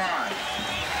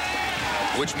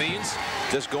 Which means?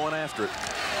 Just going after it.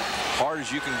 Hard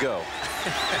as you can go.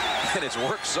 And it's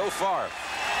worked so far.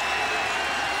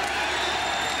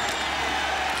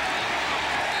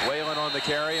 Whalen on the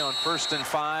carry on 1st and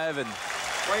 5, and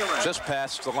just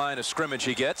past the line of scrimmage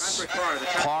he gets.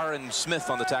 Parr and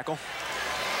Smith on the tackle.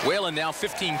 Whalen now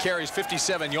 15 carries,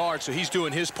 57 yards, so he's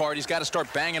doing his part. He's got to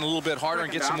start banging a little bit harder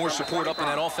and get some more support up in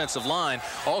that offensive line.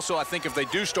 Also, I think if they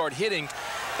do start hitting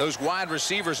those wide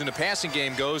receivers in the passing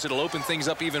game goes, it'll open things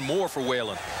up even more for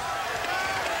Whalen.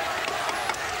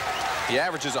 He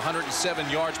averages 107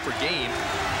 yards per game.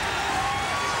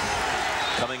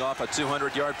 Coming off a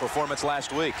 200-yard performance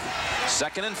last week.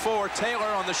 2nd and 4. Taylor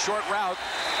on the short route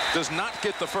does not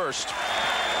get the first.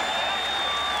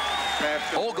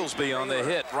 Oglesby on the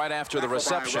hit right after the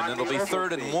reception. It'll be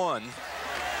 3rd and 1.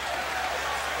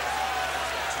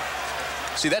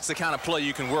 See, that's the kind of play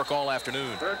you can work all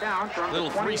afternoon. Little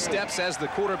 3 steps as the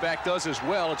quarterback does as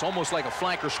well. It's almost like a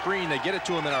flanker screen. They get it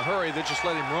to him in a hurry. They just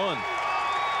let him run.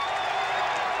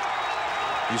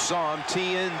 You saw him,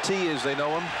 TNT as they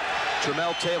know him.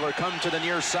 Tramel Taylor come to the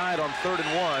near side on 3rd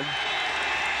and 1.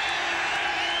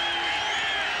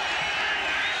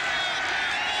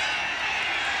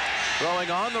 Throwing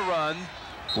on the run.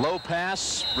 Low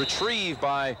pass retrieved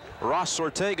by Ross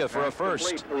Ortega for a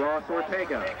first. Ross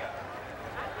Ortega.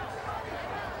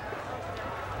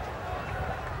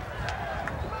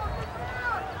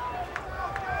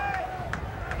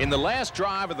 In the last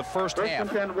drive of the first half,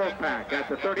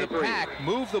 the Pack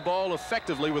moved the ball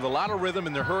effectively with a lot of rhythm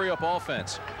in their hurry-up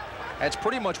offense. That's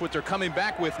pretty much what they're coming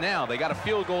back with now. They got a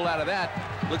field goal out of that.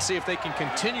 Let's see if they can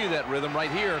continue that rhythm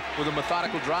right here with a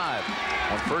methodical drive.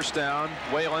 On 1st down,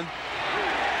 Whalen.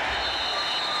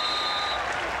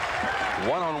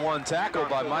 One-on-one tackle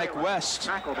by Mike West.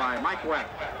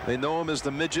 They know him as the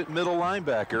midget middle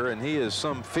linebacker, and he is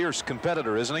some fierce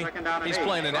competitor, isn't he? He's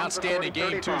playing an outstanding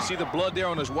game, too. See the blood there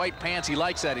on his white pants? He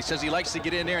likes that. He says he likes to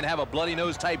get in there and have a bloody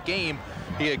nose type game.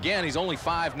 He's only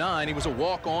 5'9". He was a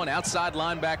walk-on outside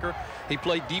linebacker. He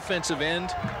played defensive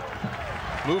end.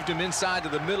 Moved him inside to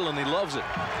the middle, and he loves it.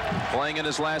 Playing in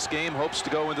his last game, hopes to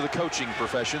go into the coaching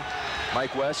profession.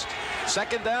 Mike West.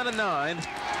 2nd down and 9.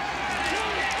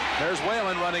 There's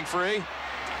Whalen running free.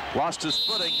 Lost his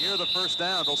footing near the 1st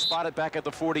down. They'll spot it back at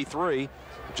the 43,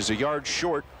 which is a yard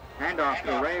short. Handoff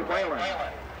to Ray Whalen.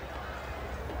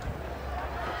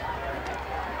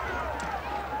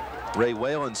 Ray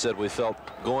Whalen said we felt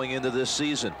going into this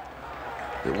season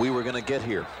that we were going to get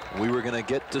here. We were going to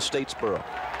get to Statesboro.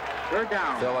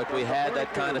 Felt like we had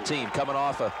that kind of team coming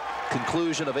off a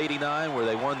conclusion of '89 where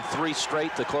they won 3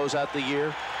 straight to close out the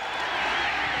year.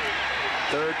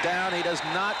 3rd down, he does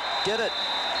not get it.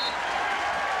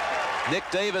 Nick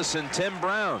Davis and Tim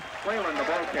Brown. Whalen, the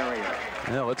ball carrier.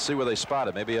 Yeah, let's see where they spot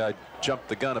it. Maybe I jumped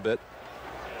the gun a bit.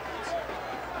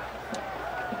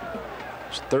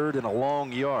 It's 3rd and a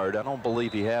long yard. I don't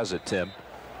believe he has it, Tim.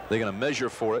 They're going to measure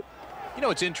for it. You know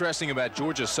what's interesting about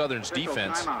Georgia Southern's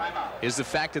defense is the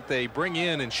fact that they bring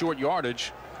in short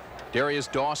yardage Darius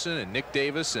Dawson and Nick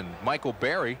Davis and Michael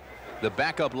Berry, the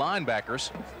backup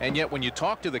linebackers, and yet when you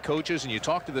talk to the coaches and you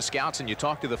talk to the scouts and you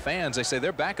talk to the fans, they say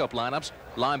their backup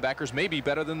linebackers may be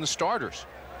better than the starters.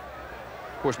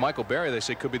 Of course, Michael Berry, they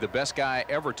say, could be the best guy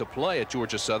ever to play at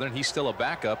Georgia Southern. He's still a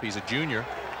backup. He's a junior.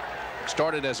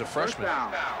 Started as a freshman.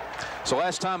 So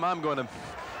last time I'm going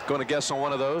to guess on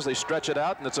one of those, they stretch it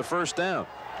out and it's a 1st down.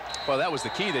 Well, that was the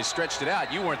key. They stretched it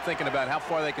out. You weren't thinking about how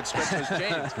far they could stretch those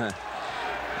chains.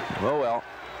 Well,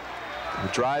 the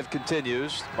drive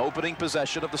continues. Opening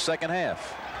possession of the 2nd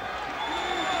half.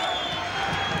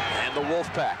 And the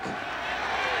Wolfpack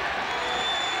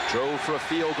drove for a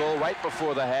field goal right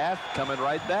before the half. Coming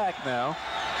right back now.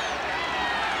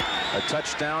 A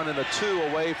touchdown and a 2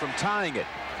 away from tying it.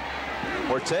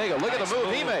 Ortega, look at the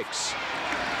move he makes.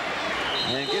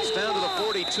 And gets down to the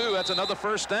 42. That's another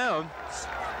 1st down.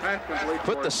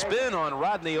 Put the spin on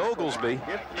Rodney Oglesby.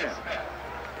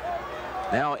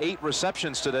 Now 8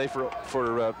 receptions today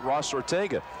for Ross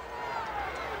Ortega.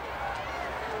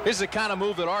 This is the kind of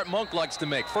move that Art Monk likes to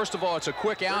make. First of all, it's a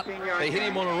quick out. They hit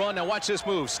him on a run. Now watch this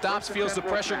move. Stops, feels the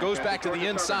pressure, goes back to the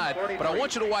inside. But I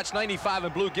want you to watch 95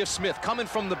 in blue, Gift Smith, coming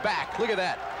from the back. Look at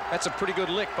that. That's a pretty good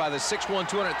lick by the 6'1",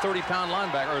 230-pound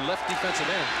linebacker, or left defensive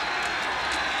end.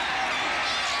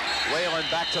 Whalen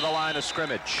back to the line of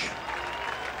scrimmage.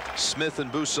 Smith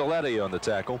and Busaletti on the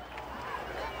tackle.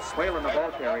 Whalen, the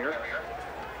ball carrier.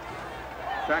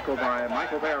 Tackled by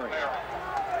Michael Berry.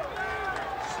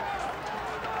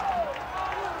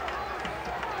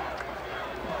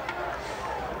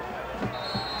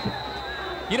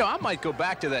 You know, I might go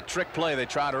back to that trick play they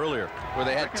tried earlier, where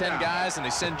they had 10 guys and they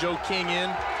send Joe King in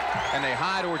and they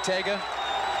hide Ortega,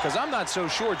 because I'm not so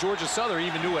sure Georgia Southern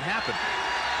even knew what happened.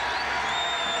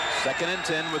 2nd and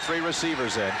 10 with 3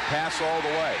 receivers in. Pass all the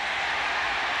way.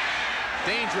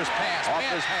 Dangerous pass.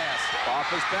 Off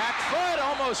his back foot,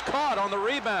 almost caught on the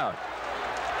rebound.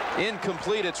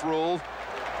 Incomplete, it's ruled.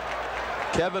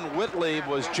 Kevin Whitley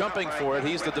was jumping for it.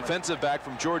 He's the defensive back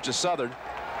from Georgia Southern.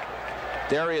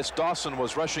 Darius Dawson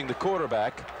was rushing the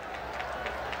quarterback.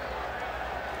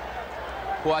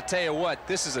 Well, I tell you what,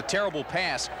 this is a terrible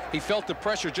pass. He felt the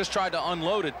pressure, just tried to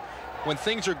unload it. When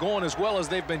things are going as well as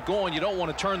they've been going, you don't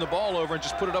want to turn the ball over and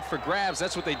just put it up for grabs.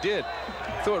 That's what they did.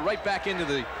 Threw it right back into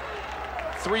the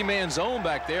 3-man zone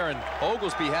back there, and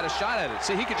Oglesby had a shot at it.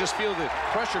 See, he could just feel the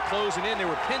pressure closing in. They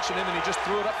were pinching him, and he just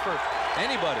threw it up for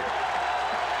anybody.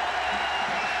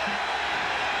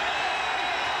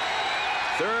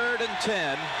 3rd and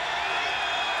 10.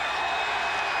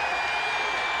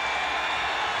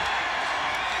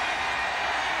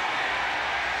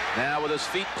 Now with his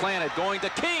feet planted, going to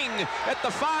King at the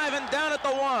 5 and down at the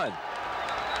 1.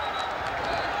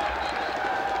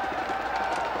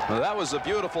 Well, that was a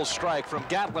beautiful strike from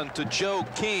Gatlin to Joe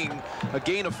King. A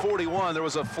gain of 41. There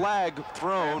was a flag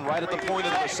thrown right at the point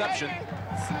of the reception.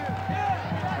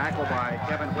 Tackled by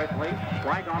Kevin Whitley.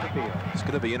 Flag on the field. It's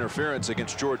going to be interference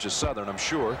against Georgia Southern, I'm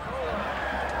sure.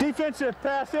 Defensive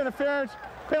pass interference.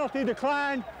 Penalty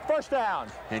declined. 1st down.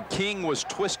 And King was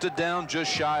twisted down just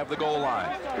shy of the goal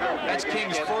line. That's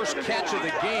King's first catch of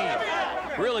the game.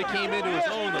 Really came into his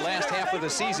own the last half of the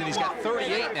season. He's got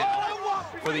 38 now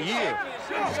for the year.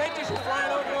 Safeties are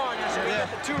flying over on you, so you get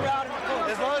the 2 route in the pool.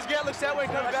 As long as Gat looks that way,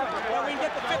 comes back. Well, we can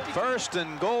get the 50. 1st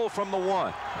and goal from the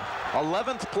 1.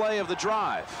 11th play of the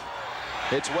drive.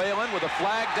 It's Whalen with a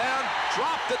flag down,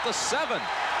 dropped at the 7.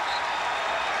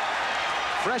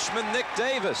 Freshman Nick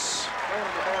Davis.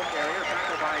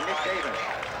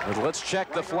 But let's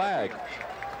check the flag.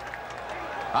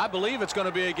 I believe it's going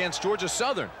to be against Georgia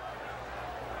Southern.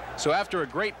 So after a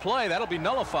great play, that'll be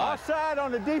nullified. Offside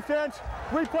on the defense.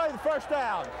 Replay the 1st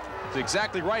down. That's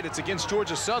exactly right. It's against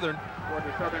Georgia Southern.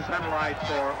 Georgia Southern penalized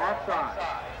for offside.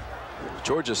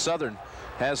 Georgia Southern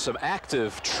has some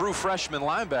active true freshman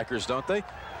linebackers, don't they?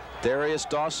 Darius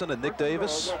Dawson and Nick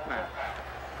Davis.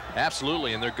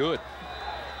 Absolutely, and they're good.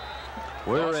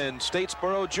 We're in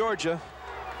Statesboro, Georgia.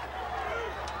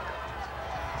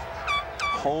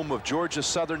 Home of Georgia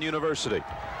Southern University.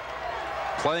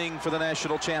 Playing for the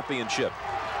national championship.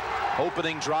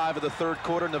 Opening drive of the 3rd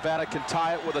quarter. Nevada can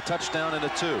tie it with a touchdown and a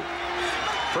 2.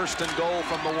 1st and goal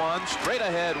from the 1. Straight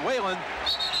ahead, Whalen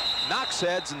knocks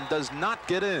heads and does not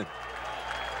get in.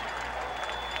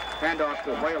 Handoff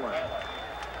to Whalen.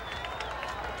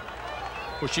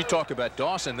 Well, you talk about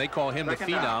Dawson. They call him the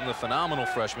phenom, the phenomenal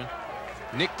freshman.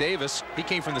 Nick Davis, he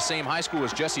came from the same high school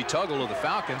as Jesse Tuggle of the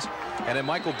Falcons. And then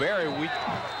Michael Berry, we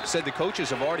said the coaches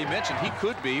have already mentioned he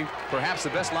could be perhaps the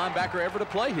best linebacker ever to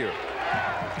play here.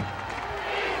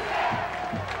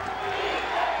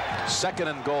 2nd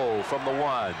and goal from the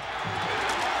 1.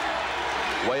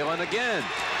 Whalen again.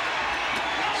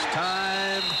 This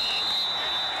time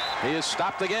he is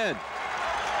stopped again.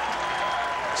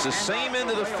 It's the same end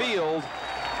of the field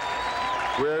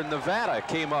where Nevada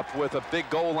came up with a big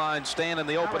goal line stand in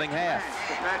the opening half.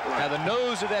 Now the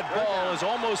nose of that ball is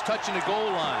almost touching the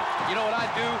goal line. You know what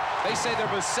I do? They say their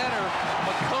center,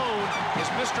 McCone, is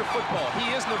Mr. Football.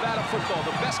 He is Nevada football,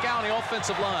 the best guy on the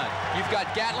offensive line. You've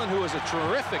got Gatlin, who is a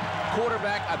terrific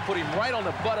quarterback. I'd put him right on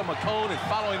the butt of McCone and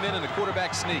follow him in the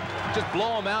quarterback sneak. Just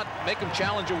blow him out, make him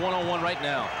challenge a one-on-one right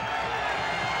now.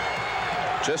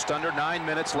 Just under 9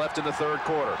 minutes left in the 3rd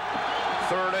quarter.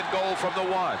 3rd and goal from the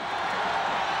 1.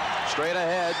 Straight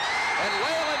ahead, and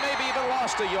Whalen maybe even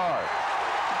lost a yard.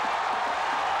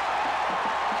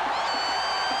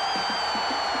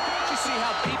 Did you see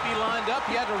how deep he lined up?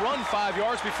 He had to run 5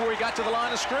 yards before he got to the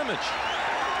line of scrimmage.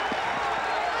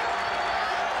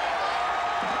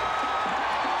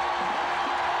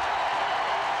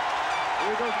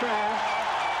 Here goes ball.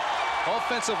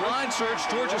 Offensive line search.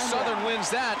 Georgia Southern wins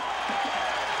that.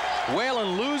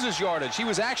 Whalen loses yardage. He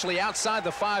was actually outside the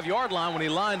 5-yard line when he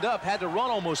lined up, had to run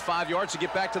almost 5 yards to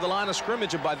get back to the line of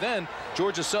scrimmage, and by then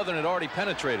Georgia Southern had already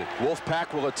penetrated.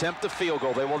 Wolfpack will attempt the field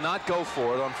goal. They will not go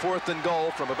for it on 4th and goal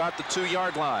from about the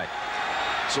 2-yard line.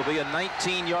 This will be a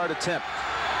 19-yard attempt.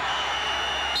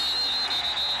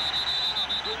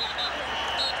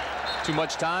 Too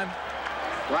much time.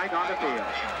 Right on the field.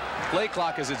 Play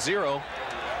clock is at 0.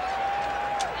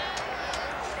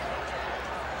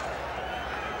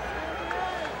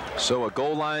 So a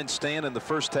goal line stand in the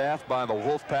first half by the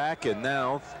Wolfpack, and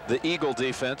now the Eagle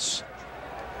defense.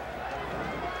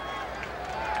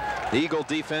 The Eagle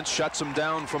defense shuts them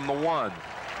down from the 1.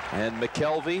 And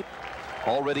McKelvey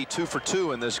already 2 for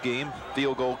 2 in this game,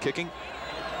 field goal kicking.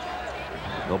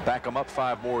 They'll back them up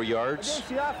 5 more yards. Against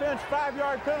the offense,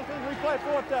 5-yard penalty. We play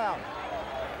 4th down.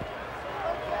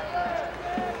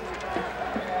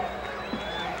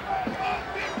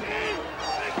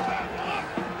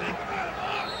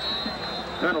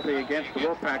 Penalty against the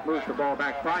Wolfpack, moves the ball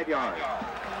back 5 yards.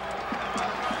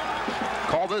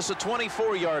 Call this a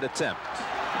 24-yard attempt.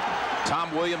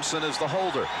 Tom Williamson is the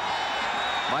holder.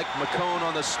 Mike McCone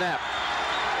on the snap.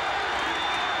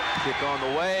 Kick on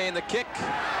the way, and the kick.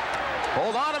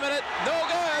 Hold on a minute. No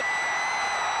good.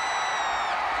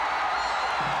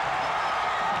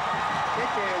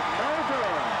 Kick is no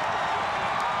good.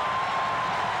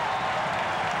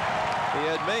 He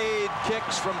had made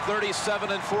kicks from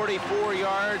 37 and 44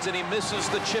 yards, and he misses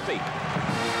the chippy.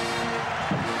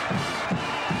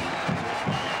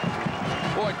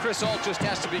 Boy, Chris Ault just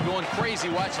has to be going crazy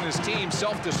watching his team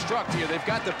self-destruct here. They've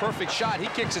got the perfect shot. He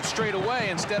kicks it straight away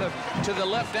instead of to the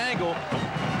left angle,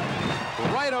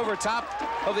 right over top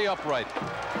of the upright.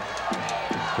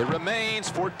 It remains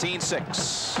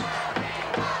 14-6.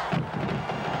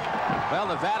 Well,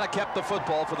 Nevada kept the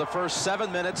football for the first 7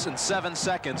 minutes and 7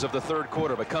 seconds of the 3rd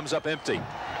quarter, but comes up empty.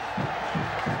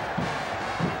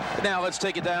 Now let's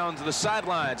take it down to the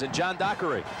sidelines and John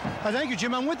Dockery. Thank you,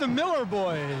 Jim. I'm with the Miller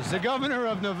boys. The governor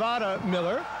of Nevada,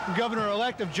 Miller.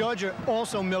 Governor-elect of Georgia,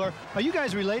 also Miller. Are you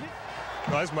guys related?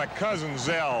 Well, that's my cousin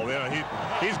Zell. You know,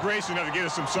 he's gracious enough to give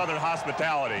us some Southern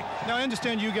hospitality. Now, I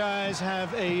understand you guys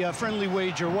have a friendly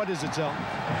wager. What is it, Zell?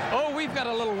 Oh, we've got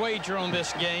a little wager on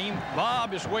this game.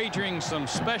 Bob is wagering some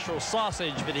special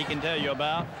sausage that he can tell you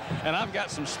about, and I've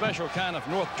got some special kind of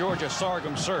North Georgia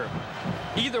sorghum syrup.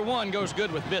 Either one goes good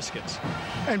with biscuits.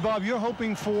 And, Bob, you're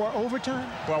hoping for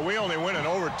overtime? Well, we only win in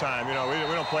overtime. You know,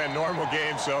 we don't play a normal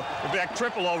game, so if that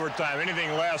triple overtime, anything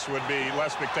less would be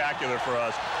less spectacular for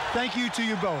us. Thank you to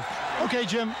you both. Okay,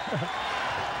 Jim.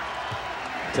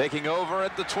 Taking over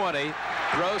at the 20.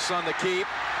 Gross on the keep,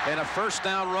 and a first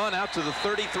down run out to the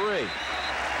 33.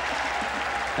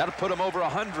 That'll put him over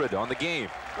 100 on the game.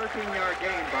 13-yard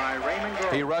gain by Raymond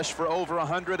Gross. He rushed for over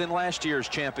 100 in last year's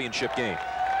championship game.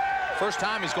 First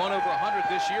time he's gone over 100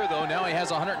 this year, though. Now he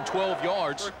has 112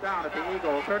 yards. First down at the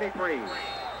Eagle, 33.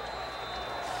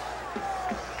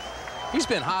 He's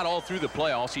been hot all through the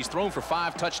playoffs. He's thrown for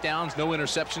 5 touchdowns, no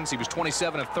interceptions. He was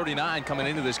 27 of 39 coming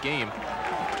into this game.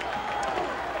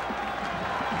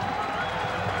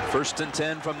 First and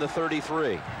 10 from the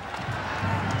 33.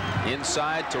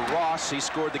 Inside to Ross. He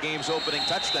scored the game's opening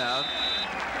touchdown.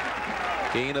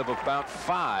 Gain of about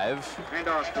 5.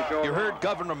 You heard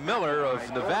Governor Miller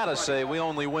of Nevada say we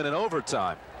only win in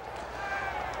overtime.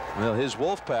 Well, his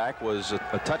Wolfpack was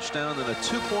a touchdown and a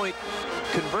 2-point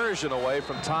conversion away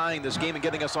from tying this game and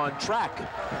getting us on track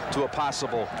to a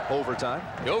possible overtime.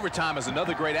 The overtime is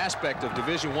another great aspect of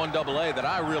Division I AA that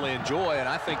I really enjoy, and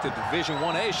I think that Division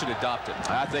 1A should adopt it.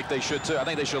 I think they should too. I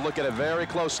think they should look at it very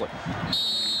closely.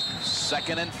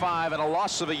 2nd and 5 and a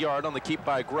loss of a yard on the keep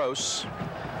by Gross.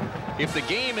 If the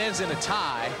game ends in a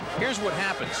tie, here's what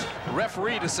happens. The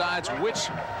referee decides which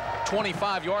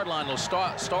 25-yard line they'll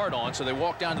start on, so they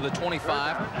walk down to the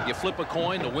 25. You flip a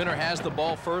coin. The winner has the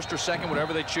ball first or second,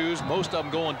 whatever they choose. Most of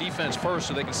them go on defense first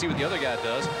so they can see what the other guy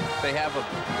does. They have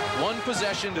one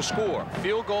possession to score.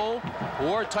 Field goal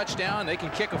or a touchdown. They can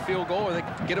kick a field goal or they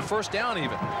can get a first down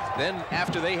even. Then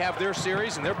after they have their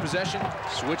series and their possession,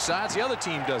 switch sides, the other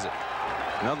team does it.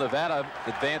 Well, Nevada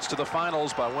advanced to the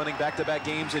finals by winning back-to-back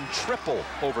games in triple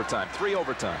overtime, 3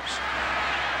 overtimes.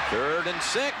 3rd and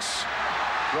 6.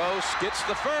 Gross gets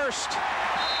the first.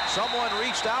 Someone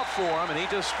reached out for him, and he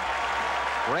just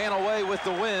ran away with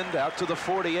the wind out to the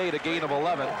 48, a gain of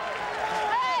 11.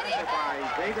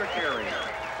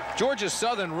 Georgia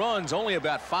Southern runs only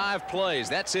about 5 plays.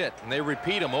 That's it. And they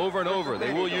repeat them over and over.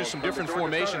 They will use some different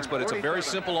formations, but it's a very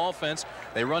simple offense.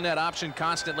 They run that option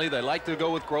constantly. They like to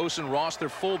go with Gross and Ross, their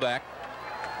fullback.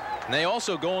 And they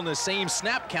also go on the same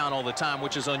snap count all the time,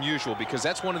 which is unusual because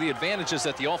that's one of the advantages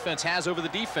that the offense has over the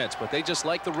defense, but they just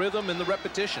like the rhythm and the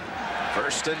repetition.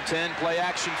 1st and 10, play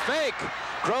action fake.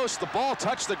 Gross, the ball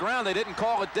touched the ground. They didn't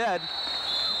call it dead.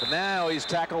 But now he's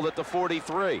tackled at the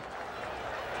 43.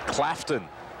 Clafton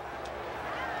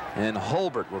and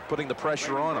Holbert were putting the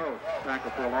pressure on him.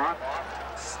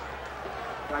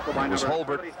 It was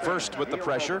Holbert first with the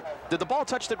pressure. Did the ball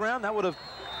touch the ground? That would have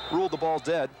ruled the ball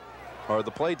dead, or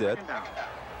the play dead.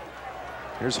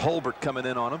 Here's Holbert coming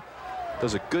in on him.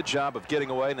 Does a good job of getting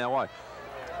away. Now why?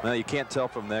 Well, you can't tell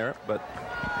from there, but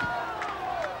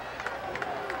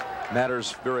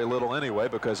matters very little anyway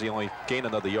because he only gained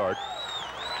another yard.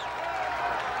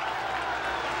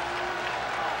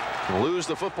 Lose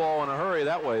the football in a hurry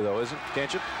that way, though, isn't it?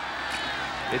 Can't you?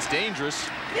 It's dangerous.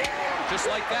 Just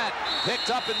like that. Picked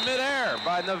up in midair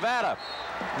by Nevada.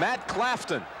 Matt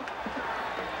Clafton.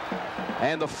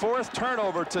 And the 4th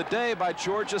turnover today by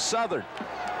Georgia Southern.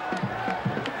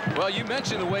 Well, you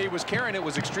mentioned the way he was carrying it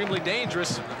was extremely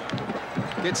dangerous.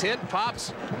 Gets hit,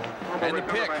 pops, and the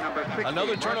pick.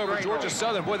 Another turnover, Georgia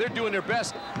Southern. Boy, they're doing their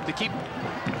best to keep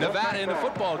Nevada in the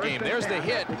football game. There's the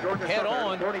hit, head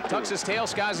on, tucks his tail,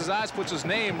 skies his eyes, puts his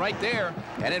name right there,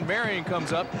 and then Marion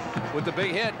comes up with the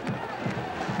big hit.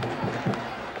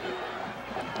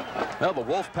 Well, the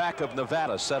Wolfpack of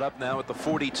Nevada set up now at the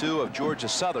 42 of Georgia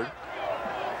Southern.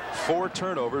 4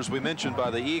 turnovers we mentioned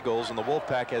by the Eagles, and the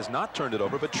Wolfpack has not turned it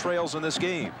over but trails in this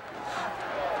game.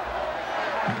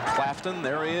 Clafton,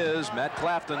 there he is. Matt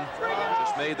Clafton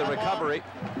just made the recovery.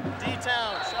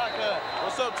 D-Town, shotgun.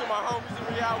 What's up to my homies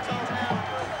in Rialto, man?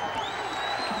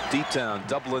 D-Town,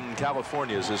 Dublin,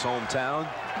 California is his hometown.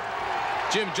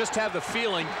 Jim, just have the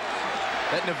feeling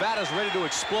that Nevada's ready to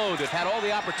explode. They've had all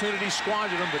the opportunities,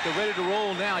 squandered them, but they're ready to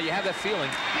roll now. You have that feeling.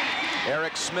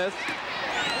 Eric Smith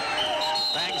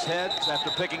bangs head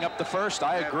after picking up the first.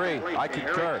 I agree. I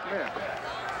concur.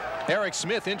 Eric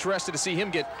Smith, interested to see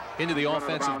him get into the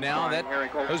offensive now.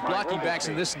 Those blocking backs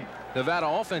in this Nevada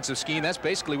offensive scheme, that's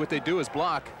basically what they do is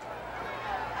block.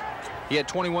 He had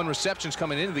 21 receptions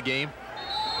coming into the game.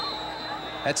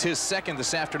 That's his 2nd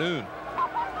this afternoon.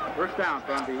 First down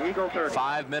from the Eagle 30.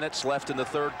 5 minutes left in the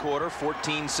 3rd quarter.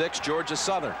 14-6 Georgia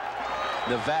Southern.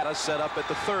 Nevada set up at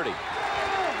the 30.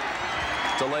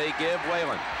 Delay give,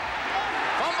 Whalen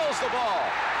fumbles the ball.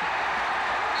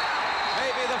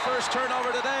 Maybe the first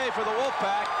turnover today for the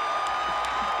Wolfpack.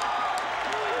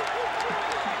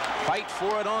 Fight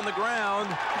for it on the ground.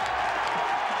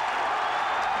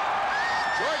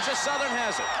 Georgia Southern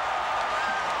has it.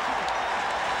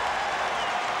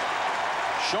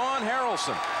 Sean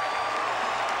Harrelson.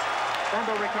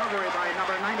 Fumble recovery by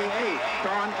number 98,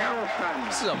 Sean Harrelson.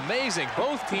 This is amazing.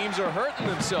 Both teams are hurting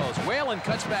themselves. Whalen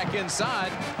cuts back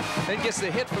inside, then gets the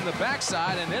hit from the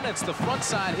backside, and then it's the front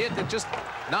side hit that just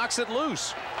knocks it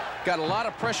loose. Got a lot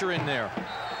of pressure in there.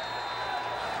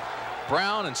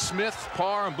 Brown and Smith,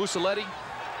 Parr and Busaletti.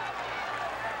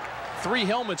 3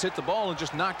 helmets hit the ball and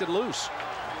just knocked it loose.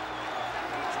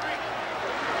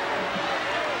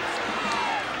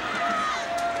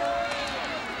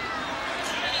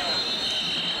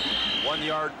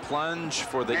 One-yard plunge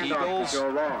for the Eagles.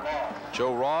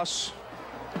 Joe Ross.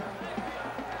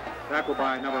 Tackled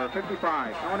by number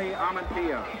 55, Tony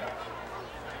Amantia.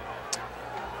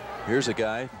 Here's a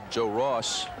guy, Joe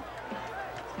Ross,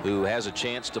 who has a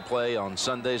chance to play on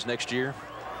Sundays next year.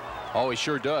 Oh, he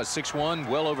sure does. 6'1",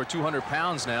 well over 200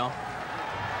 pounds now.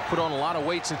 Put on a lot of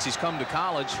weight since he's come to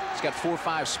college. He's got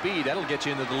 4.5 speed. That'll get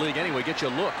you into the league anyway, get you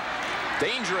a look.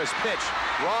 Dangerous pitch.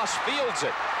 Ross fields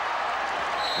it.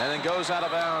 And then goes out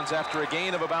of bounds after a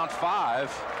gain of about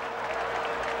 5.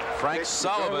 Frank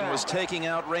Sullivan was taking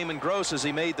out Raymond Gross as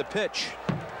he made the pitch.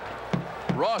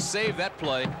 Ross saved that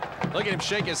play. Look at him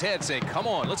shake his head, say, come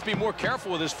on, let's be more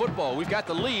careful with this football. We've got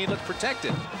the lead, let's protect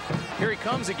it. Here he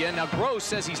comes again. Now Gross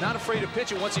says he's not afraid to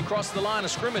pitch it once he crosses the line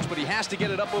of scrimmage, but he has to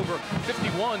get it up over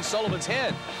 51, Sullivan's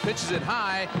head. Pitches it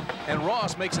high, and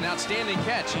Ross makes an outstanding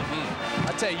catch.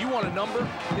 I tell you, you want a number?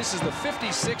 This is the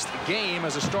 56th game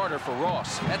as a starter for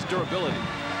Ross. That's durability.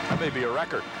 That may be a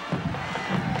record.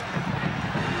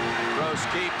 Gross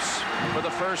keeps for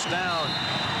the first down.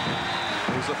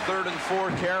 It was a 3rd and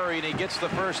 4 carry, and he gets the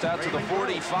first out to the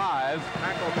 45.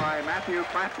 Tackled by Matthew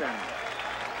Clafton.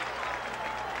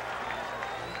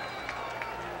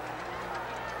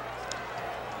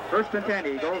 First and 10,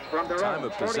 Eagles from the time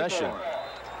of possession. 44.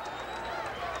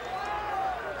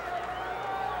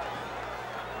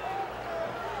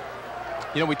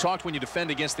 You know, we talked when you defend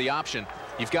against the option,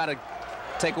 you've got to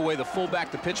take away the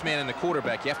fullback, the pitchman, and the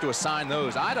quarterback. You have to assign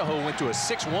those. Idaho went to a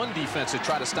 6-1 defense to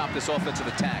try to stop this offensive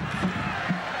attack.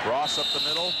 Ross up the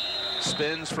middle,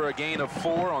 spins for a gain of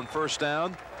 4 on first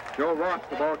down. Joe Ross,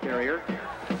 the ball carrier.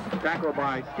 Tackled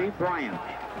by Steve Bryant.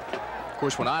 Of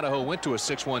course, when Idaho went to a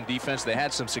 6-1 defense, they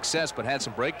had some success but had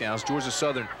some breakdowns. Georgia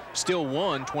Southern still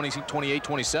won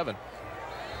 28-27.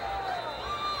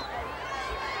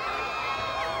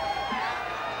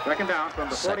 Second down from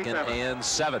the 47. 2nd and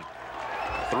 7.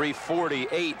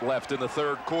 3:48 left in the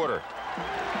 3rd quarter.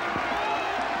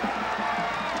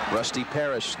 Rusty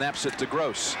Parrish snaps it to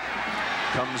Gross.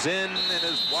 Comes in and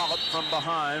is walloped from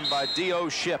behind by D.O.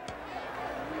 Ship.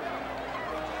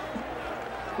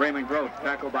 Raymond Gross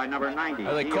tackled by number 90.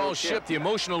 They call Ship the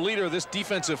emotional leader of this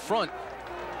defensive front,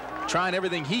 trying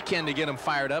everything he can to get them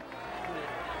fired up.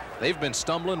 They've been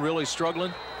stumbling, really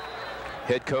struggling.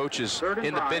 Head coach is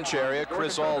in the bench area,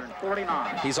 Chris Ault.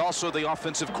 He's also the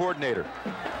offensive coordinator.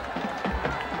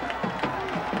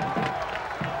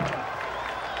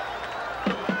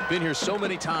 Been here so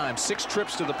many times, 6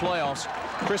 trips to the playoffs.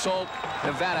 Chris Ault,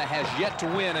 Nevada, has yet to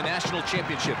win a national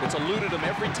championship. It's eluded him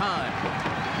every time.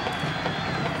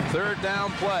 Third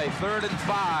down play, 3rd and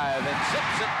 5, and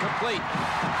zips it complete.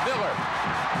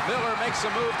 Miller makes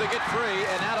a move to get free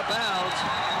and out of bounds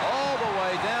all the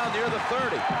way down near the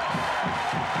 30.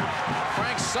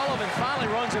 Frank Sullivan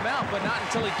finally runs him out, but not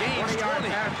until he gains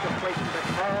 20. Pass completion to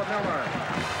Carl Miller.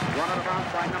 Run out of bounds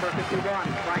by number 51,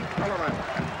 Frank Sullivan.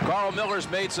 Carl Miller's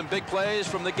made some big plays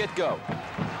from the get-go.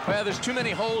 Well, there's too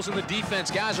many holes in the defense.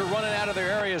 Guys are running out of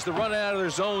their areas. They're running out of their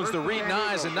zones. They're reading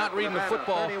eyes and not reading the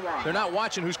football. They're not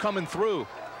watching who's coming through.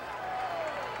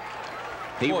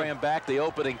 He ran back the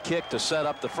opening kick to set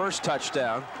up the first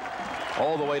touchdown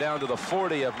all the way down to the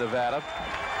 40 of Nevada.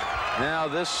 Now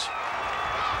this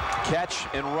catch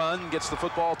and run gets the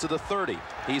football to the 30.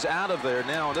 He's out of there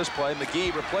now on this play.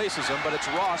 McGee replaces him, but it's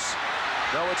Ross.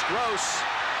 No, it's Gross.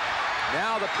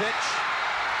 Now the pitch.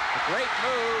 A great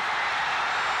move.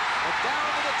 And down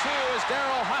to the 2 is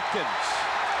Darryl Hopkins.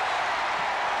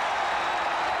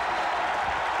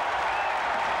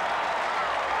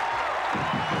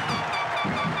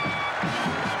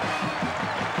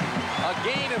 A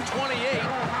gain of 28.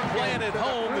 Playing at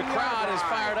home, the crowd is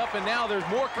fired up, and now there's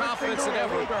more confidence than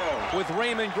ever with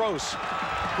Raymond Gross.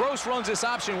 Gross runs this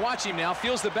option. Watch him now.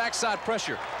 Feels the backside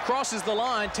pressure. Crosses the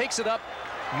line. Takes it up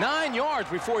 9 yards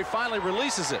before he finally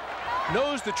releases it.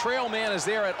 Knows the trail man is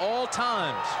there at all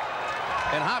times.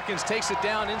 And Hopkins takes it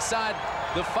down inside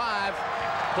the 5,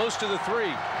 close to the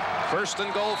 3. 1st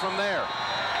and goal from there.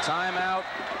 Timeout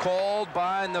called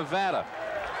by Nevada.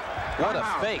 What a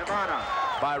fake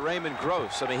by Raymond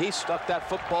Gross. I mean, he stuck that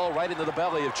football right into the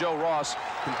belly of Joe Ross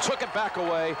and took it back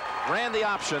away, ran the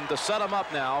option to set him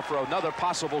up now for another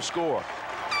possible score.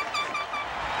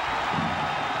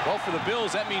 Well, for the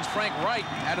Bills, that means Frank Wright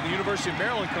out of the University of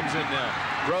Maryland comes in now.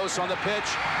 Gross on the pitch.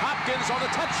 Hopkins on the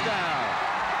touchdown.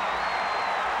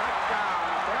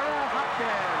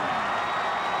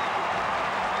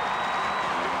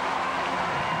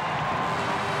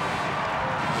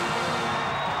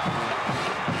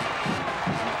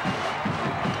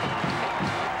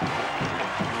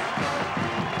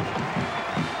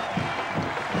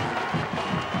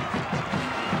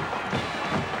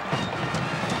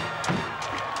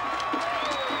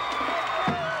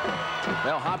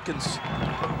 Well, Hopkins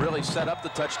really set up the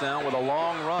touchdown with a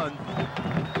long run.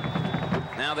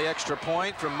 Now the extra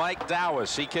point from Mike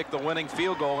Dowis. He kicked the winning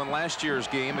field goal in last year's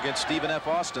game against Stephen F.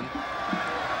 Austin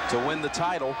to win the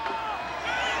title.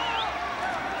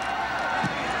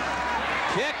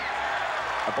 Kick.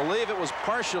 I believe it was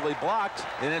partially blocked,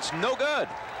 and it's no good.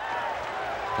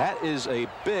 That is a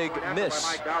big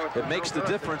miss. It makes the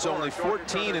difference. Only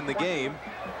 14 in the game.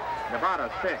 Nevada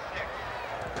 6.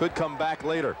 Could come back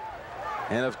later.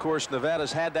 And of course,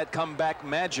 Nevada's had that comeback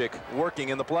magic working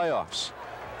in the playoffs.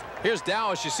 Here's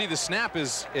Dowis. You see the snap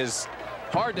is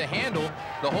hard to handle.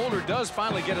 The holder does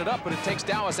finally get it up, but it takes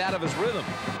Dowis out of his rhythm.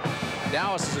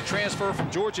 Dowis is a transfer from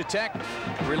Georgia Tech,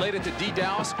 related to D.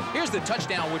 Dowis. Here's the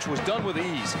touchdown, which was done with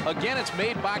ease. Again, it's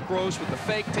made by Gross with the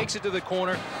fake, takes it to the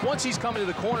corner. Once he's coming to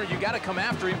the corner, you got to come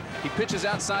after him. He pitches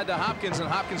outside to Hopkins, and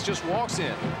Hopkins just walks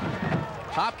in.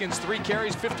 Hopkins, 3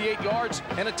 carries, 58 yards,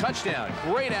 and a touchdown.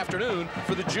 Great afternoon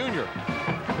for the junior.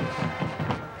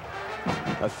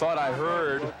 I thought I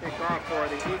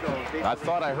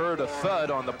heard a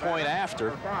thud on the point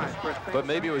after, but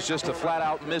maybe it was just a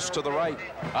flat-out miss to the right.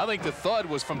 I think the thud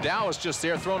was from Dowis just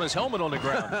there throwing his helmet on the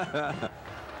ground.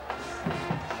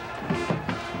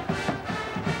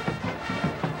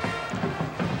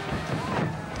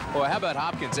 Boy, how about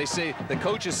Hopkins? They say, the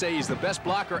coaches say he's the best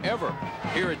blocker ever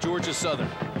here at Georgia Southern.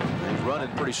 He's running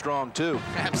pretty strong, too.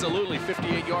 Absolutely,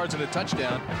 58 yards and a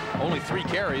touchdown. Only 3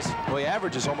 carries. Well, he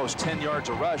averages almost 10 yards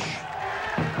a rush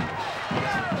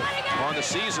on the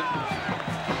season.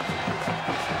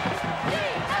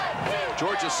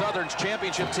 Georgia Southern's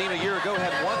championship team a year ago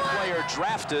had 1 player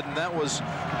drafted, and that was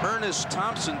Ernest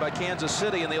Thompson by Kansas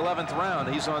City in the 11th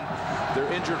round. He's on their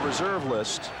injured reserve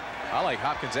list. I like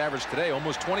Hopkins' average today,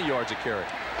 almost 20 yards a carry.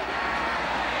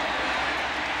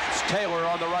 It's Taylor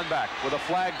on the run back with a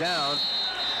flag down,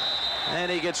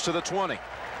 and he gets to the 20.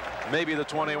 maybe the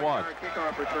 21.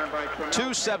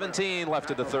 2:17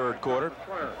 left of the third quarter.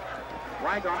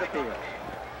 Right on the field.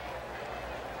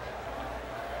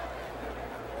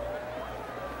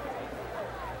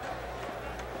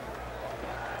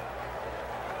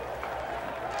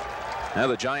 Now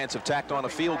the Giants have tacked on a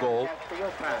field goal.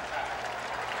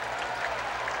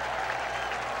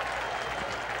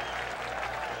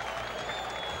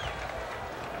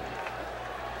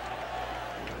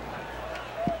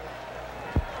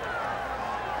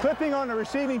 Clipping on the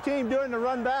receiving team doing the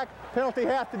run back. Penalty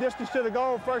half the distance to the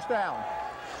goal. First down.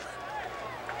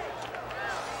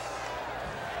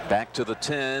 Back to the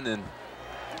 10, and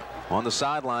on the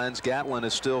sidelines, Gatlin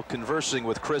is still conversing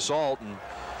with Chris Alton.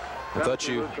 I thought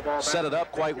you set it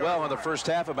up quite well in the first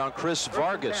half about Chris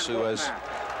Vargas, who has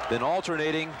been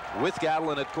alternating with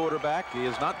Gatlin at quarterback. He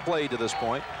has not played to this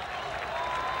point.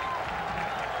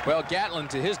 Well, Gatlin,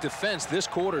 to his defense, this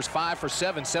quarter is 5 for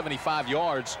 7, 75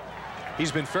 yards.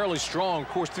 He's been fairly strong. Of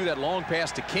course, through that long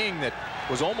pass to King that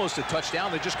was almost a touchdown.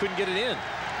 They just couldn't get it in.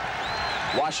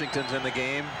 Washington's in the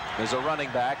game as a running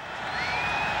back.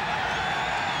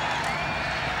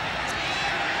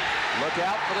 Look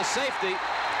out for the safety.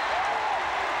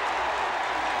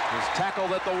 He's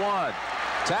tackled at the 1.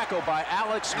 Tackled by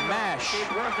Alex Mash,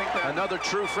 another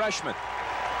true freshman.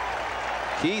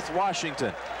 Keith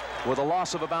Washington with a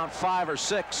loss of about 5 or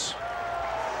 6.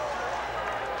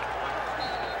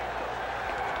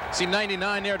 See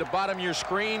 99 there at the bottom of your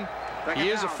screen. He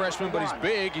is a freshman, but he's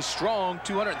big. He's strong,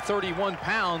 231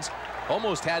 pounds.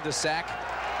 Almost had the sack.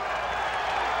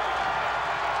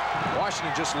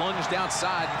 Washington just lunged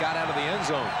outside and got out of the end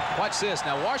zone. Watch this.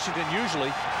 Now, Washington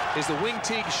usually is the wing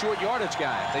T short yardage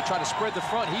guy. They try to spread the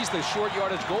front. He's the short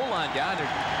yardage goal line guy. They're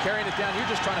carrying it down here,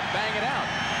 just trying to bang it out.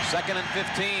 2nd and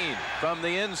 15 from the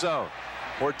end zone.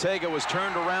 Ortega was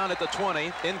turned around at the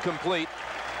 20, incomplete.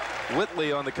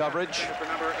 Whitley on the coverage. For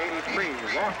number 83,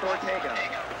 Ross Ortega.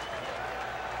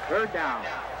 3rd down.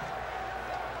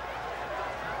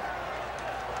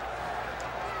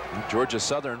 Georgia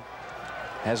Southern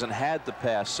hasn't had the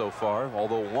pass so far,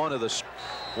 although one of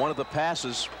the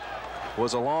passes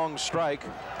was a long strike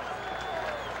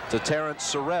to Terrence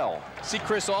Sorrell. See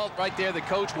Chris Alt right there, the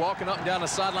coach walking up and down the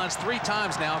sidelines 3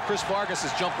 times now. Chris Vargas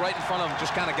has jumped right in front of him,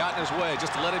 just kind of got in his way,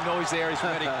 just to let him know he's there, he's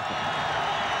ready.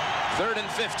 3rd and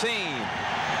 15.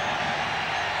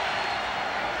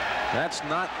 That's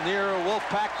not near a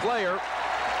Wolfpack player.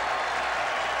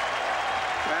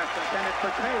 Pass intended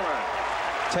for Taylor.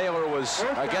 Taylor was,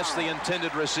 I guess, the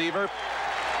intended receiver.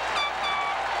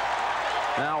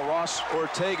 Now Ross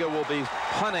Ortega will be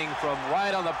punting from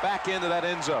right on the back end of that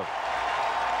end zone.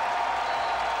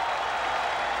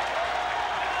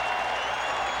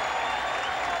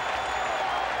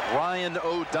 Ryan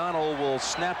O'Donnell will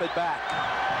snap it back.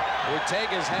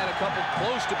 Ortega's had a couple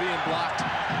close to being blocked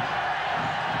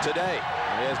today.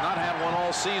 He has not had one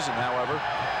all season, however.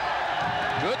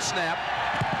 Good snap.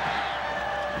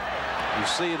 You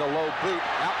see the low boot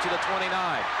out to the 29.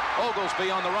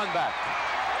 Oglesby on the run back.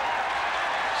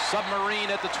 Submarine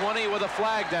at the 20 with a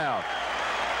flag down.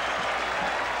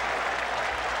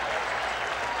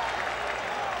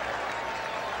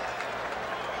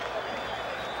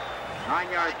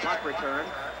 Nine-yard punt return.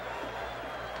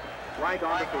 Flag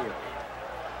on the field.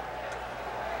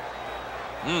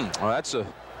 Well, that's a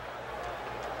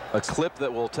clip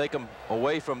that will take them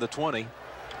away from the 20,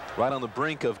 right on the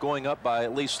brink of going up by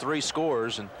at least 3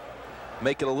 scores and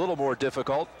make it a little more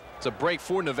difficult. It's a break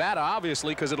for Nevada,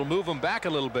 obviously, because it'll move them back a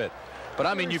little bit. But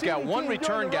I mean, you've got one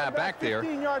return guy back there.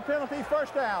 15-yard penalty,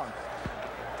 1st down.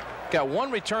 Got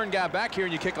one return guy back here,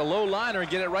 and you kick a low liner and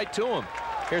get it right to him.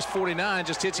 Here's 49,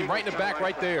 just hits him right in the back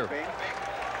right there.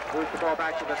 Moves the ball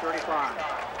back to the 35.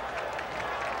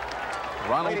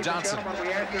 Ronald Johnson.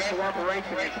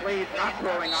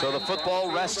 So the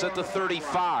football rests at the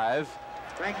 35.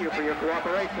 Thank you for your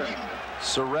cooperation.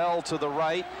 Sorrell to the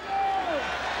right.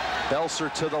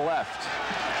 Belser to the left.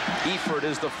 Eford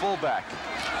is the fullback.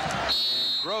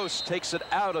 Gross takes it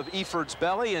out of Eford's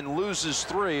belly and loses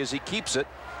 3 as he keeps it.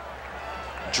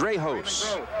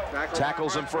 Drehos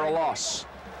tackles him for a loss.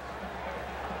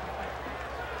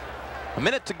 A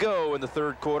minute to go in the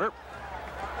 3rd quarter.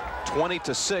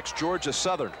 20-6, Georgia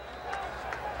Southern.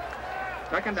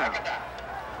 2nd down.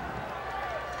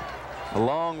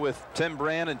 Along with Tim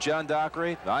Brand and John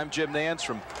Dockery, I'm Jim Nance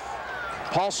from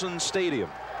Paulson Stadium,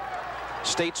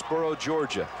 Statesboro,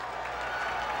 Georgia.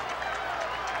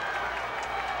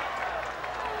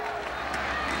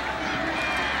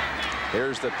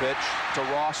 Here's the pitch to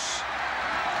Ross.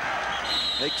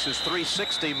 Makes his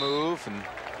 360 move and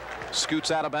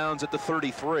scoots out of bounds at the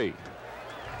 33.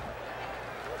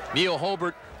 Neil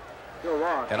Holbert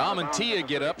and Amantia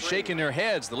get up, shaking their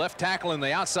heads, the left tackle and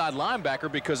the outside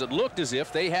linebacker, because it looked as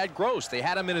if they had Gross. They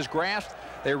had him in his grasp.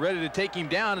 They were ready to take him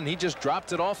down, and he just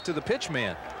dropped it off to the pitch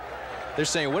man. They're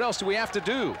saying, what else do we have to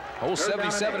do? Whole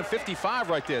 77-55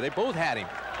 right there. They both had him.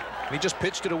 And he just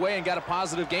pitched it away and got a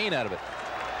positive gain out of it.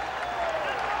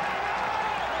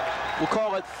 We'll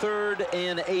call it 3rd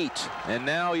and 8. And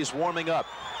now he's warming up.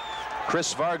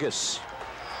 Chris Vargas,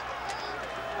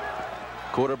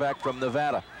 quarterback from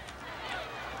Nevada.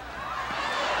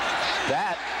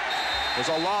 That was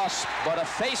a loss, but a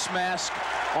face mask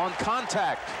on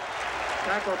contact.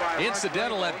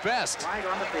 Incidental at best.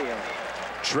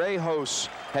 Drejos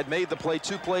had made the play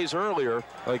 2 plays earlier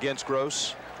against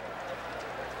Gross.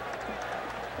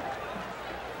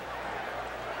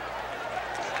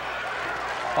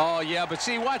 Oh, yeah, but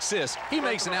see, watch this. He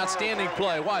makes an outstanding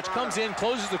play. Watch, comes in,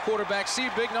 closes the quarterback. See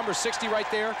big number 60 right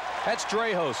there? That's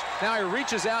Drejos. Now he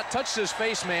reaches out, touches his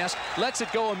face mask, lets it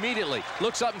go immediately.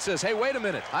 Looks up and says, hey, wait a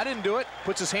minute. I didn't do it.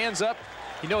 Puts his hands up.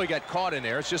 You know he got caught in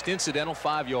there. It's just incidental,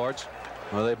 5 yards.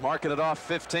 Well, they've marked it off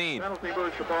 15.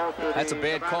 That's a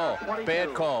bad call.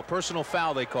 Bad call. Personal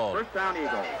foul they called. First down,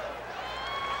 Eagle.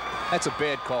 That's a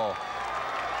bad call.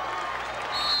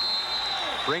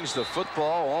 Brings the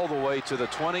football all the way to the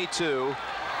 22,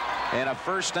 and a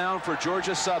first down for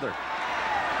Georgia Southern.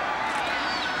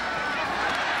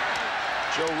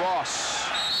 Joe Ross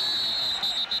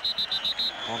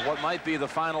on what might be the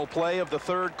final play of the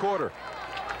 3rd quarter.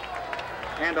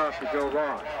 Handoff to Joe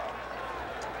Ross.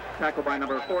 Tackled by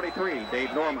number 43,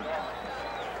 Dave Norman.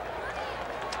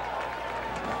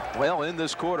 Well, in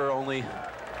this quarter, only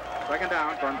second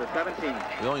down from the 17.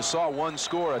 We only saw one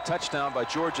score, a touchdown by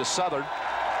Georgia Southern.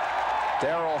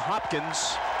 Darrell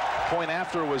Hopkins, point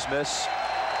after was missed.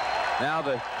 Now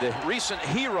the recent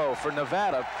hero for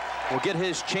Nevada will get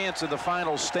his chance in the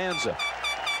final stanza.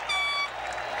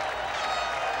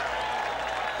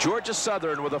 Georgia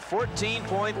Southern with a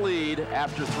 14-point lead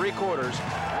after 3 quarters.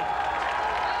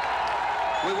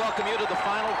 We welcome you to the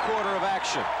final quarter of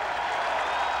action.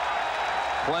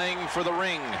 Playing for the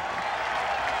ring,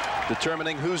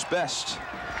 determining who's best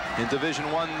in Division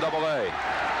I AA.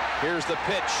 Here's the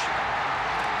pitch.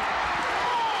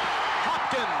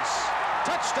 Hopkins,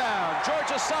 touchdown,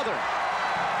 Georgia Southern.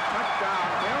 Touchdown,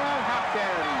 Darrell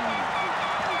Hopkins.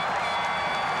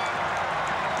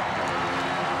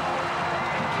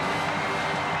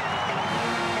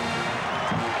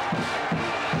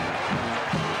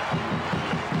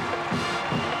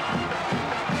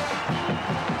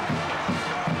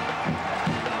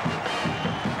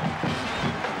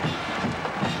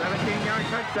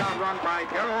 Touchdown run by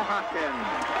Darrell Hopkins.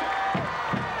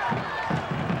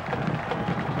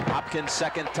 Hopkins'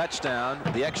 second touchdown.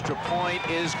 The extra point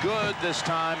is good this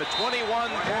time. A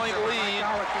 21-point lead.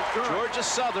 Georgia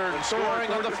Southern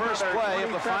scoring on the first play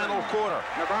of the final quarter.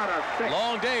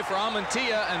 Long day for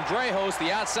Amantia and Drejos,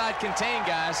 the outside contain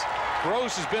guys.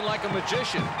 Gross has been like a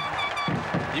magician.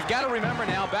 You've got to remember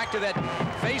now, back to that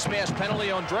face mask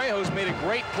penalty on Drejos, made a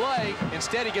great play.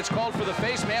 Instead, he gets called for the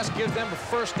face mask, gives them a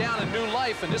first down and new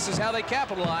life, and this is how they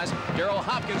capitalize. Darrell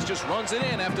Hopkins just runs it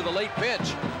in after the late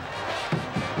pitch.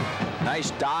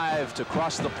 Nice dive to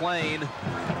cross the plane.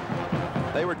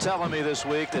 They were telling me this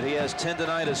week that he has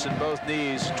tendonitis in both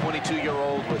knees,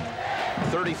 22-year-old with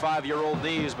 35-year-old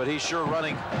knees, but he's sure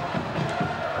running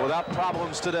without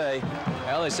problems today.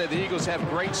 Well, they said the Eagles have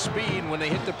great speed when they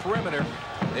hit the perimeter.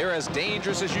 They're as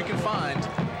dangerous as you can find.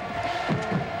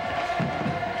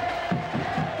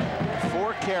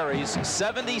 4 carries,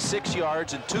 76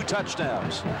 yards, and 2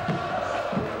 touchdowns.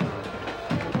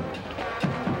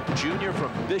 Junior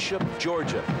from Bishop,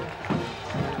 Georgia.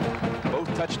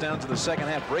 Both touchdowns in the second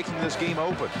half, breaking this game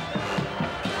open.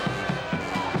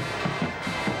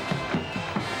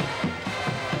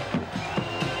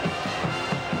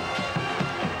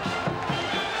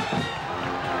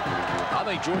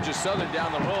 I think Georgia Southern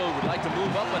down the road would like to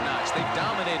move up a notch. They've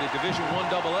dominated Division I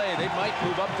AA. They might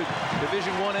move up to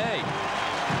Division 1A.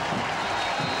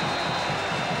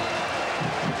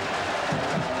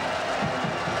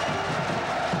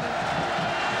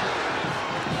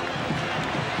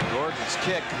 Gordon's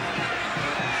kick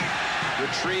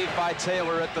retrieved by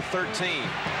Taylor at the 13.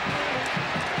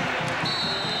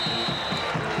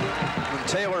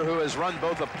 Taylor, who has run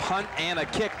both a punt and a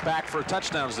kick back for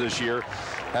touchdowns this year,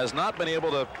 has not been able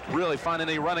to really find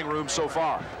any running room so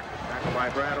far. Tackled by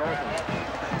Brad Olson.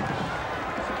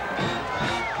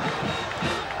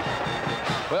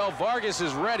 Well, Vargas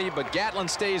is ready, but Gatlin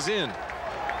stays in.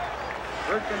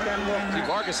 See,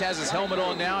 Vargas has his helmet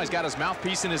on now. He's got his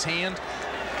mouthpiece in his hand.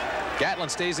 Gatlin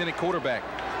stays in at quarterback.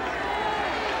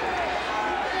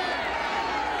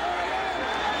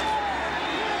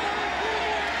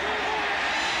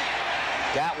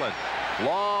 Gatlin,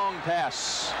 long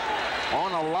pass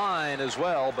on a line as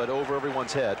well, but over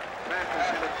everyone's head.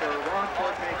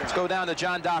 Let's go down to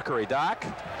John Dockery. Doc?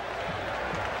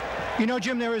 You know,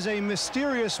 Jim, there is a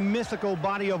mysterious, mythical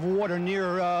body of water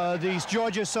near the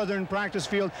Georgia Southern practice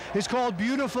field. It's called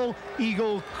Beautiful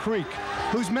Eagle Creek,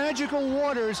 whose magical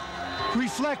waters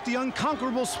reflect the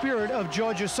unconquerable spirit of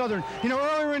Georgia Southern. You know,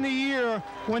 earlier in the year,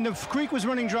 when the creek was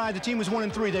running dry, the team was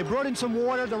 1-3. They brought in some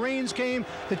water, the rains came,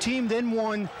 the team then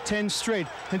won 10 straight.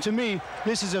 And to me,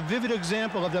 this is a vivid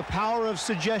example of the power of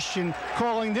suggestion,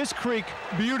 calling this creek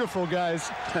beautiful,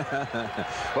 guys.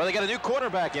 Well, they got a new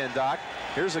quarterback in, Doc.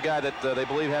 Here's a guy that they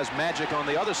believe has magic on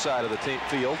the other side of the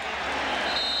field.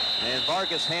 And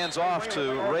Vargas hands off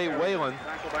to Ray Whalen.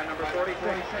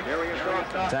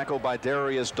 Tackled by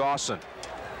Darius Dawson.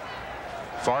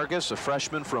 Vargas, a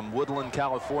freshman from Woodland,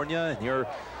 California. And here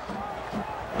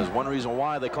is one reason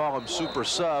why they call him super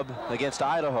sub against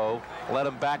Idaho. Led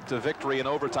him back to victory in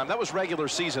overtime. That was regular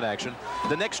season action.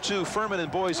 The next two, Furman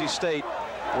and Boise State,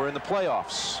 were in the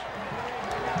playoffs.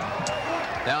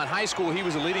 Now in high school, he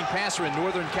was a leading passer in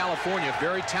Northern California.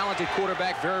 Very talented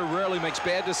quarterback, very rarely makes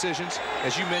bad decisions.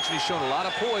 As you mentioned, he's shown a lot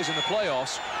of poise in the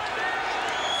playoffs.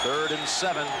 3rd and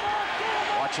 7.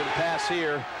 Watch him pass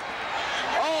here.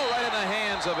 Oh, right in the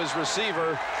hands of his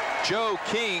receiver, Joe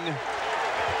King.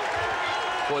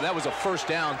 Boy, that was a first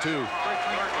down, too.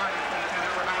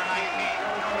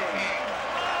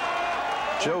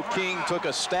 Joe King took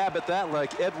a stab at that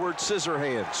like Edward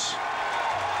Scissorhands.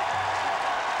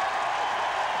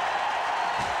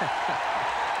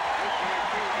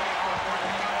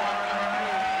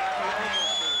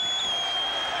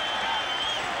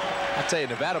 I tell you,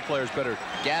 Nevada players better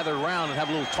gather around and have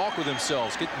a little talk with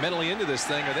themselves, get mentally into this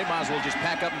thing, or they might as well just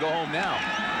pack up and go home now.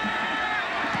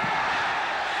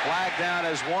 Flag down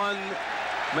as one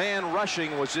man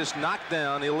rushing was just knocked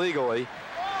down illegally.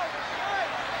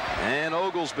 And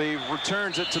Oglesby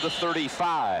returns it to the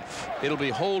 35. It'll be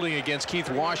holding against Keith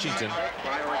Washington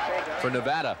for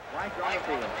Nevada.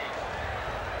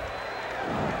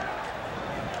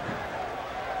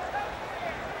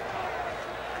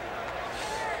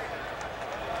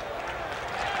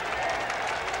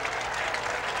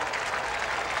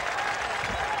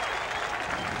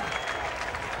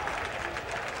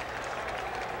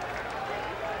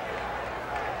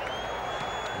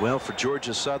 Well, for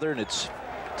Georgia Southern,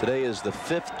 today is the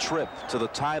 5th trip to the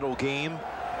title game.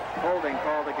 Holding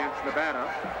called against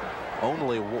Nevada.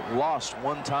 Only lost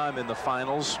one time in the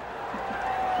finals.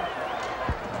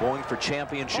 Going for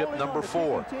championship number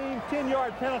 4.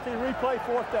 10-yard penalty, replay,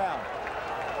 4th down.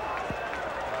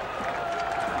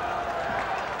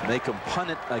 Make them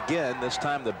punt it again. This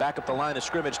time they back up the line of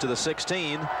scrimmage to the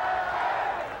 16.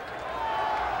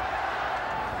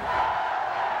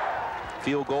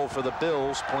 Field goal for the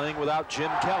Bills, playing without Jim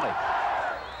Kelly.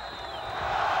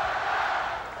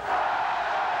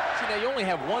 See, now you only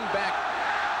have one back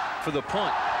for the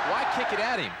punt. Why kick it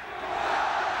at him?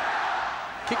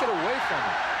 Kick it away from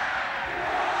him.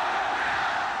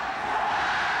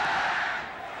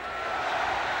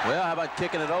 Well, how about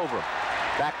kicking it over?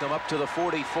 Back them up to the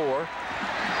 44.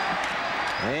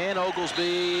 And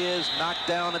Oglesby is knocked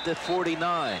down at the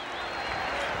 49.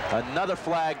 Another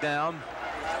flag down.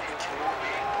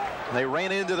 They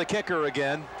ran into the kicker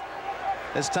again.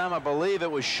 This time I believe it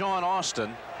was Sean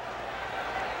Austin.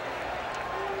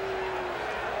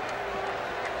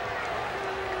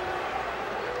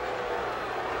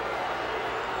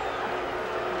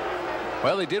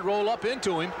 Well, they did roll up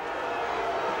into him.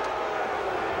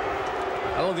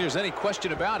 I don't think there's any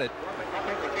question about it.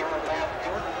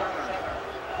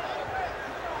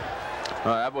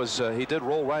 That was he did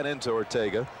roll right into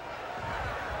Ortega.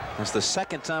 It's the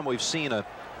second time we've seen a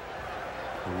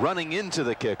running into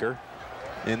the kicker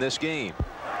in this game.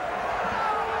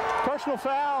 Personal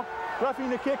foul,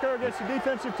 roughing the kicker against the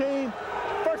defensive team.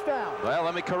 First down. Well,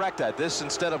 let me correct that. This,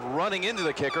 instead of running into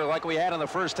the kicker like we had in the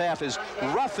first half, is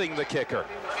roughing the kicker.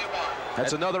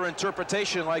 That's another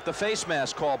interpretation like the face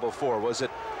mask call before. Was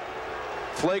it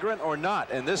flagrant or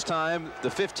not? And this time the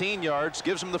 15 yards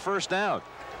gives him the first down.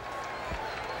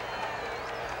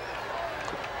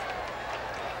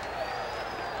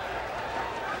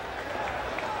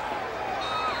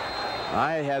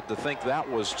 I had to think that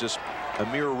was just a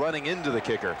mere running into the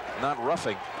kicker, not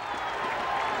roughing.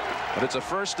 But it's a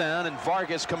first down, and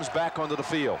Vargas comes back onto the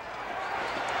field.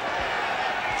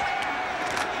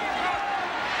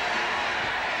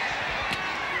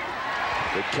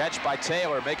 Good catch by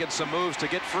Taylor, making some moves to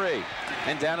get free.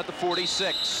 And down at the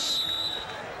 46.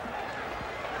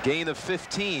 Gain of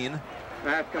 15.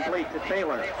 Pass complete to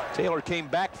Taylor. Taylor came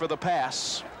back for the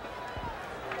pass.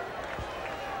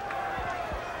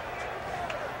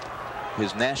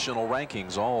 his national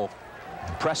rankings, all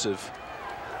impressive.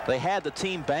 They had the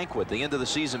team banquet, the end of the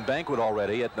season banquet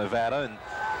already at Nevada, and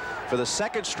for the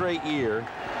second straight year,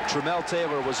 Tramel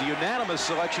Taylor was a unanimous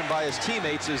selection by his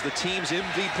teammates as the team's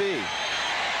MVP.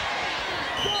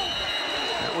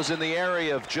 That was in the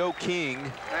area of Joe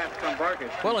King.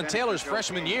 Well, in Taylor's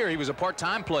freshman year, he was a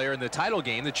part-time player in the title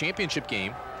game, the championship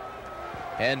game.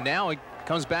 And now he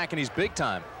comes back and he's big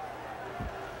time.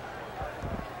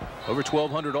 Over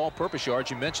 1,200 all-purpose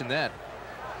yards, you mentioned that.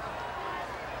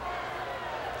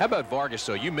 How about Vargas,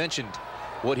 though? You mentioned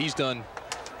what he's done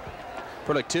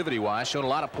productivity-wise, shown a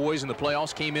lot of poise in the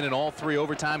playoffs, came in all 3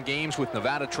 overtime games with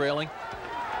Nevada trailing.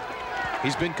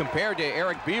 He's been compared to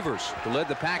Eric Beavers, who led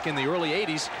the pack in the early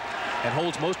 80s and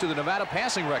holds most of the Nevada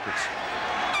passing records.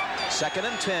 2nd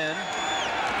and 10.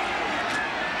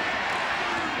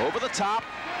 Over the top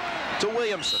to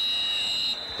Williamson.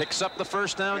 Picks up the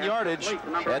first down yardage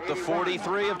at the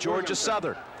 43 of Georgia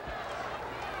Southern.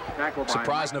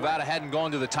 Surprised Nevada hadn't gone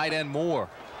to the tight end more.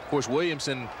 Of course,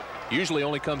 Williamson usually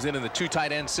only comes in the 2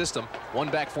 tight end system, 1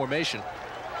 back formation.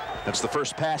 That's the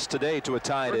first pass today to a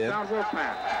tight end.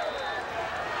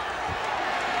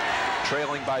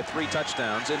 Trailing by 3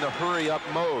 touchdowns in the hurry-up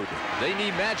mode. They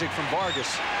need magic from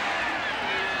Vargas.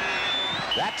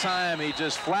 That time he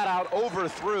just flat out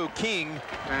overthrew King,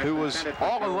 who was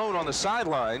all alone on the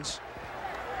sidelines.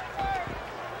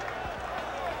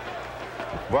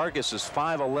 Vargas is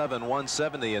 5'11",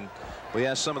 170, and we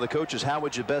asked some of the coaches, how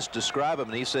would you best describe him?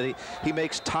 And he said he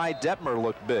makes Ty Detmer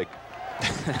look big.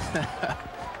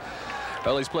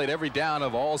 Well, he's played every down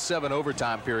of all 7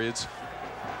 overtime periods.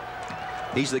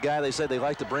 He's the guy they said they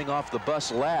like to bring off the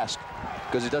bus last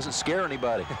because he doesn't scare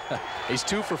anybody. He's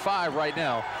 2 for 5 right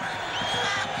now.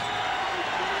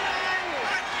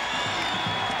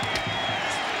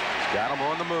 Got him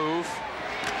on the move.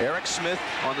 Eric Smith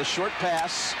on the short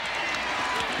pass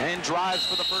and drives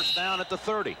for the first down at the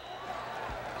 30.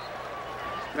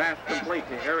 Pass complete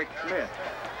to Eric Smith.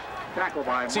 Tackle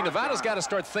by See, Nevada's got to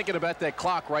start thinking about that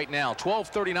clock right now.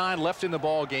 12:39 left in the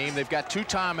ball game. They've got 2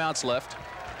 timeouts left.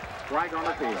 Flag on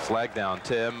the field. Flag down,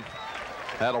 Tim.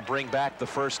 That'll bring back the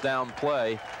first down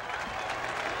play.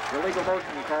 Illegal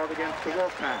motion called against the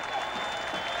Wolfpack.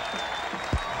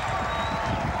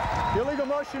 Illegal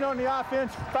motion on the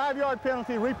offense, 5-yard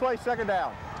penalty, replay, 2nd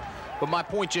down. But my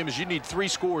point, Jim, is you need 3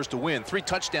 scores to win, 3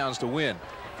 touchdowns to win.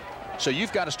 So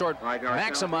you've got to start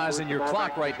maximizing your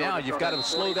clock right now. You've got to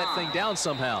slow that thing down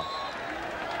somehow.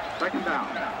 2nd down.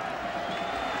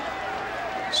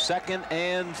 2nd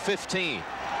and 15.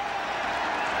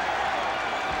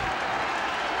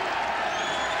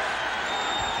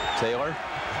 Taylor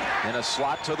in a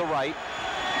slot to the right.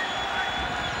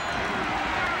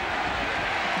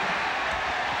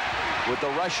 With the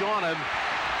rush on him,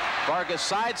 Vargas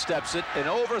sidesteps it and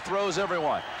overthrows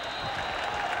everyone.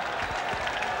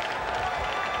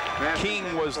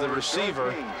 King was the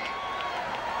receiver,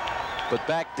 but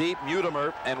back deep,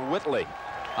 Mutimer and Whitley.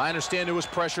 I understand there was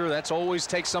pressure. That's always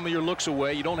takes some of your looks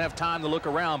away. You don't have time to look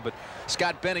around, but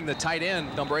Scott Benning, the tight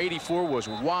end, number 84, was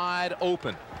wide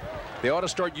open. They ought to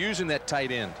start using that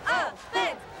tight end.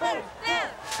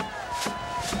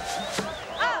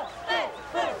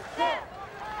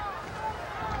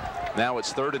 Now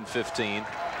it's 3rd and 15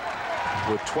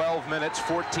 with 12 minutes,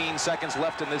 14 seconds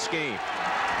left in this game.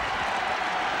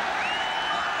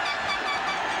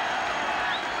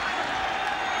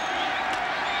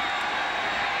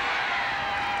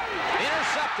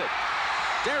 Intercepted.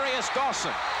 Darius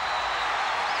Dawson.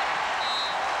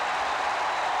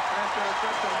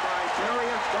 Interception by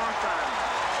Darius Dawson.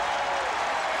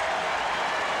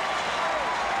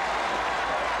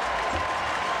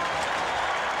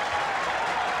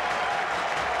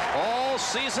 All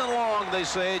season long, they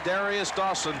say, Darius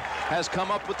Dawson has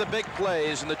come up with the big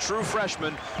plays, and the true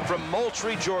freshman from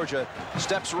Moultrie, Georgia,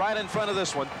 steps right in front of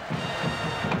this one.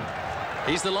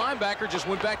 He's the linebacker, just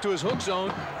went back to his hook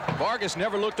zone. Vargas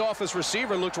never looked off his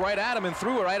receiver, looked right at him and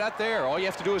threw it right out there. All you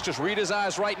have to do is just read his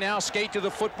eyes right now, skate to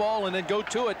the football, and then go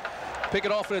to it. Pick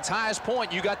it off at its highest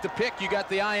point. You got the pick, you got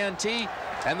the INT,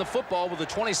 and the football with a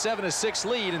 27-6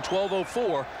 lead and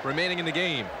 12:04 remaining in the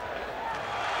game.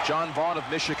 John Vaughn of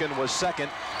Michigan was 2nd.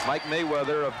 Mike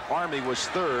Mayweather of Army was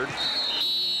 3rd.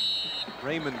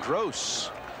 Raymond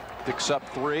Gross picks up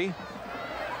 3.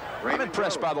 I'm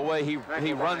impressed by the way he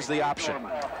runs the option.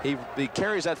 He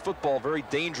carries that football very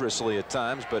dangerously at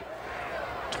times, but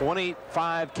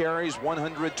 25 carries,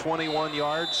 121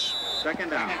 yards. 2nd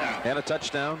down. And a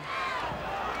touchdown.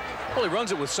 Well, he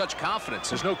runs it with such confidence.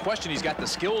 There's no question he's got the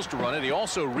skills to run it. He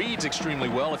also reads extremely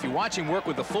well. If you watch him work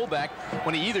with the fullback,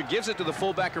 when he either gives it to the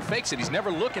fullback or fakes it, he's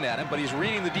never looking at him, but he's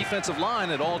reading the defensive line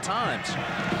at all times.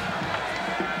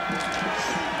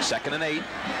 2nd and 8.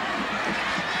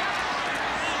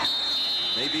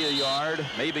 Maybe a yard.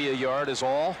 Maybe a yard is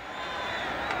all.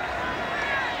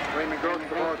 Raymond Gross,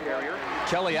 the ball carrier.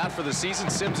 Kelly out for the season.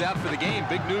 Sims out for the game.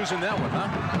 Big news in that one, huh?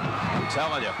 I'm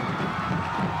telling you.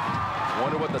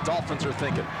 Wonder what the Dolphins are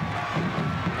thinking.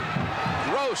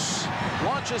 Gross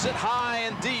launches it high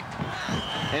and deep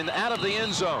and out of the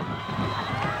end zone.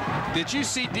 Did you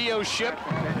see Dio Ship?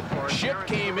 Ship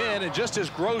came in, and just as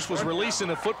Gross was releasing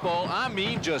the football, I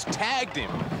mean, just tagged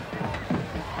him.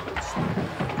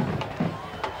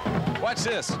 Watch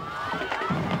this.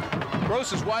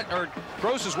 Gross is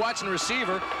watching the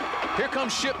receiver. Here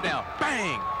comes Ship now.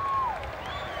 Bang!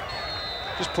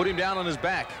 Just put him down on his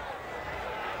back.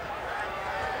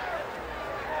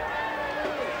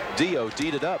 Dio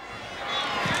D'd it up.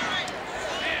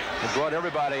 He brought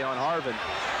everybody on Harvin.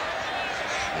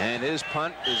 And his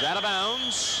punt is out of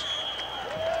bounds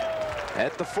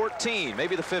at the 14,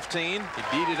 maybe the 15. He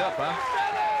beat it up, huh?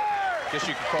 Guess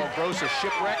you could call Gross a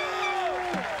shipwreck.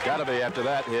 Gotta be after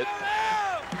that hit.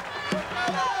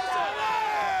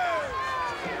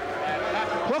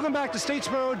 Welcome back to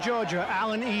Statesboro, Georgia,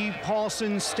 Allen E.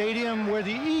 Paulson Stadium, where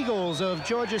the Eagles of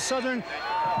Georgia Southern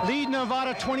lead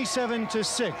Nevada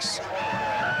 27-6.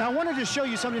 Now, I wanted to show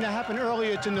you something that happened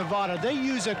earlier to Nevada. They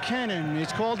use a cannon.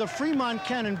 It's called the Fremont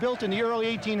Cannon, built in the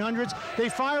early 1800s. They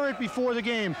fire it before the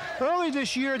game. Early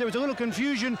this year, there was a little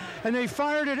confusion, and they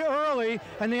fired it early,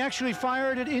 and they actually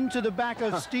fired it into the back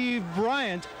of Steve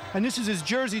Bryant, and this is his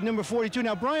jersey, number 42.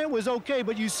 Now, Bryant was okay,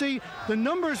 but you see the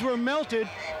numbers were melted,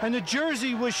 and the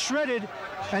jersey was shredded,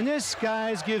 and this,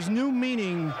 guys, gives new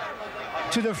meaning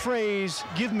to the phrase,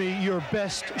 give me your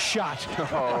best shot.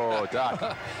 Oh,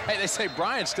 Doc. Hey, they say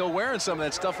Bryant's still wearing some of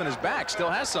that stuff in his back, still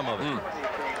has some of it.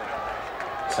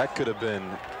 That could have been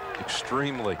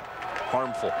extremely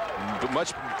harmful, but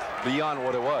much beyond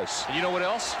what it was. And you know what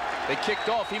else? They kicked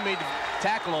off. He made the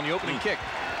tackle on the opening kick.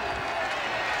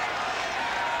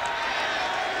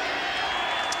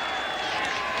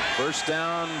 First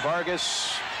down,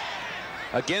 Vargas.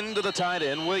 Again to the tight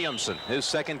end, Williamson. His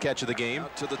second catch of the game.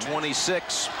 To the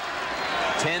 26.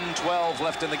 10-12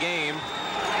 left in the game.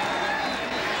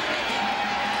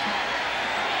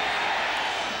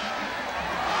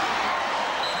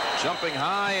 Jumping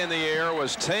high in the air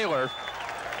was Taylor.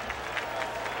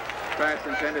 Pass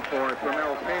intended for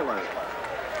Tramel Taylor.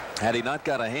 Had he not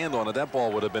got a hand on it, that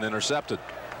ball would have been intercepted.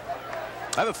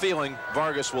 I have a feeling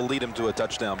Vargas will lead him to a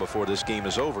touchdown before this game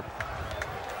is over.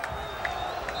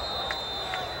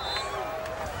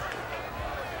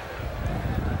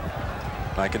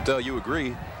 I can tell you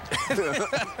agree.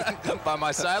 By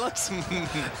my silence?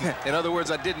 In other words,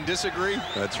 I didn't disagree?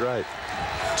 That's right.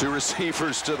 2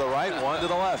 receivers to the right, 1 to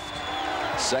the left.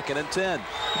 2nd and 10.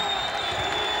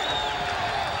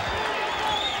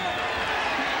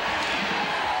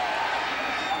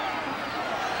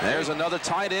 There's another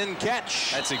tight end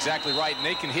catch. That's exactly right, and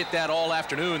they can hit that all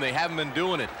afternoon. They haven't been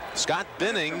doing it. Scott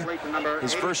Binning,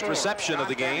 his first reception of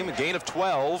the game, a gain of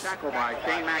 12. Tackled by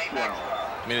Shane Maxwell.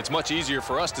 I mean, it's much easier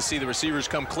for us to see the receivers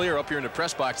come clear up here in the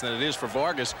press box than it is for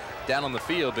Vargas down on the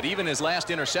field. But even his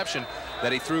last interception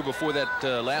that he threw before that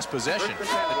last possession, the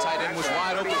tight end was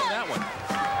wide open on that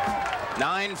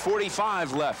one.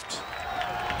 9:45 left.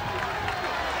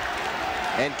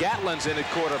 And Gatlin's in at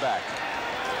quarterback.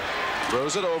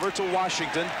 Throws it over to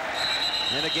Washington.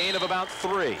 And a gain of about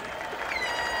 3.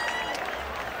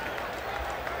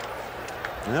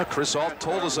 Yeah, Chris Alt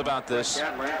told us about this,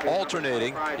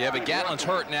 alternating. Yeah, but Gatlin's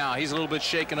hurt now. He's a little bit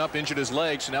shaken up, injured his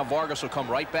leg, so now Vargas will come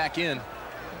right back in.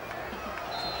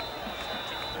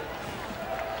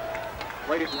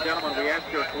 Ladies and gentlemen, we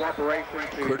ask your cooperation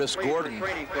to Curtis Gordon,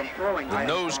 the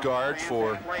nose guard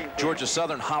for Georgia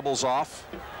Southern, hobbles off.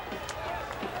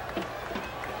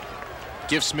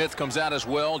 Giff Smith comes out as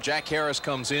well. Jack Harris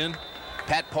comes in.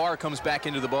 Pat Parr comes back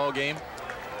into the ball game.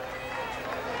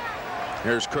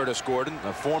 Here's Curtis Gordon,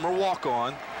 a former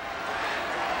walk-on.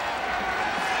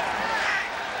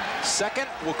 Second,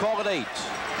 we'll call it 8.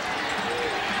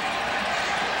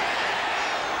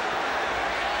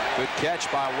 Good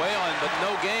catch by Whalen, but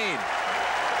no gain.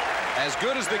 As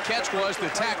good as the catch was, the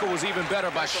tackle was even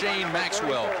better by Shane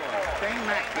Maxwell.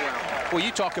 Well, you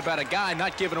talk about a guy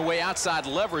not giving away outside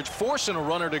leverage, forcing a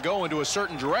runner to go into a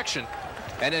certain direction,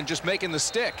 and then just making the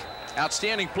stick.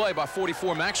 Outstanding play by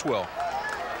 44 Maxwell.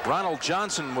 Ronald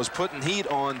Johnson was putting heat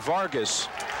on Vargas.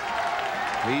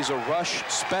 He's a rush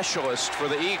specialist for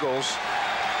the Eagles.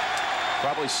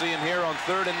 Probably see him here on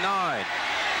 3rd and 9.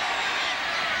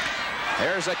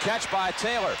 There's a catch by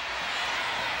Taylor.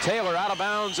 Taylor out of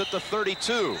bounds at the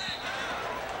 32.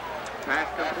 Pass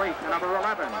complete to number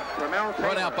 11, Ramel Taylor.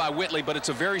 Run out by Whitley, but it's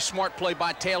a very smart play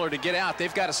by Taylor to get out.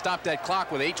 They've got to stop that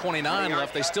clock with 8:29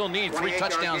 left. They still need 3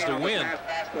 touchdowns to win.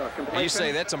 And you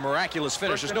say that's a miraculous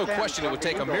finish. There's no question it would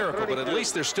take a miracle, but at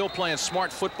least they're still playing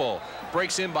smart football.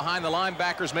 Breaks in behind the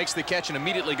linebackers, makes the catch, and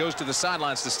immediately goes to the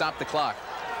sidelines to stop the clock.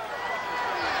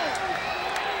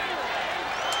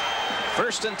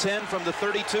 1st and 10 from the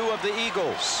 32 of the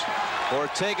Eagles.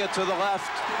 Ortega to the left.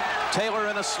 Taylor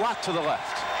in a slot to the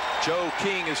left. Joe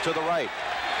King is to the right.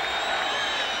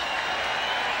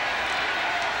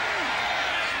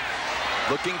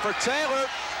 Looking for Taylor.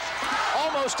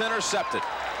 Almost intercepted.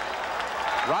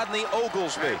 Rodney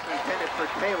Oglesby. Intended for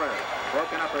Taylor.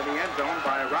 Broken up in the end zone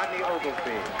by Rodney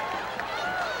Oglesby.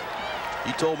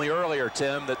 You told me earlier,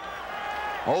 Tim, that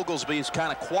Oglesby is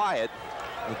kind of quiet.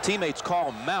 The teammates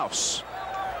call him Mouse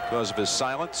because of his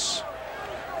silence.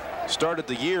 Started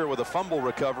the year with a fumble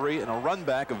recovery and a run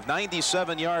back of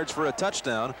 97 yards for a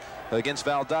touchdown against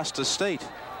Valdosta State.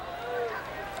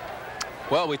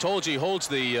 Well, we told you he holds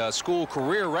the school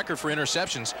career record for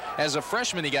interceptions. As a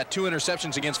freshman, he got 2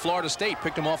 interceptions against Florida State.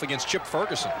 Picked him off against Chip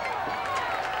Ferguson.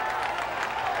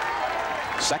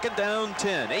 2nd down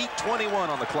 10, 8:21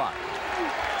 on the clock.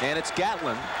 And it's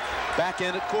Gatlin back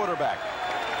in at quarterback.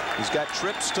 He's got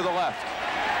trips to the left.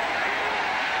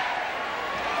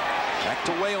 Back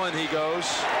to Whalen he goes.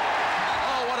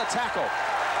 Oh, what a tackle.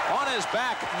 On his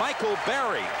back, Michael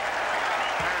Berry.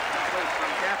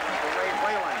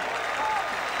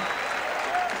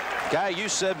 Guy you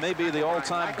said may be the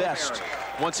all-time best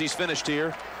once he's finished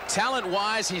here.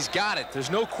 Talent-wise, he's got it. There's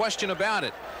no question about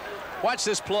it. Watch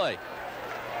this play.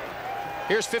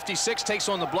 Here's 56, takes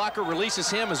on the blocker, releases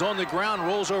him, is on the ground,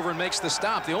 rolls over and makes the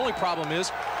stop. The only problem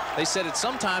is, they said it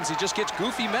sometimes he just gets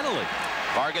goofy mentally.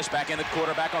 Vargas back in at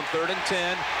quarterback on 3rd and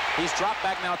 10. He's dropped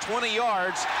back now 20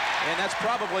 yards, and that's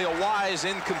probably a wise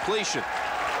incompletion.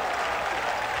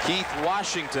 Keith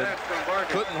Washington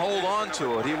couldn't hold on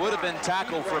to it. He would have been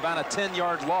tackled for about a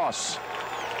 10-yard loss.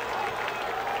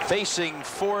 Facing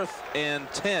 4th and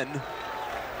 10.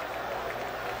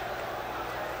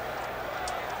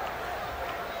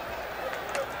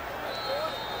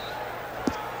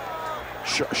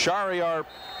 Shahriar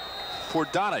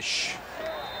Pordanish.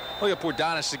 Look at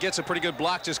Pordanish. It gets a pretty good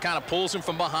block, just kind of pulls him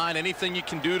from behind. Anything you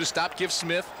can do to stop, give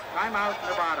Smith. Timeout,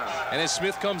 Nevada. And then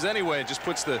Smith comes anyway, just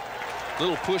puts the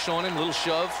little push on him, little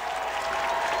shove.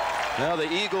 Now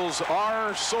the Eagles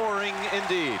are soaring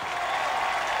indeed.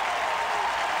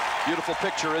 Beautiful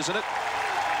picture, isn't it?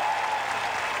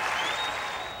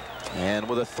 And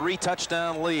with a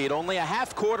 3-touchdown lead, only a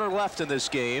half quarter left in this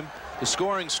game. The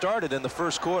scoring started in the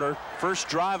 1st quarter. First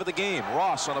drive of the game.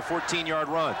 Ross on a 14-yard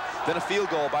run. Then a field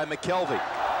goal by McKelvey.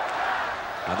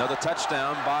 Another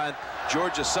touchdown by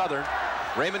Georgia Southern.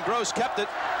 Raymond Gross kept it.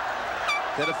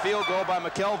 Then a field goal by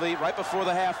McKelvey right before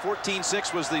the half.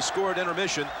 14-6 was the score at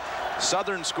intermission.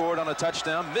 Southern scored on a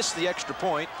touchdown, missed the extra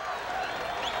point.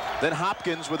 Then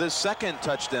Hopkins with his 2nd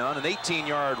touchdown, an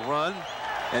 18-yard run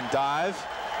and dive.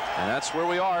 And that's where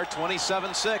we are,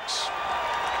 27-6.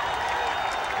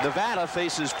 Nevada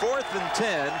faces 4th and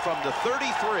 10 from the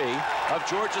 33 of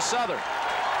Georgia Southern.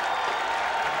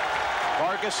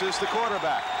 Vargas is the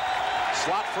quarterback.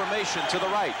 Slot formation to the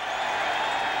right.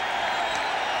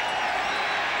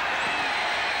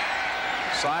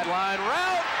 Sideline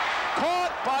route.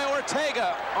 Caught by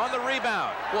Ortega on the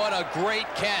rebound. What a great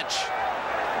catch.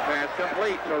 Pass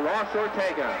complete to Ross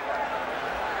Ortega.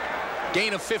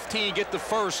 Gain of 15, get the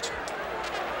first.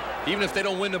 Even if they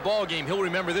don't win the ball game, he'll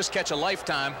remember this catch a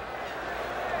lifetime.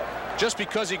 Just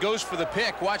because he goes for the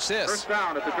pick. Watch this. First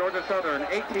down at the Georgia Southern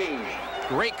 18.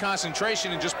 Great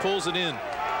concentration and just pulls it in.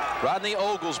 Rodney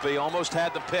Oglesby almost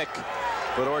had the pick,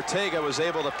 but Ortega was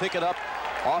able to pick it up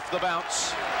off the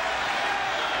bounce.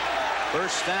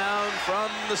 First down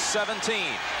from the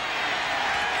 17.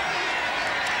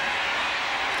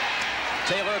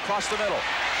 Taylor across the middle.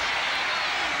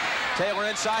 Taylor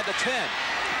inside the 10.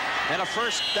 And a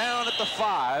first down at the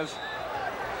 5.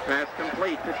 Pass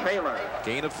complete to Taylor.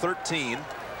 Gain of 13.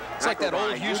 It's like that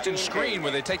old Houston screen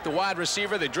where they take the wide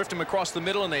receiver, they drift him across the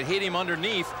middle, and they hit him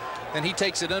underneath. And he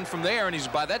takes it in from there,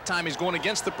 and by that time he's going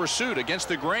against the pursuit, against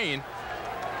the grain.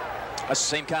 That's the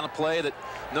same kind of play that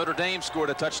Notre Dame scored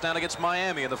a touchdown against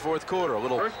Miami in the 4th quarter. A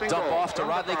little dump off to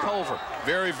Rodney Culver.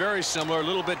 Very, very similar. A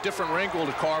little bit different wrinkle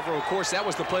to Carver. Of course, that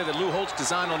was the play that Lou Holtz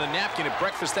designed on a napkin at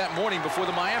breakfast that morning before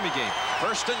the Miami game.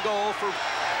 First and goal for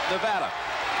Nevada.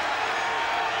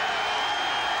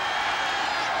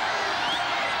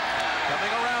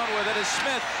 Coming around with it is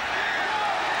Smith.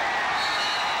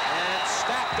 And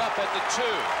stacked up at the 2.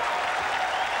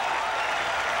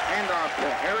 Handoff to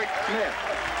Eric Smith.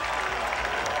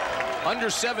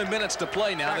 Under 7 minutes to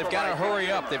play now. They've got to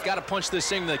hurry up. They've got to punch this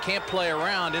thing. They can't play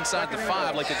around inside the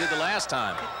 5 like they did the last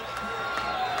time.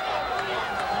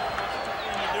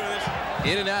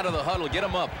 In and out of the huddle. Get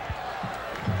them up.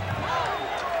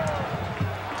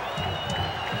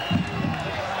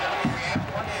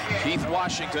 Keith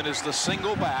Washington is the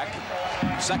single back.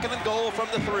 2nd and goal from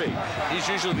the 3. He's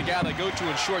usually the guy they go to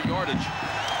in short yardage.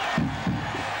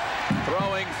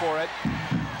 Throwing for it.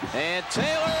 And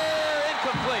Taylor,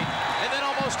 incomplete. And then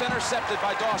almost intercepted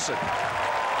by Dawson.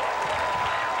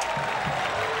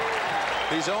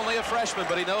 He's only a freshman,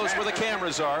 but he knows where the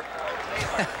cameras are.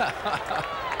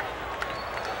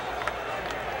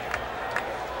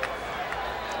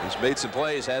 He's made some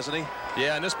plays, hasn't he?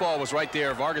 Yeah, and this ball was right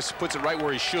there. Vargas puts it right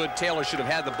where he should. Taylor should have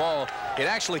had the ball. It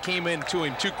actually came into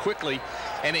him too quickly,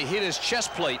 and it hit his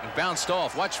chest plate and bounced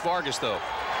off. Watch Vargas, though.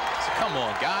 So come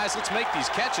on, guys, let's make these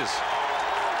catches.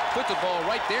 Put the ball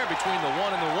right there between the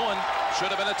 1 and the 1. Should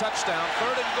have been a touchdown.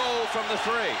 3rd and goal from the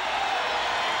 3.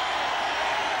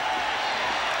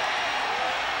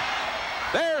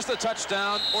 There's the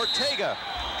touchdown, Ortega.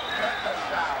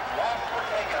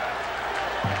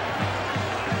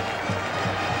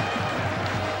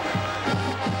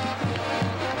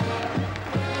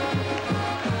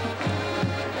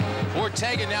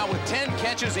 Ortega now with 10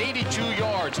 catches, 82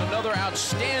 yards. Another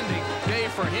outstanding day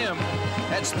for him.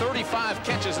 That's 35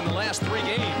 catches in the last 3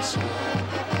 games.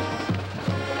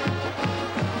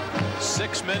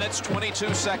 6 minutes,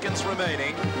 22 seconds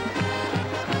remaining.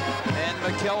 And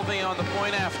McKelvey on the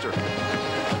point after.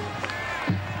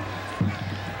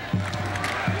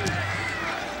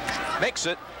 Makes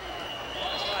it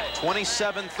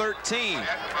 27-13.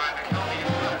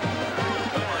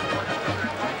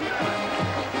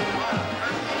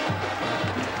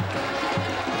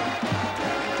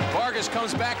 Vargas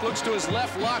comes back, looks to his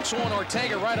left, locks on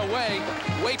Ortega right away,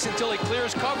 waits until he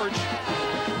clears coverage,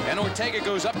 and Ortega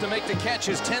goes up to make the catch,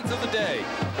 his 10th of the day.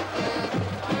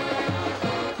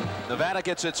 Nevada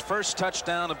gets its first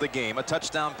touchdown of the game, a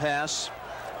touchdown pass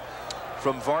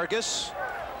from Vargas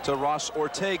to Ross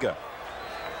Ortega.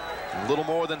 A little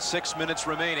more than 6 minutes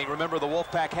remaining. Remember, the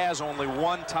Wolfpack has only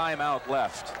 1 timeout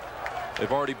left.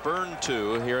 They've already burned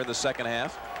 2 here in the second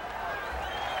half.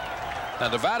 Now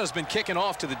Nevada's been kicking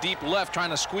off to the deep left, trying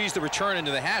to squeeze the return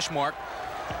into the hash mark.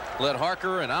 Let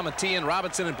Harker and Amati and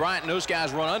Robinson and Bryant and those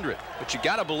guys run under it. But you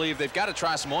got to believe they've got to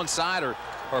try some onside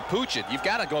or pooch it. You've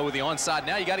got to go with the onside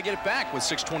now. You got to get it back with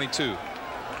 6:22.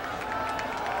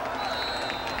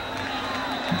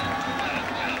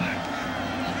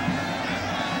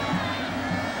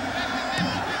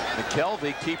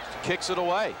 McKelvey kicks it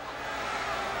away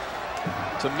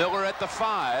to Miller at the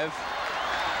 5.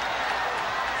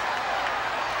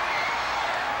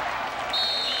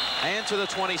 And to the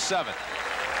 27.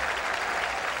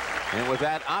 And with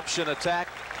that option attack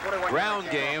ground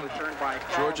game,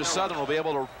 Georgia Southern will be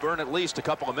able to burn at least a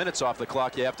couple of minutes off the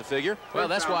clock, you have to figure. Well,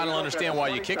 that's why I don't understand why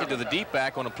you kick it to the deep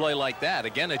back on a play like that.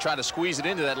 Again, they try to squeeze it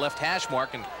into that left hash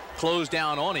mark and close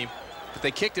down on him. But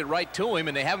they kicked it right to him,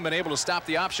 and they haven't been able to stop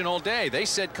the option all day. They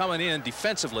said coming in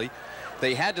defensively,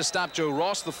 they had to stop Joe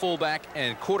Ross, the fullback,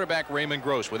 and quarterback Raymond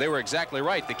Gross. Well, they were exactly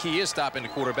right. The key is stopping the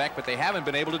quarterback, but they haven't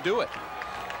been able to do it.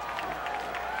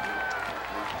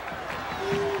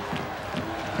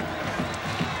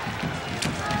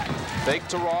 Fake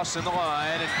to Ross in the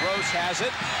line, and Gross has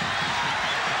it.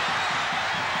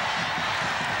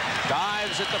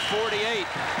 Dives at the 48.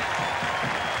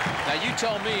 Now you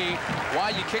tell me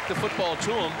why you kick the football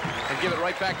to him and give it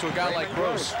right back to a guy like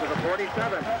Gross. To the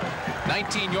 47.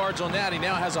 19 yards on that. He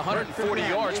now has 140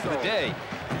 yards for the day.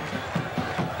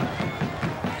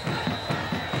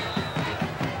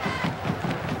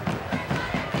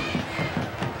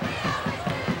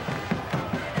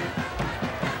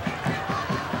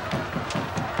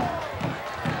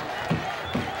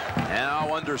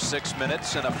 Now under 6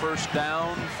 minutes and a first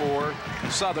down for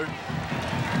Southern.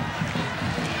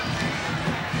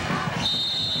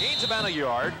 Gains about a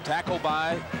yard. Tackle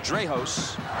by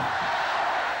Drejos.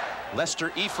 Lester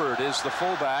Eford is the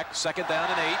fullback. 2nd down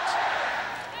and 8.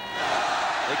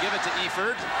 They give it to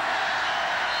Eford.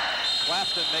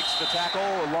 Clafton makes the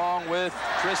tackle along with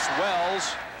Chris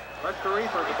Wells. Lester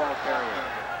Eford, the ball carrier.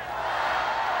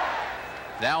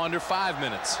 Now under 5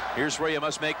 minutes. Here's where you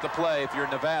must make the play if you're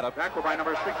Nevada. Tackle by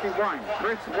number 61,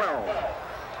 Chris Wells.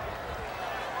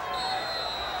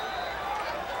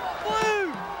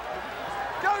 Blue!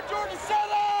 Go Georgia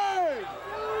Southern!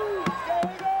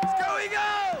 Let's go,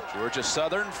 Eagles! Georgia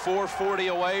Southern 440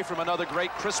 away from another great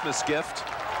Christmas gift.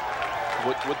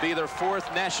 Would be their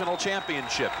 4th national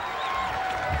championship.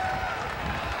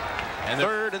 And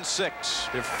 3rd and 6.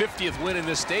 Their 50th win in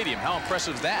this stadium. How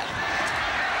impressive is that?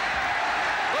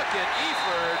 Look at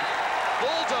Eford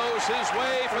bulldoze his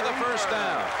way for the first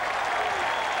down.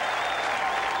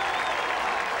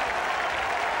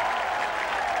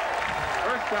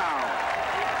 First down.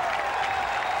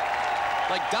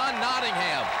 Like Don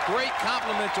Nottingham, great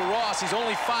compliment to Ross. He's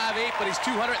only 5'8", but he's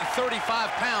 235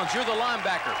 pounds. You're the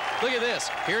linebacker. Look at this.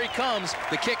 Here he comes.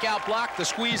 The kick out block, the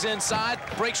squeeze inside,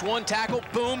 breaks one tackle,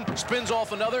 boom, spins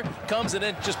off another, comes and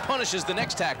then just punishes the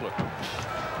next tackler.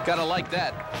 Gotta like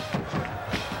that.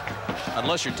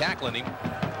 Unless you're tackling him.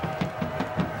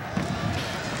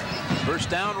 First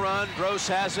down run. Gross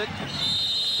has it.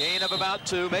 Gain of about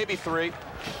 2, maybe 3.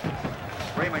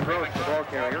 Raymond Gross, the ball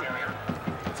carrier.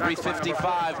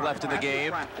 3:55 left in the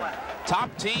game.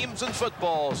 Top teams in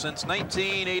football since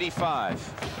 1985.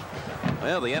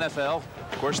 Well, the NFL,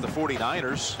 of course, the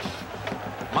 49ers,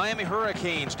 Miami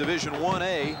Hurricanes, Division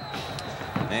 1A,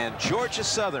 and Georgia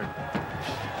Southern,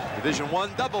 Division 1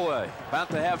 AA, about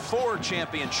to have 4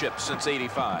 championships since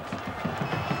 '85.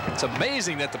 It's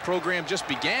amazing that the program just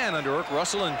began under Irk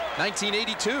Russell in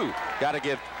 1982. Got to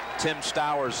give Tim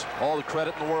Stowers all the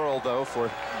credit in the world, though, for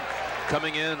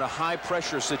coming in a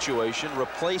high-pressure situation,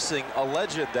 replacing a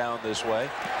legend down this way.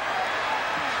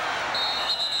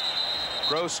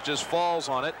 Gross just falls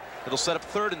on it. It'll set up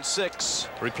 3rd and 6.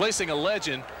 Replacing a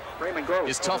legend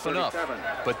is tough enough,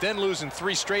 but then losing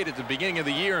 3 straight at the beginning of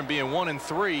the year and being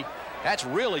 1-3, that's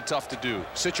really tough to do.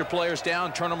 Sit your players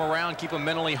down, turn them around, keep them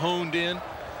mentally honed in.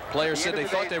 Players said they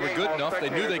thought they were good enough. They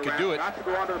knew they could do it.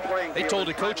 They told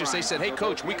the coaches, they said, hey,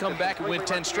 coach, we come back and win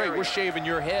 10 straight. We're shaving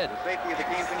your head.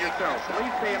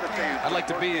 I'd like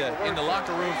to be in the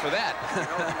locker room for that.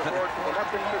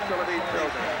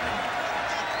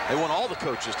 They want all the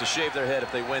coaches to shave their head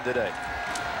if they win today.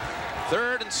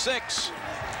 3rd and 6.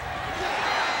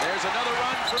 There's another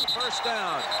run for first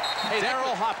down. Hey,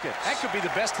 Darryl Hopkins. That could be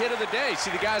the best hit of the day. See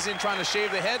the guys in trying to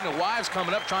shave the head and the wives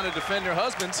coming up trying to defend their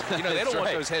husbands. You know, they don't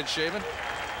want those heads shaven.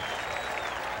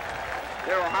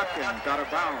 Darryl Hopkins out of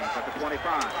bounds at the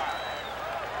 25.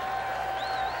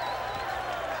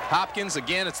 Hopkins,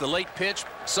 again, it's the late pitch.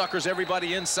 Suckers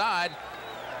everybody inside.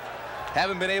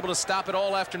 Haven't been able to stop it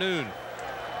all afternoon.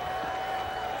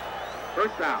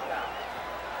 First down.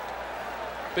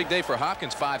 Big day for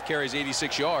Hopkins. 5 carries,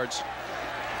 86 yards.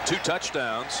 2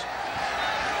 touchdowns.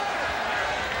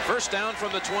 First down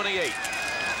from the 28.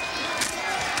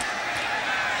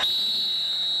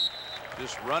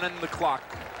 Just running the clock.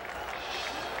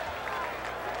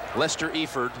 Lester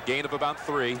Eford, gain of about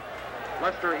 3.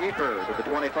 Lester Eford at the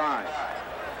 25.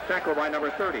 Tackled by number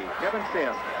 30, Kevin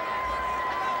Sims.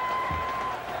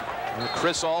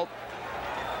 Chris Alt,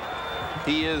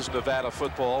 he is Nevada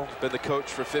football, been the coach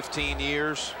for 15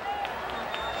 years.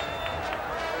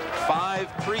 5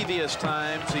 previous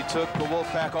times he took the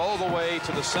Wolfpack all the way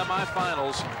to the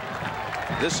semifinals.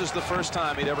 This is the first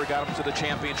time he'd ever got them to the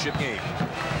championship game.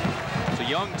 It's a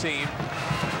young team.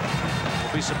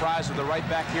 We'll be surprised if they're right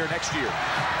back here next year.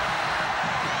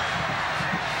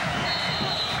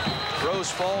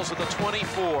 Gross falls at the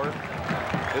 24.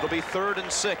 It'll be 3rd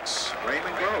and 6.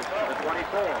 Raymond Gross at the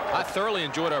 24. I thoroughly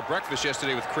enjoyed our breakfast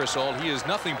yesterday with Chris Auld. He is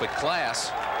nothing but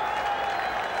class.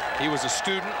 He was a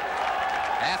student,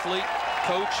 athlete,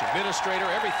 coach, administrator,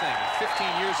 everything.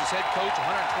 15 years as head coach,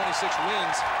 126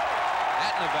 wins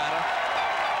at Nevada.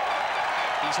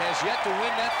 He has yet to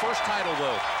win that first title,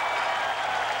 though.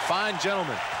 Fine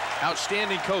gentleman,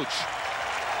 outstanding coach,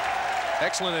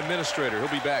 excellent administrator. He'll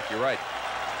be back, you're right.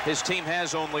 His team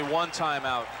has only 1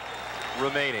 timeout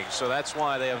remaining, so that's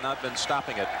why they have not been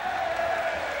stopping it.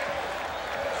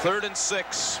 3rd and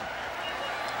 6.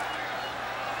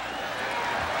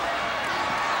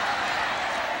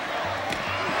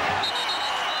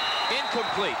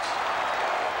 Incomplete.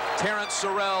 Terrence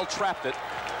Sorrell trapped it.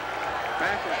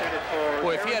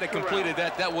 Boy, if he had completed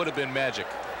that, that would have been magic.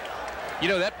 You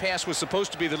know, that pass was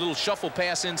supposed to be the little shuffle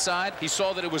pass inside. He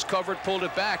saw that it was covered, pulled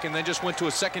it back, and then just went to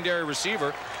a secondary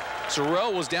receiver.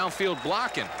 Sorrell was downfield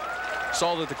blocking.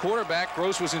 Saw that the quarterback,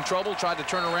 Gross, was in trouble, tried to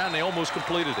turn around, and they almost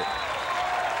completed it.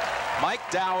 Mike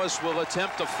Dowis will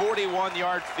attempt a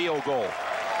 41-yard field goal.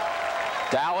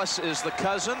 Dowis is the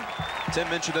cousin, Tim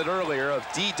mentioned it earlier, of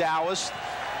D. Dowis,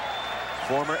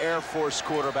 former Air Force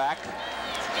quarterback.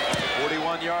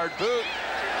 41-yard boot.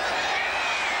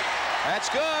 That's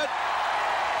good.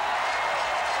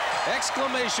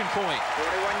 Exclamation point.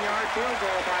 41-yard field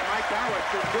goal by Mike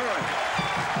Dowis is good.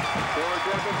 For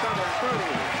Georgia Southern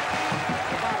 30.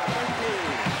 Nevada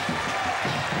 13.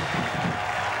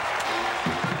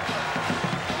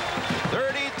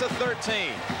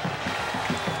 13.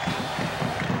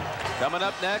 Coming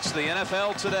up next, the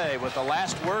NFL Today with the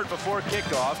last word before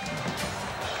kickoff.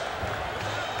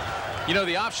 You know,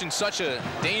 the option's such a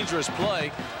dangerous play.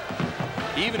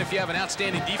 Even if you have an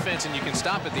outstanding defense and you can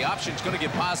stop it, the option's going to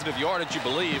get positive yardage, you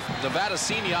believe. Nevada's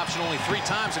seen the option only 3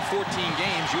 times in 14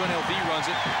 games. UNLV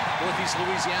runs it, Northeast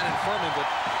Louisiana and Furman, but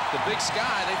the Big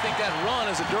Sky, they think that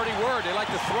run is a dirty word. They like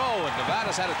to throw, and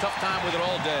Nevada's had a tough time with it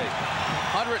all day.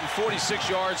 146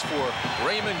 yards for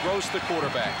Raymond Gross, the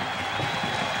quarterback.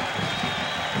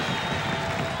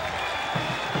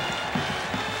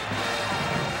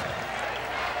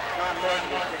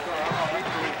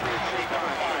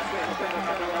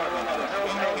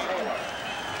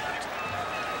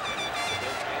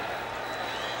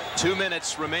 Two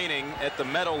minutes remaining at the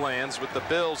Meadowlands with the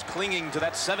Bills clinging to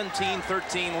that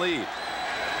 17-13 lead.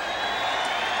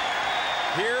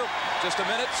 Here, just a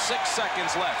minute, 6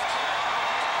 seconds left.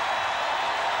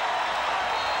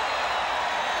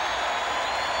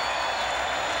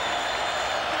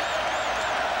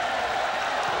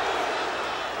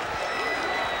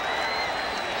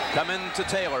 Coming to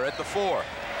Taylor at the 4.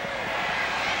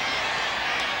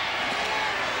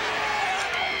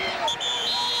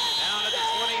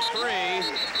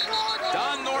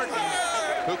 Don Norton,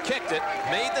 who kicked it,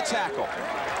 made the tackle.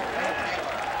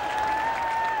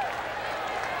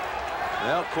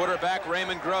 Well, quarterback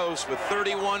Raymond Gross with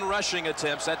 31 rushing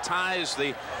attempts. That ties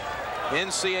the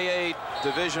NCAA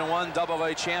Division I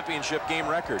AA championship game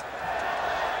record.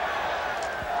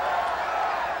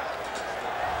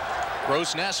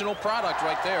 Gross national product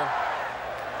right there.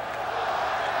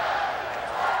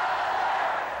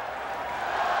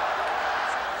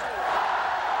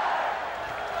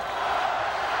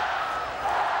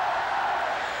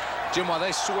 Jim, while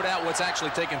they sort out what's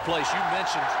actually taking place, you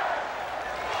mentioned,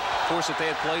 of course, that they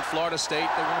had played Florida State.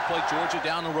 They want to play Georgia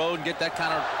down the road and get that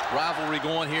kind of rivalry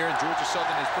going here. And Georgia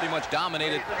Southern has pretty much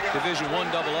dominated Division I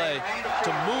AA.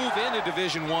 To move into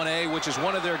Division 1A, which is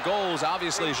one of their goals,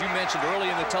 obviously, as you mentioned early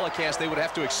in the telecast, they would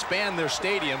have to expand their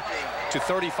stadium to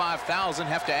 35,000,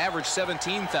 have to average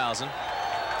 17,000.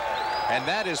 And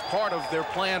that is part of their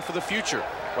plan for the future.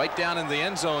 Right down in the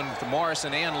end zone, the Morris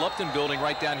and Ann Lupton building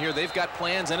right down here. They've got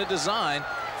plans and a design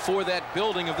for that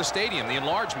building of the stadium, the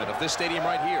enlargement of this stadium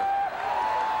right here.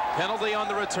 Penalty on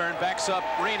the return, backs up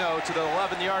Reno to the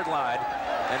 11-yard line,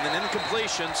 and an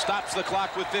incompletion stops the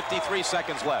clock with 53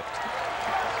 seconds left.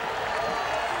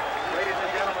 Ladies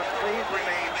and gentlemen, please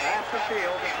remain off the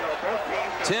field until both teams.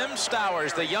 Tim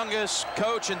Stowers, the youngest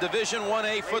coach in Division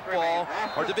 1A football,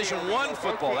 or Division I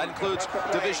football. That includes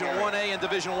Division 1A and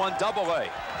Division I AA.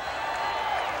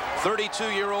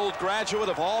 32-year-old graduate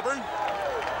of Auburn.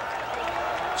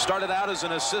 Started out as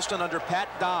an assistant under Pat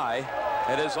Dye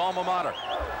at his alma mater.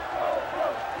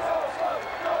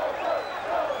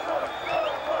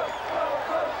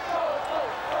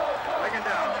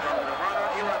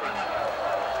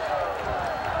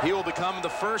 He will become the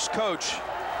first coach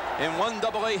in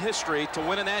 1AA history to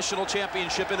win a national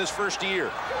championship in his first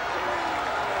year.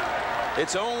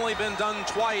 It's only been done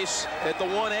twice at the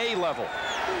 1A level.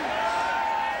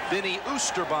 Benny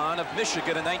Oosterbaan of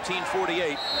Michigan in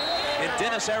 1948 and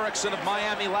Dennis Erickson of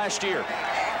Miami last year.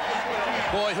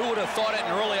 Boy, who would have thought it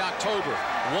in early October?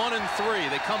 1-3.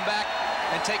 They come back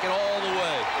and take it all the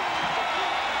way.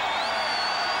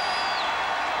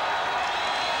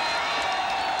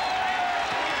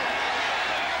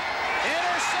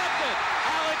 Intercepted.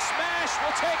 Alex Smash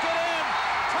will take it in.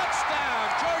 Touchdown,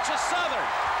 Georgia Southern.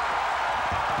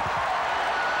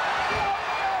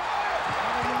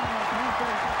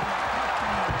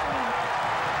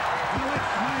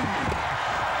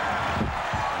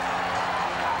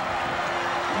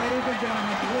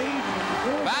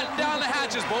 Batten down the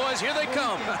hatches, boys. Here they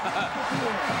come.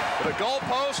 The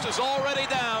goalpost is already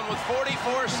down with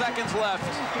 44 seconds left.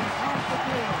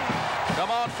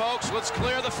 Come on, folks. Let's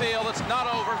clear the field. It's not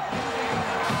over.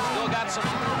 Still got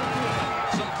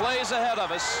some plays ahead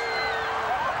of us.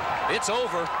 It's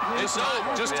over. It's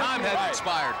not. Just time hadn't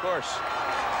expired. Of course.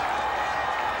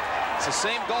 It's the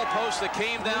same goalpost that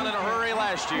came down in a hurry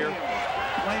last year.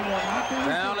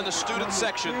 Down in the student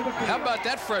section. How about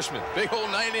that freshman? Big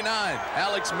old 99,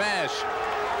 Alex Mash.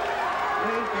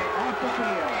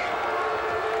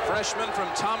 Freshman from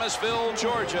Thomasville,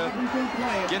 Georgia,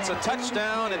 gets a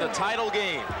touchdown in the title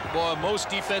game. Boy, most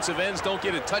defensive ends don't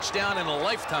get a touchdown in a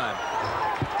lifetime.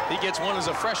 He gets one as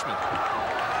a freshman.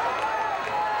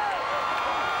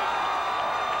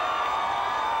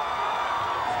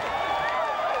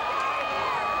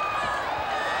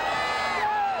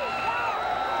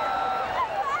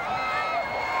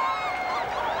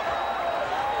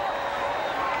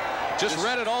 Just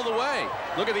read it all the way.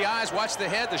 Look at the eyes, watch the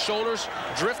head, the shoulders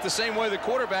drift the same way the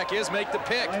quarterback is, make the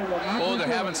pick. Oh, they're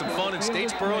having some fun in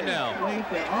Statesboro now.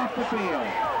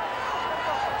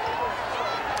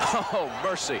 Oh,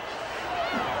 mercy.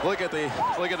 Look at the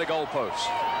goalposts.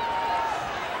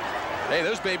 Hey,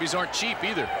 those babies aren't cheap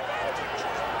either.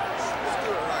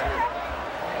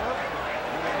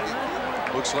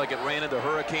 Looks like it ran into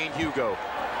Hurricane Hugo.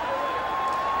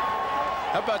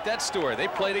 How about that story? They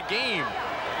played a game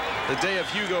the day of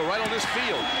Hugo right on this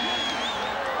field.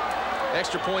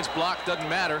 Extra points blocked, doesn't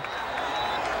matter.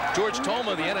 George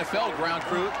Tolma, the NFL ground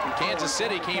crew in Kansas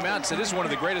City, came out and said this is one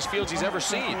of the greatest fields he's ever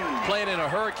seen. Playing in a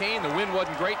hurricane, the wind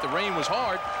wasn't great, the rain was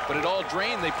hard, but it all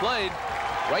drained. They played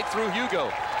right through Hugo.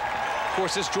 Of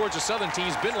course, this Georgia Southern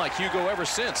team's been like Hugo ever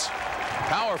since.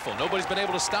 Powerful. Nobody's been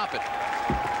able to stop it.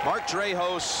 Mark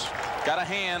Drehos got a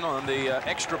hand on the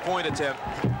extra point attempt.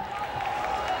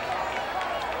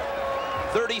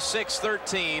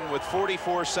 36-13 with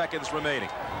 44 seconds remaining.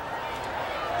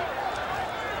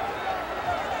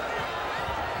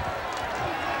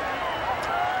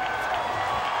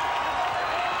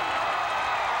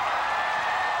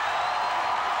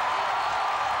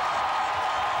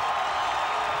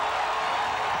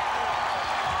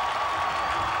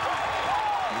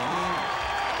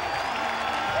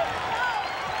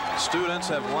 Students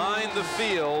have lined the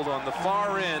field on the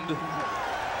far end.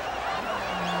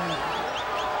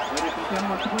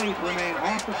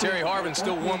 Terry Harvin's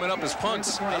still warming up his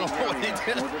punts. I don't know what he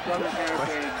did.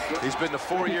 He's been the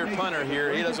 4-year punter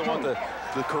here. He doesn't want the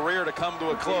career to come to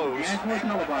a close. Please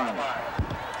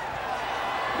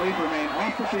remain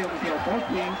off the field until both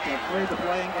teams have cleared the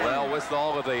playing area. Well, with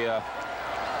all of the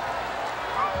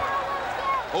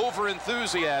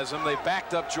over-enthusiasm, they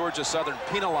backed up Georgia Southern,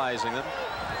 penalizing them.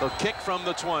 They'll kick from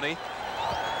the 20.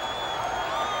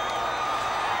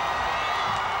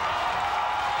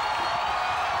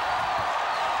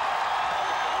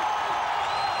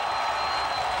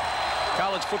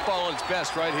 College football at its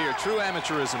best right here. True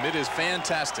amateurism. It is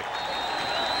fantastic.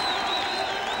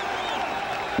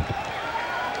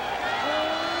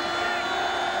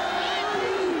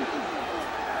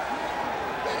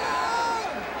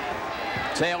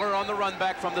 Taylor on the run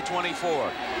back from the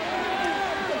 24.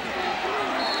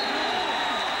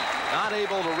 Not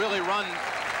able to really run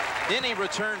any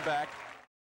return back.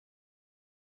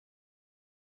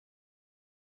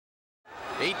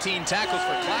 18 tackles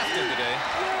for Clafton today.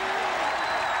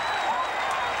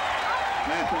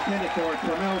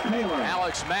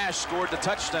 Alex Mash scored the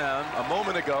touchdown a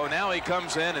moment ago. Now he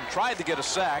comes in and tried to get a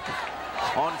sack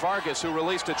on Vargas, who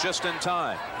released it just in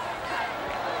time.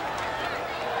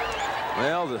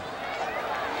 Well,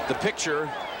 the picture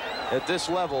at this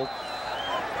level,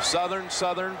 Southern,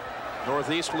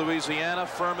 Northeast Louisiana,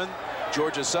 Furman,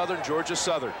 Georgia Southern.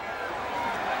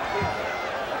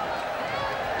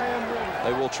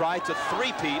 They will try to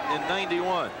three-peat in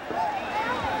 91.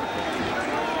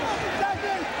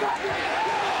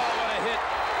 What a hit.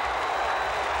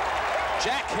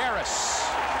 Jack Harris.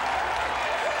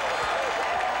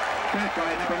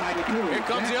 Here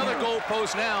comes the other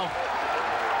goalpost now.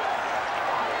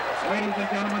 Ladies and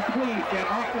gentlemen, please get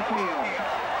off the field.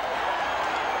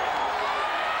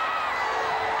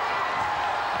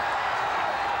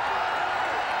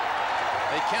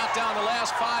 They count down the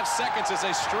last 5 seconds as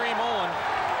they stream on.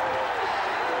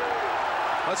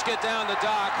 Let's get down to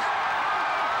Doc.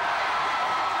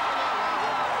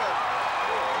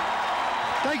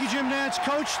 Thank you, Jim Nance.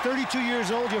 Coach, 32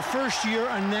 years old, your first year,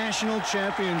 a national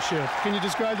championship. Can you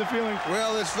describe the feeling?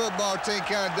 Well, this football team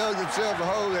kind of dug themselves a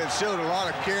hole that showed a lot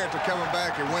of character coming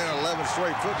back and winning 11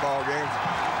 straight football games.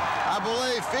 I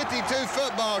believe 52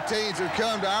 football teams have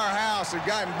come to our house and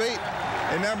gotten beat,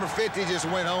 and number 50 just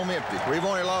went home empty. We've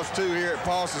only lost 2 here at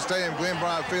Paulson Stadium,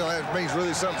 Glenbrier Field. That means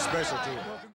really something special to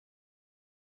them.